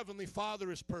 for your heavenly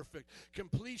Father is perfect.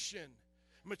 Completion,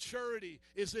 maturity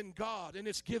is in God, and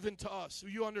it's given to us.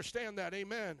 You understand that?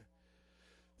 Amen.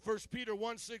 1 Peter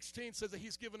 1:16 says that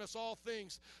he's given us all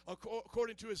things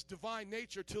according to his divine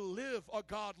nature to live a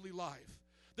godly life.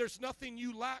 There's nothing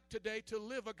you lack today to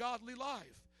live a godly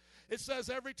life. It says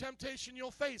every temptation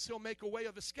you'll face, he'll make a way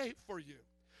of escape for you.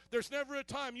 There's never a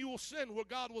time you will sin where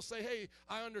God will say, hey,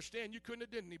 I understand you couldn't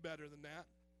have done any better than that.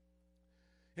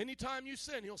 Anytime you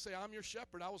sin, he'll say, I'm your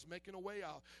shepherd. I was making a way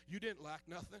out. You didn't lack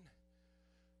nothing.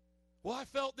 Well, I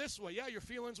felt this way. Yeah, your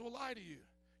feelings will lie to you.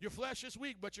 Your flesh is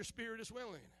weak, but your spirit is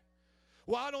willing.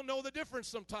 Well, I don't know the difference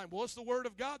sometimes. Well, it's the word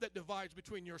of God that divides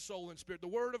between your soul and spirit. The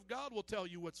word of God will tell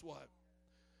you what's what.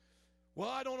 Well,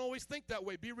 I don't always think that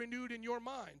way. Be renewed in your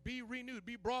mind. Be renewed.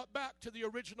 Be brought back to the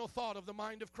original thought of the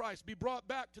mind of Christ. Be brought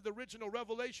back to the original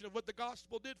revelation of what the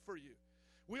gospel did for you.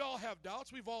 We all have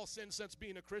doubts. We've all sinned since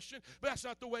being a Christian, but that's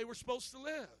not the way we're supposed to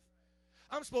live.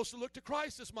 I'm supposed to look to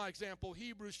Christ as my example.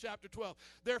 Hebrews chapter 12.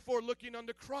 Therefore, looking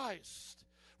unto Christ,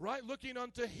 right? Looking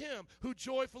unto him who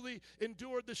joyfully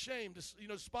endured the shame,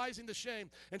 despising the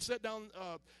shame, and sat down.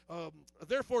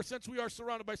 Therefore, since we are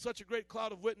surrounded by such a great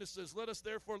cloud of witnesses, let us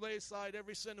therefore lay aside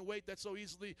every sin and weight that so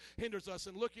easily hinders us,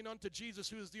 and looking unto Jesus,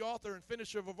 who is the author and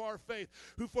finisher of our faith,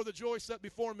 who for the joy set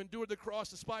before him endured the cross,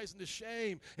 despising the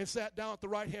shame, and sat down at the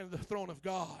right hand of the throne of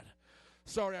God.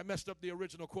 Sorry, I messed up the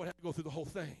original quote. I had to go through the whole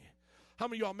thing. How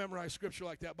many of y'all memorize scripture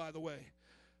like that, by the way?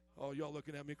 Oh, y'all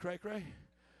looking at me cray-cray?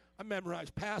 I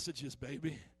memorize passages,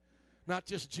 baby. Not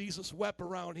just Jesus wept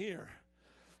around here.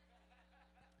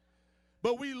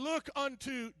 But we look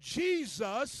unto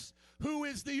Jesus, who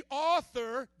is the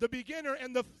author, the beginner,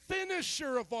 and the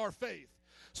finisher of our faith.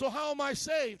 So how am I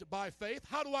saved? By faith.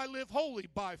 How do I live holy?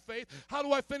 By faith. How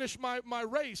do I finish my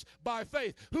race? By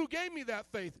faith. Who gave me that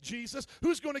faith? Jesus.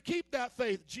 Who's going to keep that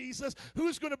faith? Jesus.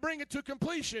 Who's going to bring it to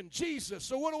completion? Jesus.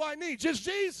 So what do I need? Just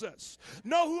Jesus.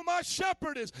 Know who my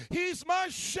shepherd is. He's my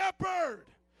shepherd.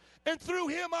 And through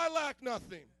him I lack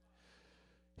nothing.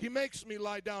 He makes me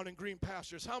lie down in green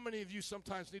pastures. How many of you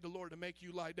sometimes need the Lord to make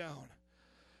you lie down?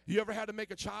 You ever had to make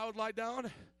a child lie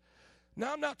down?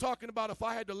 Now, I'm not talking about if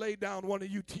I had to lay down one of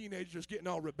you teenagers getting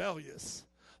all rebellious.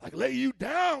 Like, lay you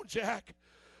down, Jack.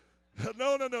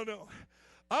 No.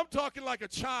 I'm talking like a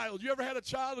child. You ever had a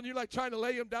child and you're like trying to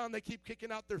lay them down, they keep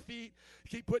kicking out their feet,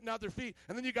 keep putting out their feet,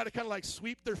 and then you got to kind of like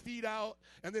sweep their feet out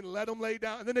and then let them lay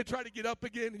down, and then they try to get up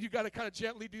again, and you got to kind of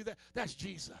gently do that. That's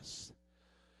Jesus.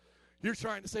 You're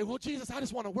trying to say, well, Jesus, I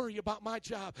just want to worry about my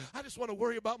job. I just want to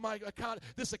worry about my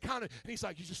this account. And he's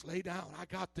like, you just lay down. I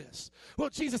got this. Well,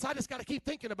 Jesus, I just got to keep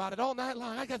thinking about it all night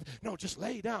long. No, just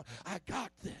lay down. I got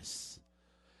this.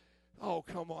 Oh,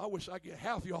 come on. I wish I could get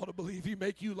half y'all to believe he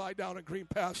make you lie down in green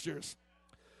pastures.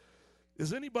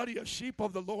 Is anybody a sheep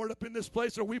of the Lord up in this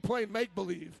place, or are we playing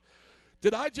make-believe?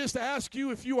 Did I just ask you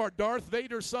if you are Darth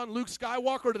Vader's son, Luke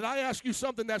Skywalker, or did I ask you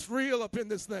something that's real up in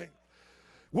this thing?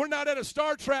 We're not at a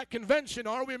Star Trek convention,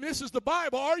 are we? I mean, this is the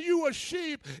Bible. Are you a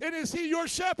sheep, and is he your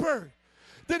shepherd?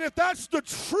 Then if that's the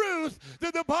truth,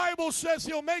 then the Bible says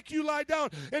he'll make you lie down,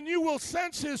 and you will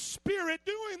sense his spirit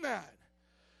doing that.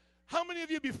 How many of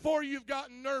you, before you've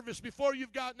gotten nervous, before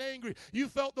you've gotten angry, you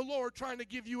felt the Lord trying to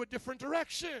give you a different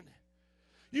direction?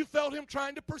 You felt him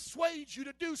trying to persuade you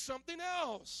to do something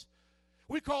else.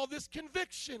 We call this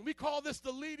conviction. We call this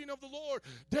the leading of the Lord.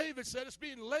 David said it's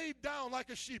being laid down like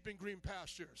a sheep in green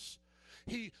pastures.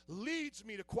 He leads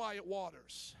me to quiet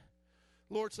waters.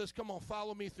 Lord says, come on,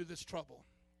 follow me through this trouble.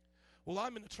 Well,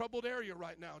 I'm in a troubled area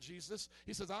right now, Jesus.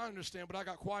 He says, I understand, but I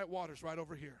got quiet waters right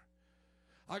over here.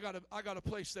 I got a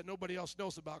place that nobody else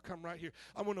knows about. Come right here.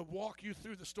 I'm going to walk you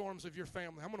through the storms of your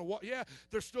family. I'm going to walk. Yeah,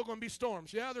 there's still going to be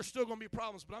storms. Yeah, there's still going to be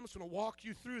problems, but I'm just going to walk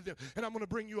you through them, and I'm going to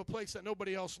bring you a place that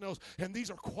nobody else knows. And these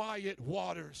are quiet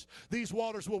waters. These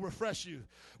waters will refresh you.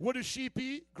 What do sheep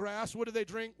eat? Grass. What do they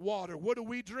drink? Water. What do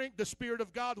we drink? The Spirit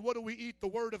of God. What do we eat? The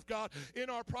Word of God. In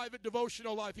our private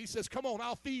devotional life, he says, come on,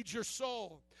 I'll feed your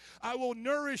soul. I will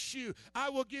nourish you. I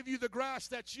will give you the grass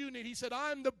that you need. He said,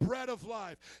 I'm the bread of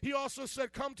life. He also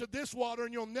said, come to this water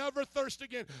and you'll never thirst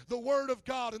again. The Word of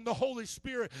God and the Holy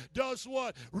Spirit does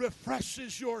what?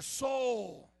 Refreshes your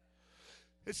soul.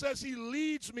 It says he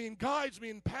leads me and guides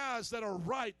me in paths that are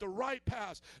right, the right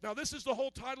paths. Now, this is the whole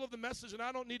title of the message, and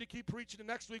I don't need to keep preaching it.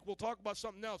 Next week we'll talk about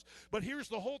something else. But here's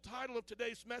the whole title of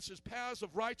today's message, Paths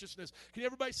of Righteousness. Can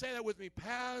everybody say that with me?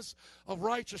 Paths of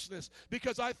Righteousness.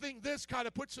 Because I think this kind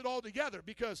of puts it all together.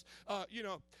 Because,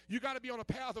 you got to be on a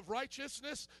path of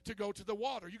righteousness to go to the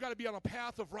water. You got to be on a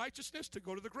path of righteousness to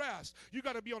go to the grass. You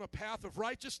got to be on a path of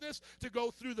righteousness to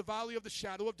go through the valley of the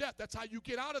shadow of death. That's how you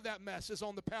get out of that mess, is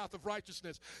on the path of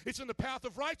righteousness. It's in the path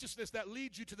of righteousness that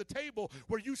leads you to the table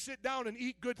where you sit down and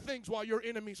eat good things while your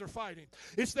enemies are fighting.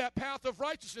 It's that path of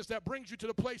righteousness that brings you to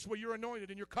the place where you're anointed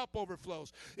and your cup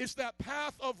overflows. It's that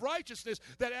path of righteousness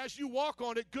that as you walk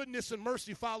on it, goodness and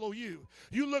mercy follow you.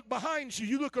 You look behind you,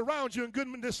 you look around you, and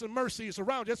goodness and mercy is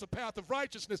around you. That's a path of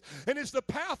righteousness. And it's the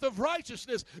path of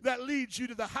righteousness that leads you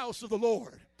to the house of the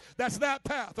Lord. That's that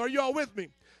path. Are you all with me?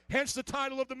 Hence the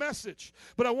title of the message.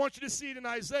 But I want you to see it in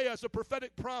Isaiah as a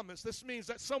prophetic promise. This means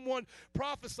that someone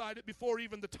prophesied it before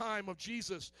even the time of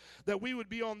Jesus, that we would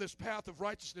be on this path of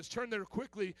righteousness. Turn there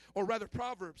quickly, or rather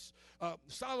Proverbs.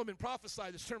 Solomon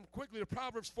prophesied this. Turn quickly to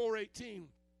Proverbs 4:18.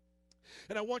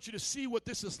 And I want you to see what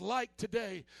this is like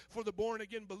today for the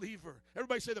born-again believer.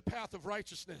 Everybody say the path of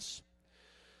righteousness.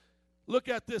 Look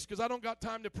at this, because I don't got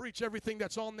time to preach everything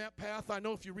that's on that path. I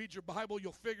know if you read your Bible,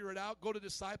 you'll figure it out. Go to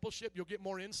discipleship, you'll get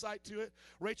more insight to it.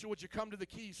 Rachel, would you come to the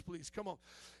keys, please? Come on.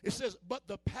 It says, but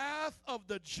the path of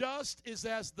the just is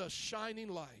as the shining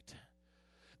light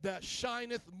that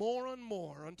shineth more and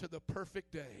more unto the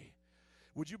perfect day.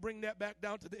 Would you bring that back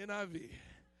down to the NIV?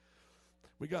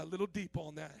 We got a little deep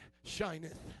on that.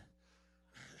 Shineth.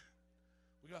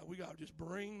 We got to just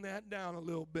bring that down a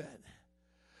little bit.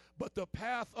 But the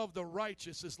path of the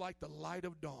righteous is like the light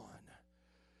of dawn,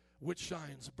 which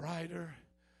shines brighter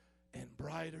and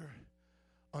brighter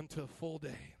unto full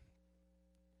day.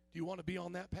 Do you want to be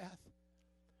on that path?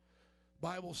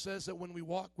 Bible says that when we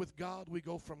walk with God, we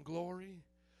go from glory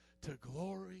to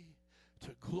glory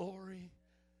to glory,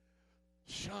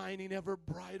 shining ever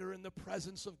brighter in the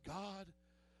presence of God.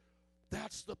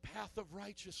 That's the path of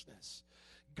righteousness.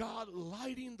 God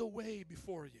lighting the way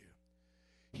before you.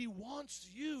 He wants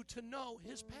you to know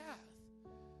his path.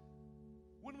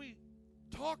 When we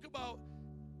talk about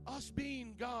us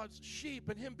being God's sheep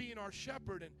and him being our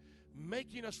shepherd and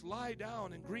making us lie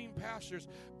down in green pastures,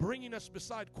 bringing us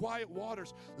beside quiet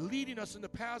waters, leading us in the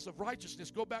paths of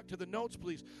righteousness. Go back to the notes,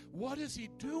 please. What is he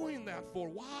doing that for?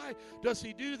 Why does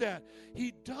he do that?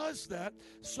 He does that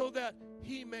so that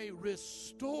he may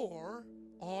restore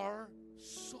our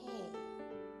soul.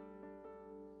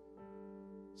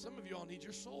 Some of you all need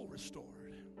your soul restored.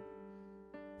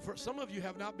 For some of you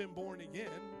have not been born again,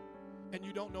 and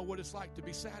you don't know what it's like to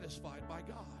be satisfied by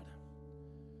God.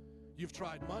 You've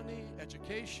tried money,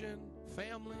 education,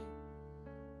 family.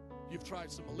 You've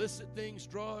tried some illicit things,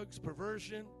 drugs,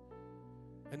 perversion.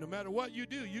 And no matter what you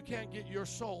do, you can't get your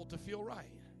soul to feel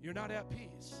right. You're not at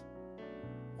peace.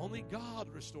 Only God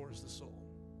restores the soul.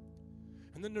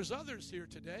 And then there's others here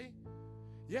today.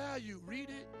 Yeah, you read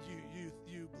it,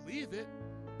 you believe it,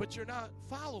 but you're not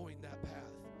following that path.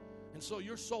 And so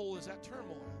your soul is at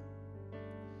turmoil.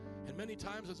 And many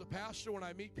times as a pastor, when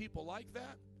I meet people like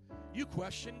that, you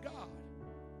question God.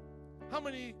 How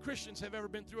many Christians have ever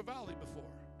been through a valley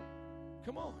before?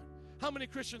 Come on. How many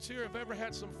Christians here have ever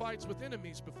had some fights with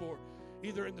enemies before,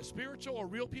 either in the spiritual or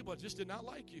real people that just did not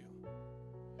like you?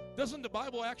 Doesn't the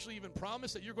Bible actually even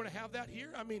promise that you're going to have that here?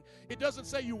 I mean, it doesn't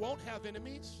say you won't have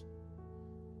enemies.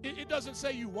 It doesn't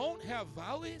say you won't have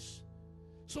valleys.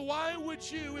 So why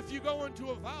would you, if you go into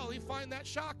a valley, find that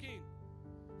shocking?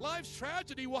 Life's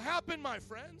tragedy will happen, my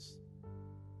friends.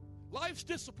 Life's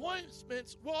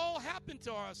disappointments will all happen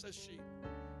to us as sheep.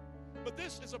 But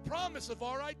this is a promise of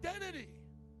our identity.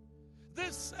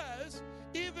 This says,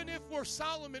 even if we're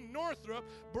Solomon Northrop,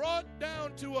 brought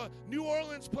down to a New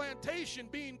Orleans plantation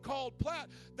being called Platt,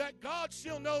 that God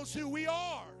still knows who we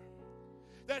are.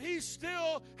 That he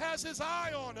still has his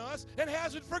eye on us and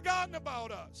hasn't forgotten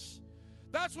about us.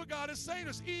 That's what God is saying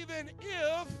to us. Even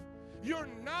if you're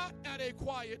not at a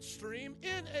quiet stream,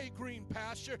 in a green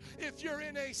pasture, if you're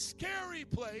in a scary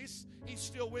place, he's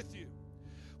still with you.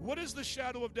 What is the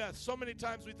shadow of death? So many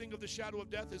times we think of the shadow of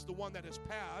death as the one that has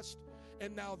passed,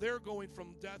 and now they're going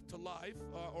from death to life,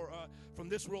 or from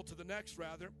this world to the next,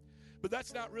 rather. But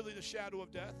that's not really the shadow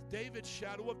of death. David's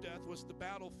shadow of death was the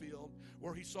battlefield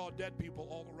where he saw dead people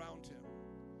all around him.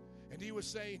 And he was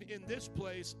saying, in this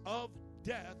place of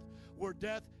death, where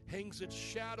death hangs its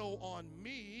shadow on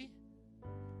me,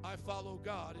 I follow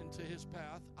God into his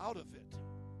path out of it.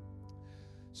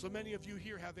 So many of you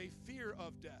here have a fear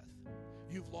of death.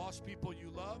 You've lost people you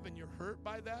love and you're hurt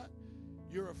by that.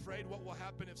 You're afraid what will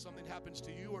happen if something happens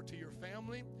to you or to your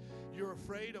family. You're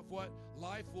afraid of what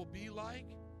life will be like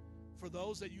for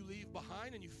those that you leave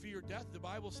behind, and you fear death. The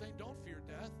Bible's saying don't fear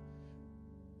death.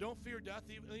 Don't fear death.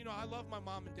 You know, I love my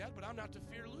mom and dad, but I'm not to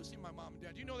fear losing my mom and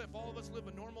dad. You know that if all of us live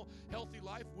a normal, healthy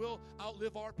life, we'll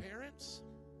outlive our parents?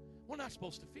 We're not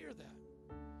supposed to fear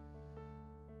that.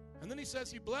 And then he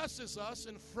says he blesses us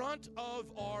in front of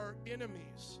our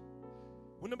enemies.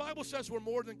 When the Bible says we're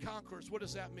more than conquerors, what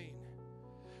does that mean?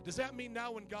 Does that mean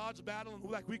now when God's battling,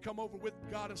 like we come over with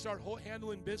God and start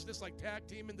handling business like tag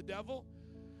teaming the devil?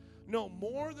 No,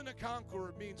 more than a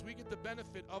conqueror means we get the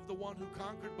benefit of the one who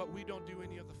conquered, but we don't do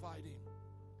any of the fighting.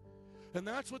 And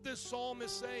that's what this psalm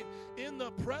is saying. In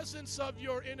the presence of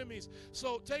your enemies.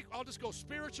 So I'll just go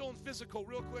spiritual and physical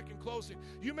real quick in closing.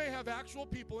 You may have actual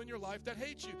people in your life that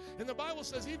hate you. And the Bible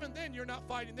says even then you're not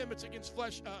fighting them. It's against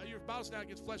flesh. Your battle's not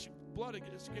against flesh and blood.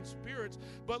 It's against spirits.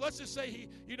 But let's just say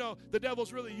the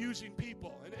devil's really using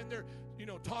people. And they're,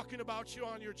 talking about you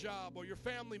on your job, or your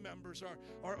family members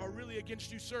are really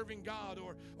against you serving God.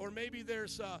 Or maybe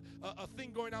there's a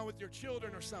thing going on with your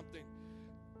children or something.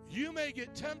 You may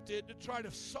get tempted to try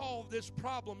to solve this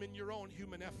problem in your own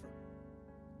human effort.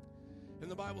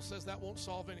 And the Bible says that won't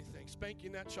solve anything.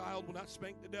 Spanking that child will not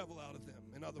spank the devil out of them,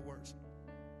 in other words.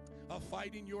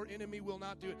 Fighting your enemy will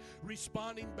not do it.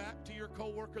 Responding back to your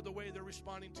coworker the way they're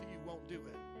responding to you won't do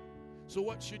it. So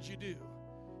what should you do?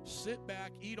 Sit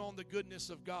back, eat on the goodness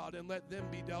of God, and let them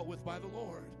be dealt with by the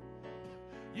Lord.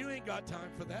 You ain't got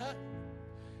time for that.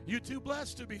 You're too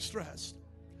blessed to be stressed.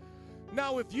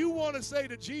 Now, if you want to say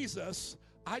to Jesus,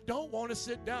 I don't want to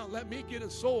sit down, let me get a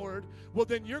sword, well,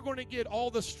 then you're going to get all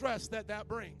the stress that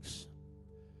brings.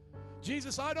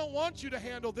 Jesus, I don't want you to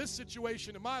handle this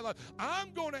situation in my life.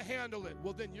 I'm going to handle it.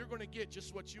 Well, then you're going to get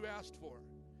just what you asked for.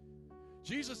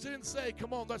 Jesus didn't say,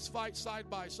 come on, let's fight side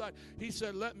by side. He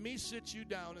said, let me sit you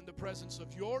down in the presence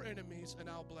of your enemies, and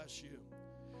I'll bless you.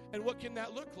 And what can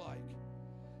that look like?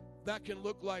 That can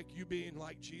look like you being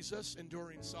like Jesus,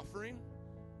 enduring suffering.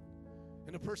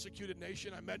 In a persecuted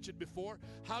nation, I mentioned before,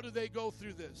 how do they go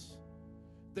through this?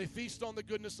 They feast on the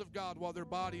goodness of God while their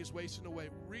body is wasting away.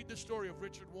 Read the story of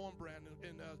Richard Wurmbrand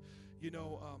in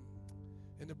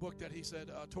the book that he said,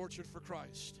 Tortured for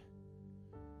Christ.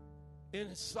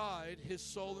 inside his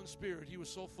soul and spirit, he was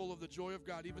so full of the joy of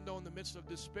God, even though in the midst of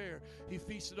despair, he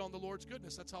feasted on the Lord's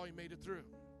goodness. That's how he made it through.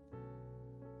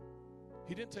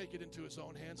 He didn't take it into his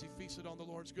own hands. He feasted on the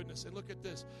Lord's goodness. And look at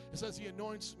this. It says he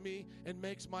anoints me and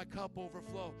makes my cup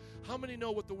overflow. How many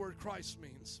know what the word Christ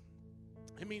means?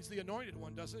 It means the anointed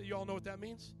one, doesn't it? You all know what that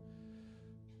means?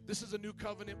 This is a new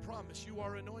covenant promise. You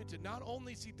are anointed. Not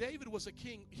only, see, David was a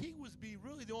king. He was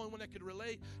really the only one that could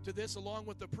relate to this along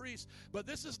with the priest. But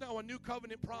this is now a new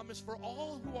covenant promise for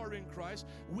all who are in Christ.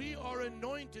 We are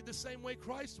anointed the same way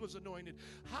Christ was anointed.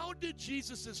 How did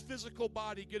Jesus' physical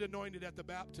body get anointed at the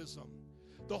baptism?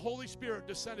 The Holy Spirit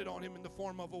descended on him in the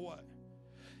form of a what?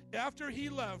 After he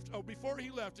left, or before he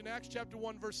left, in Acts chapter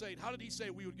 1, verse 8, how did he say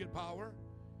we would get power?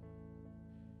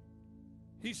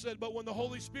 He said, but when the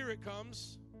Holy Spirit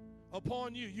comes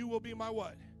upon you, you will be my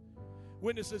what?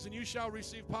 Witnesses, and you shall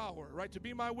receive power, right? To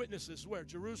be my witnesses, where?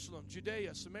 Jerusalem,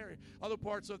 Judea, Samaria, other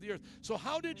parts of the earth. So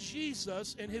how did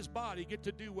Jesus and his body get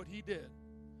to do what he did?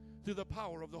 Through the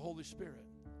power of the Holy Spirit.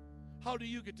 How do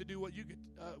you get to do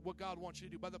what God wants you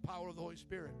to do? By the power of the Holy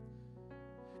Spirit.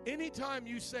 Anytime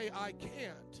you say, I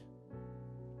can't,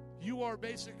 you are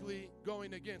basically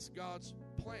going against God's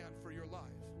plan for your life.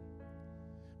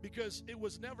 Because it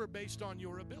was never based on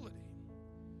your ability.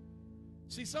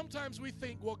 See, sometimes we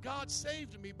think, well, God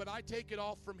saved me, but I take it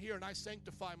off from here and I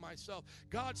sanctify myself.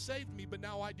 God saved me, but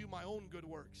now I do my own good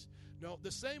works. No,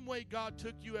 the same way God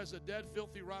took you as a dead,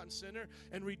 filthy, rotten sinner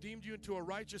and redeemed you into a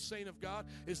righteous saint of God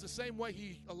is the same way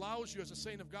he allows you as a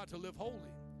saint of God to live holy.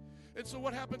 And so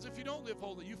what happens if you don't live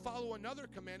holy? You follow another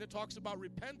command that talks about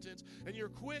repentance, and you're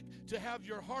quick to have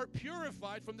your heart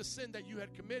purified from the sin that you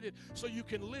had committed so you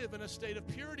can live in a state of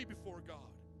purity before God.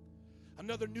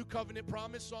 Another new covenant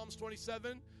promise, Psalms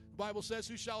 27, the Bible says,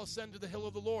 who shall ascend to the hill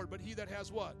of the Lord? But he that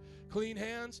has what? Clean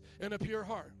hands and a pure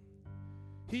heart.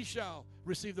 He shall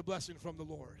receive the blessing from the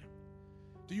Lord.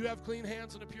 Do you have clean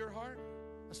hands and a pure heart?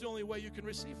 That's the only way you can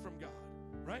receive from God,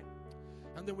 right?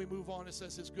 And then we move on. It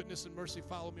says, his goodness and mercy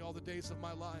follow me all the days of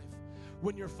my life.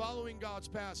 When you're following God's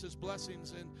path, his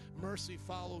blessings and mercy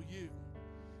follow you.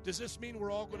 Does this mean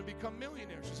we're all going to become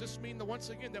millionaires? Does this mean that once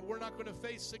again that we're not going to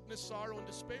face sickness, sorrow, and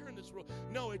despair in this world?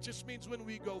 No, it just means when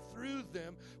we go through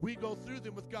them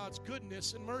with God's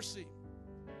goodness and mercy.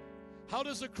 How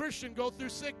does a Christian go through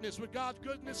sickness? With God's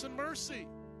goodness and mercy.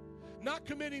 Not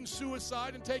committing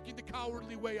suicide and taking the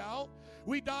cowardly way out.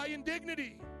 We die in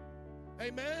dignity.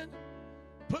 Amen?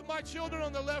 Put my children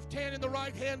on the left hand and the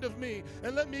right hand of me,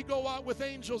 and let me go out with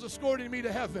angels escorting me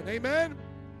to heaven. Amen?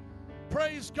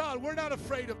 Praise God. We're not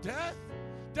afraid of death.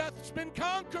 Death's been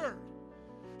conquered.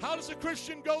 How does a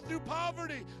Christian go through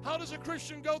poverty? How does a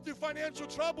Christian go through financial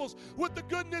troubles? With the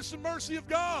goodness and mercy of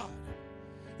God.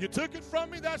 You took it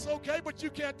from me, that's okay, but you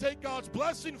can't take God's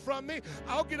blessing from me.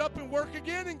 I'll get up and work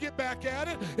again and get back at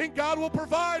it, and God will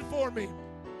provide for me.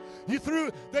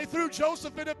 They threw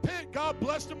Joseph in a pit. God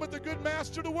blessed him with a good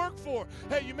master to work for.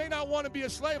 Hey, you may not want to be a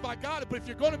slave, I got it, but if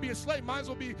you're going to be a slave, might as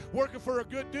well be working for a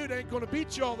good dude. Ain't going to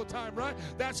beat you all the time, right?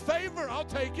 That's favor. I'll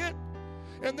take it.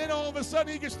 And then all of a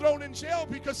sudden he gets thrown in jail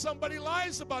because somebody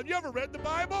lies about him. You ever read the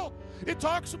Bible? It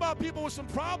talks about people with some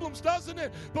problems, doesn't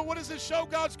it? But what does it show?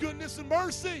 God's goodness and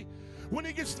mercy. When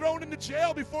he gets thrown into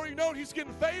jail, before you know it, he's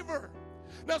getting favor.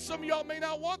 Now, some of y'all may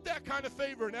not want that kind of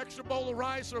favor, an extra bowl of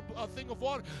rice or a thing of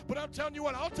water. But I'm telling you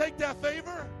what, I'll take that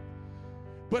favor.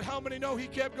 But how many know he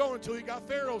kept going until he got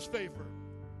Pharaoh's favor?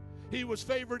 He was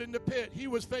favored in the pit. He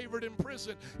was favored in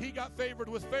prison. He got favored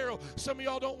with Pharaoh. Some of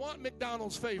y'all don't want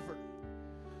McDonald's favor.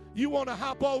 You want to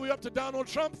hop all the way up to Donald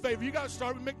Trump favor. You got to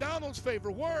start with McDonald's favor.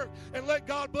 Work and let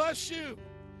God bless you.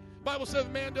 The Bible says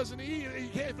if man doesn't eat,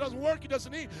 if it doesn't work, he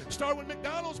doesn't eat. Start with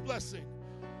McDonald's blessing.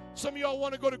 Some of y'all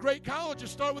want to go to great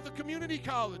colleges. Start with a community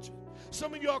college.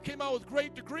 Some of y'all came out with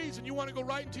great degrees and you want to go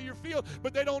right into your field,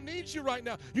 but they don't need you right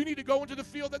now. You need to go into the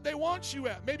field that they want you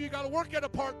at. Maybe you got to work at a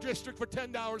park district for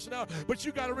 $10 an hour, but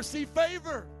you got to receive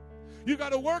favor. You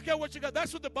got to work at what you got.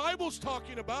 That's what the Bible's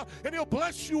talking about, and he'll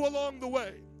bless you along the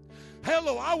way.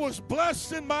 Hello, I was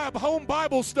blessed in my home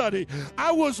Bible study.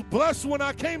 I was blessed when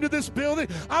I came to this building.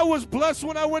 I was blessed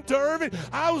when I went to Irving.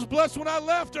 I was blessed when I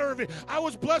left Irving. I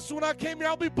was blessed when I came here.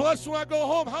 I'll be blessed when I go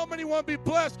home. How many want to be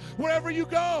blessed wherever you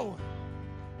go?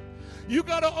 You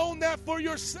got to own that for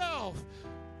yourself.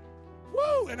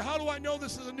 And how do I know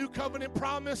this is a new covenant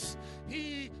promise?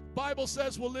 Bible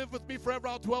says will live with me forever.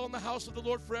 I'll dwell in the house of the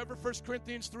Lord forever. 1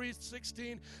 Corinthians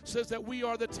 3:16 says that we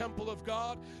are the temple of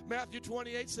God. Matthew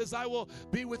 28 says I will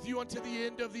be with you unto the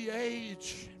end of the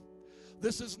age.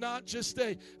 This is not just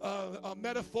a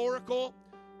metaphorical.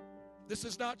 This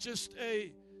is not just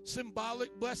a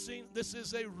symbolic blessing. This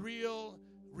is a real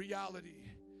reality.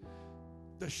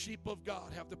 The sheep of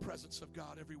God have the presence of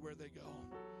God everywhere they go.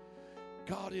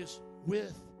 God is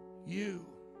with you.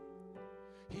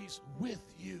 He's with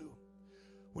you.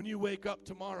 When you wake up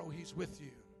tomorrow, He's with you.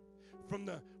 From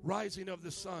the rising of the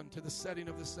sun to the setting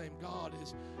of the same, God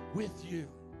is with you.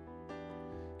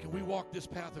 Can we walk this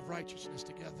path of righteousness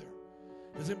together?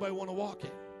 Does anybody want to walk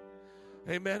it?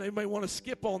 Amen. Anybody want to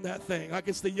skip on that thing? Like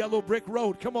it's the yellow brick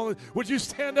road. Come on. Would you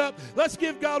stand up? Let's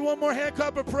give God one more hand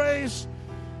clap of praise.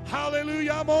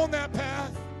 Hallelujah. I'm on that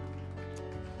path.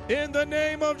 In the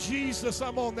name of Jesus,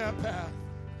 I'm on that path.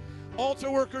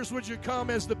 Altar workers, would you come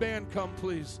as the band come,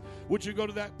 please? Would you go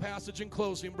to that passage in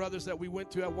closing, brothers, that we went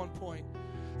to at one point?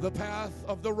 The path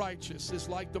of the righteous is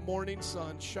like the morning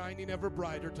sun, shining ever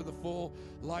brighter to the full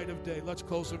light of day. Let's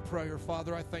close in prayer.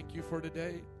 Father, I thank you for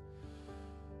today.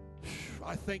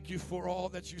 I thank you for all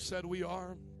that you said we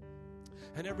are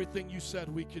and everything you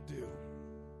said we could do.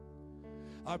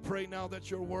 I pray now that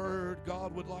your word,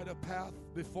 God, would light a path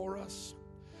before us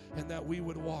and that we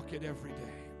would walk it every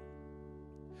day.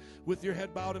 With your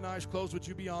head bowed and eyes closed, would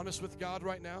you be honest with God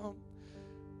right now?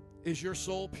 Is your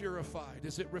soul purified?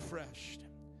 Is it refreshed?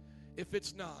 If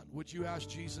it's not, would you ask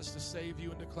Jesus to save you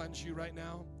and to cleanse you right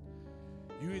now?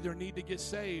 You either need to get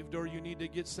saved or you need to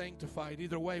get sanctified.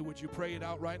 Either way, would you pray it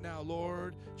out right now?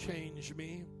 Lord, change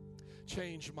me.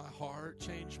 Change my heart.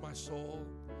 Change my soul.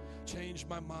 Change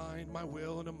my mind, my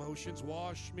will, and emotions.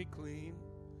 Wash me clean.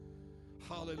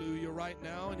 Hallelujah. Right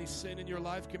now, any sin in your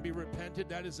life can be repented.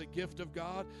 That is a gift of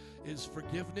God, is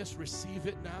forgiveness. Receive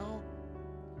it now.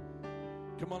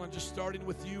 Come on, I'm just starting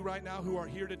with you right now who are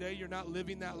here today. You're not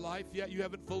living that life yet. You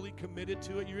haven't fully committed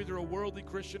to it. You're either a worldly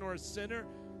Christian or a sinner.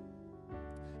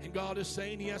 And God is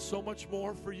saying He has so much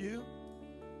more for you.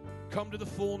 Come to the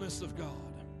fullness of God.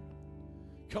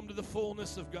 Come to the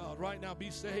fullness of God. Right now, be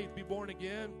saved, be born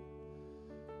again.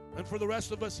 And for the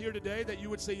rest of us here today, that you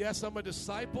would say, yes, I'm a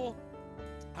disciple.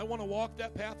 I want to walk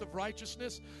that path of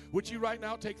righteousness. Would you right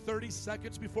now take 30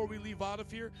 seconds before we leave out of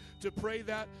here to pray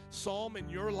that psalm in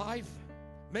your life?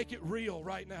 Make it real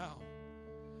right now.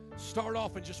 Start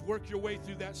off and just work your way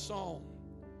through that psalm.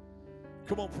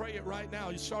 Come on, pray it right now.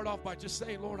 You start off by just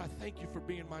saying, Lord, I thank you for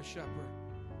being my shepherd.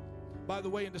 By the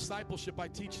way, in discipleship, I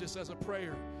teach this as a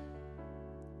prayer.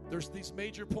 There's these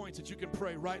major points that you can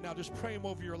pray right now. Just pray them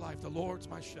over your life. The Lord's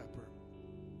my shepherd.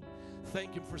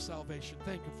 Thank Him for salvation.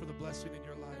 Thank Him for the blessing in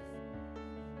your life.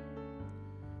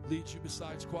 Leads you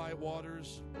besides quiet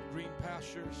waters, green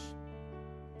pastures,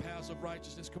 paths of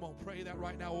righteousness. Come on, pray that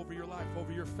right now over your life,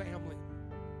 over your family.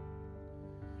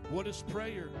 What is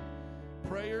prayer?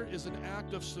 Prayer is an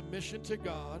act of submission to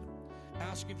God,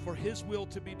 asking for His will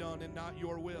to be done and not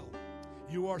your will.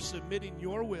 You are submitting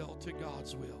your will to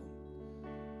God's will.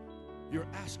 You're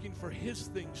asking for His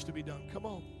things to be done. Come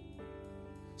on.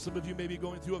 Some of you may be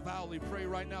going through a valley. Pray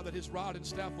right now that His rod and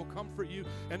staff will comfort you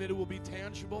and that it will be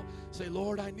tangible. Say,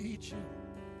 Lord, I need you.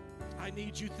 I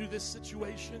need you through this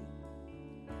situation.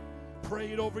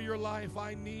 Pray it over your life.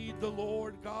 I need the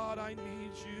Lord. God, I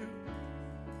need you.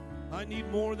 I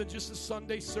need more than just a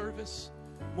Sunday service,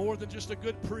 more than just a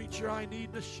good preacher. I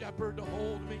need the shepherd to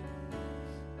hold me.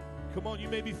 Come on, you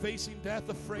may be facing death,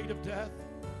 afraid of death.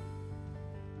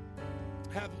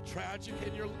 Have tragedy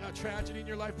in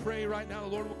your life. Pray right now. The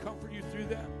Lord will comfort you through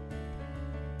that.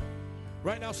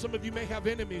 Right now, some of you may have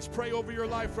enemies. Pray over your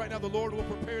life right now. The Lord will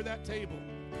prepare that table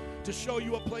to show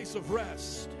you a place of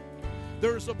rest.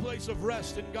 There's a place of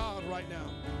rest in God right now.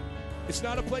 It's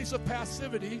not a place of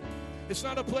passivity. It's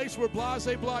not a place where blah,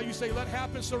 say, blah. You say, let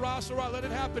happen, sarah, sarah, let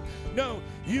it happen. No,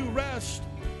 you rest,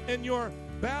 and your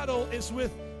battle is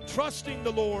with trusting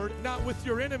the Lord, not with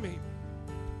your enemy.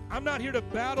 I'm not here to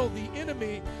battle the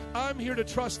enemy. I'm here to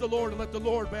trust the Lord and let the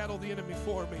Lord battle the enemy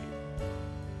for me.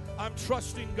 I'm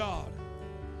trusting God.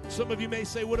 Some of you may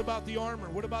say, what about the armor?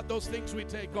 What about those things we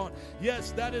take on?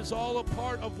 Yes, that is all a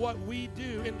part of what we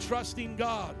do in trusting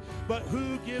God. But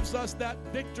who gives us that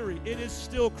victory? It is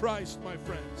still Christ, my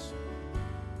friends.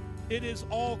 It is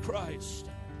all Christ.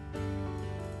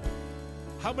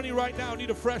 How many right now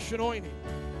need a fresh anointing?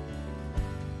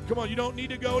 Come on, you don't need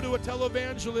to go to a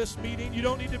televangelist meeting. You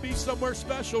don't need to be somewhere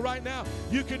special right now.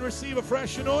 You can receive a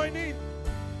fresh anointing.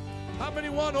 How many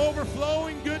want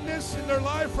overflowing goodness in their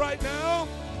life right now?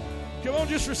 Come on,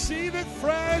 just receive it.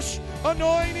 Fresh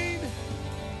anointing,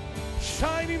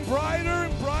 shining brighter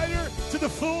and brighter to the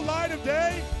full light of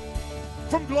day.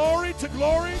 From glory to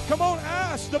glory. Come on,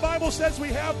 ask. The Bible says we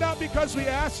have not because we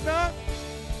ask not.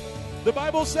 The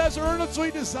Bible says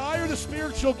earnestly desire the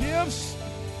spiritual gifts.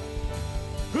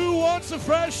 Who wants a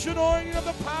fresh anointing of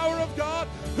the power of God?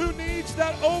 Who needs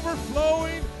that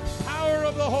overflowing power power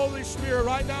of the Holy Spirit.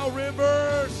 Right now,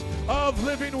 rivers of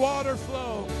living water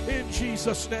flow in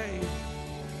Jesus' name.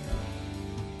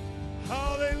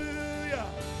 Hallelujah.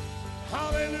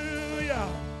 Hallelujah.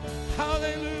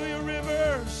 Hallelujah.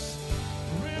 Rivers.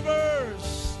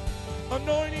 Rivers.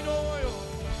 Anointing oil.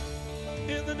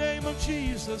 In the name of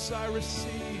Jesus, I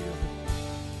receive.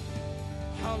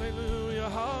 Hallelujah.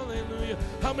 Hallelujah.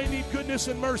 How many need goodness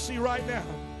and mercy right now?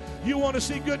 You want to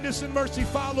see goodness and mercy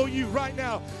follow you right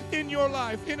now in your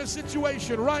life, in a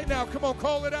situation right now. Come on,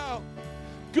 call it out.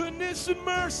 Goodness and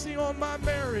mercy on my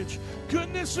marriage.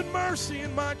 Goodness and mercy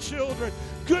in my children.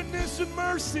 Goodness and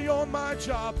mercy on my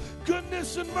job.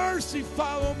 Goodness and mercy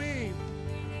follow me.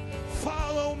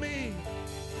 Follow me.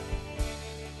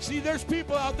 See, there's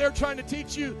people out there trying to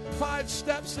teach you 5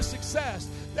 steps to success,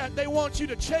 that they want you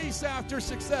to chase after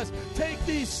success. Take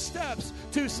these steps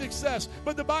to success.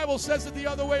 But the Bible says it the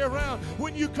other way around.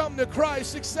 When you come to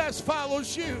Christ, success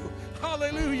follows you.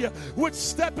 Hallelujah. What's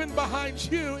stepping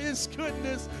behind you is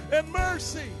goodness and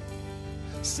mercy.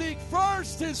 Seek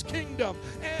first his kingdom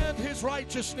and his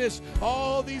righteousness.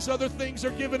 All these other things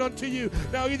are given unto you.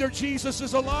 Now, either Jesus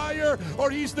is a liar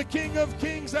or he's the King of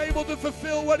Kings, able to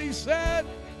fulfill what he said.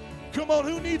 Come on,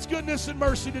 who needs goodness and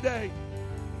mercy today?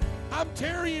 I'm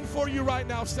tarrying for you right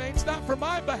now, saints, not for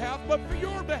my behalf, but for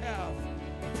your behalf.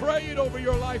 Pray it over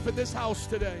your life in this house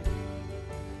today.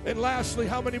 And lastly,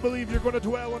 how many believe you're going to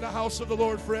dwell in the house of the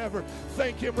Lord forever?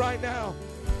 Thank him right now.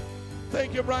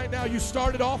 Thank him right now. You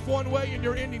started off one way and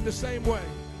you're ending the same way.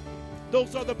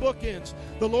 Those are the bookends.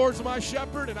 The Lord's my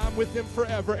shepherd and I'm with him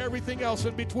forever. Everything else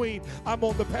in between, I'm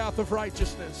on the path of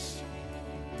righteousness.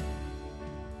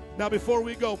 Now, before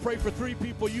we go, pray for 3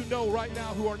 people you know right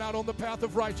now who are not on the path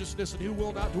of righteousness and who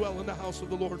will not dwell in the house of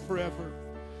the Lord forever.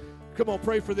 Come on,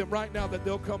 pray for them right now that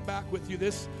they'll come back with you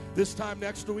this time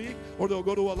next week, or they'll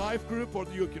go to a life group, or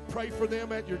you can pray for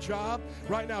them at your job.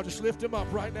 Right now, just lift them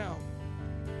up right now.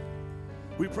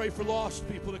 We pray for lost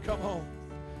people to come home,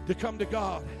 to come to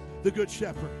God, the Good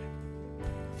Shepherd.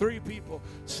 3 people,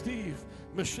 Steve,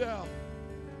 Michelle.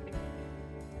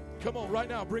 Come on, right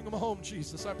now, bring them home,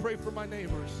 Jesus. I pray for my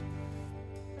neighbors.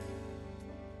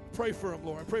 Pray for them,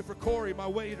 Lord. I pray for Corey, my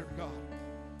waiter, God.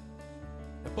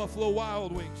 At Buffalo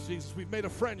Wild Wings, Jesus. We've made a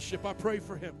friendship. I pray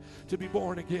for him to be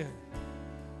born again.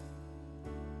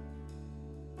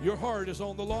 Your heart is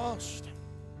on the lost.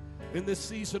 In this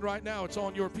season right now, it's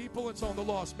on your people, it's on the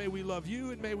lost. May we love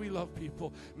you and may we love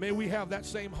people. May we have that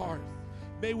same heart.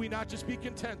 May we not just be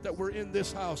content that we're in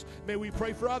this house. May we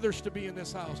pray for others to be in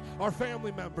this house, our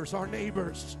family members, our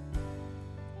neighbors.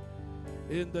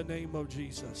 In the name of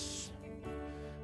Jesus.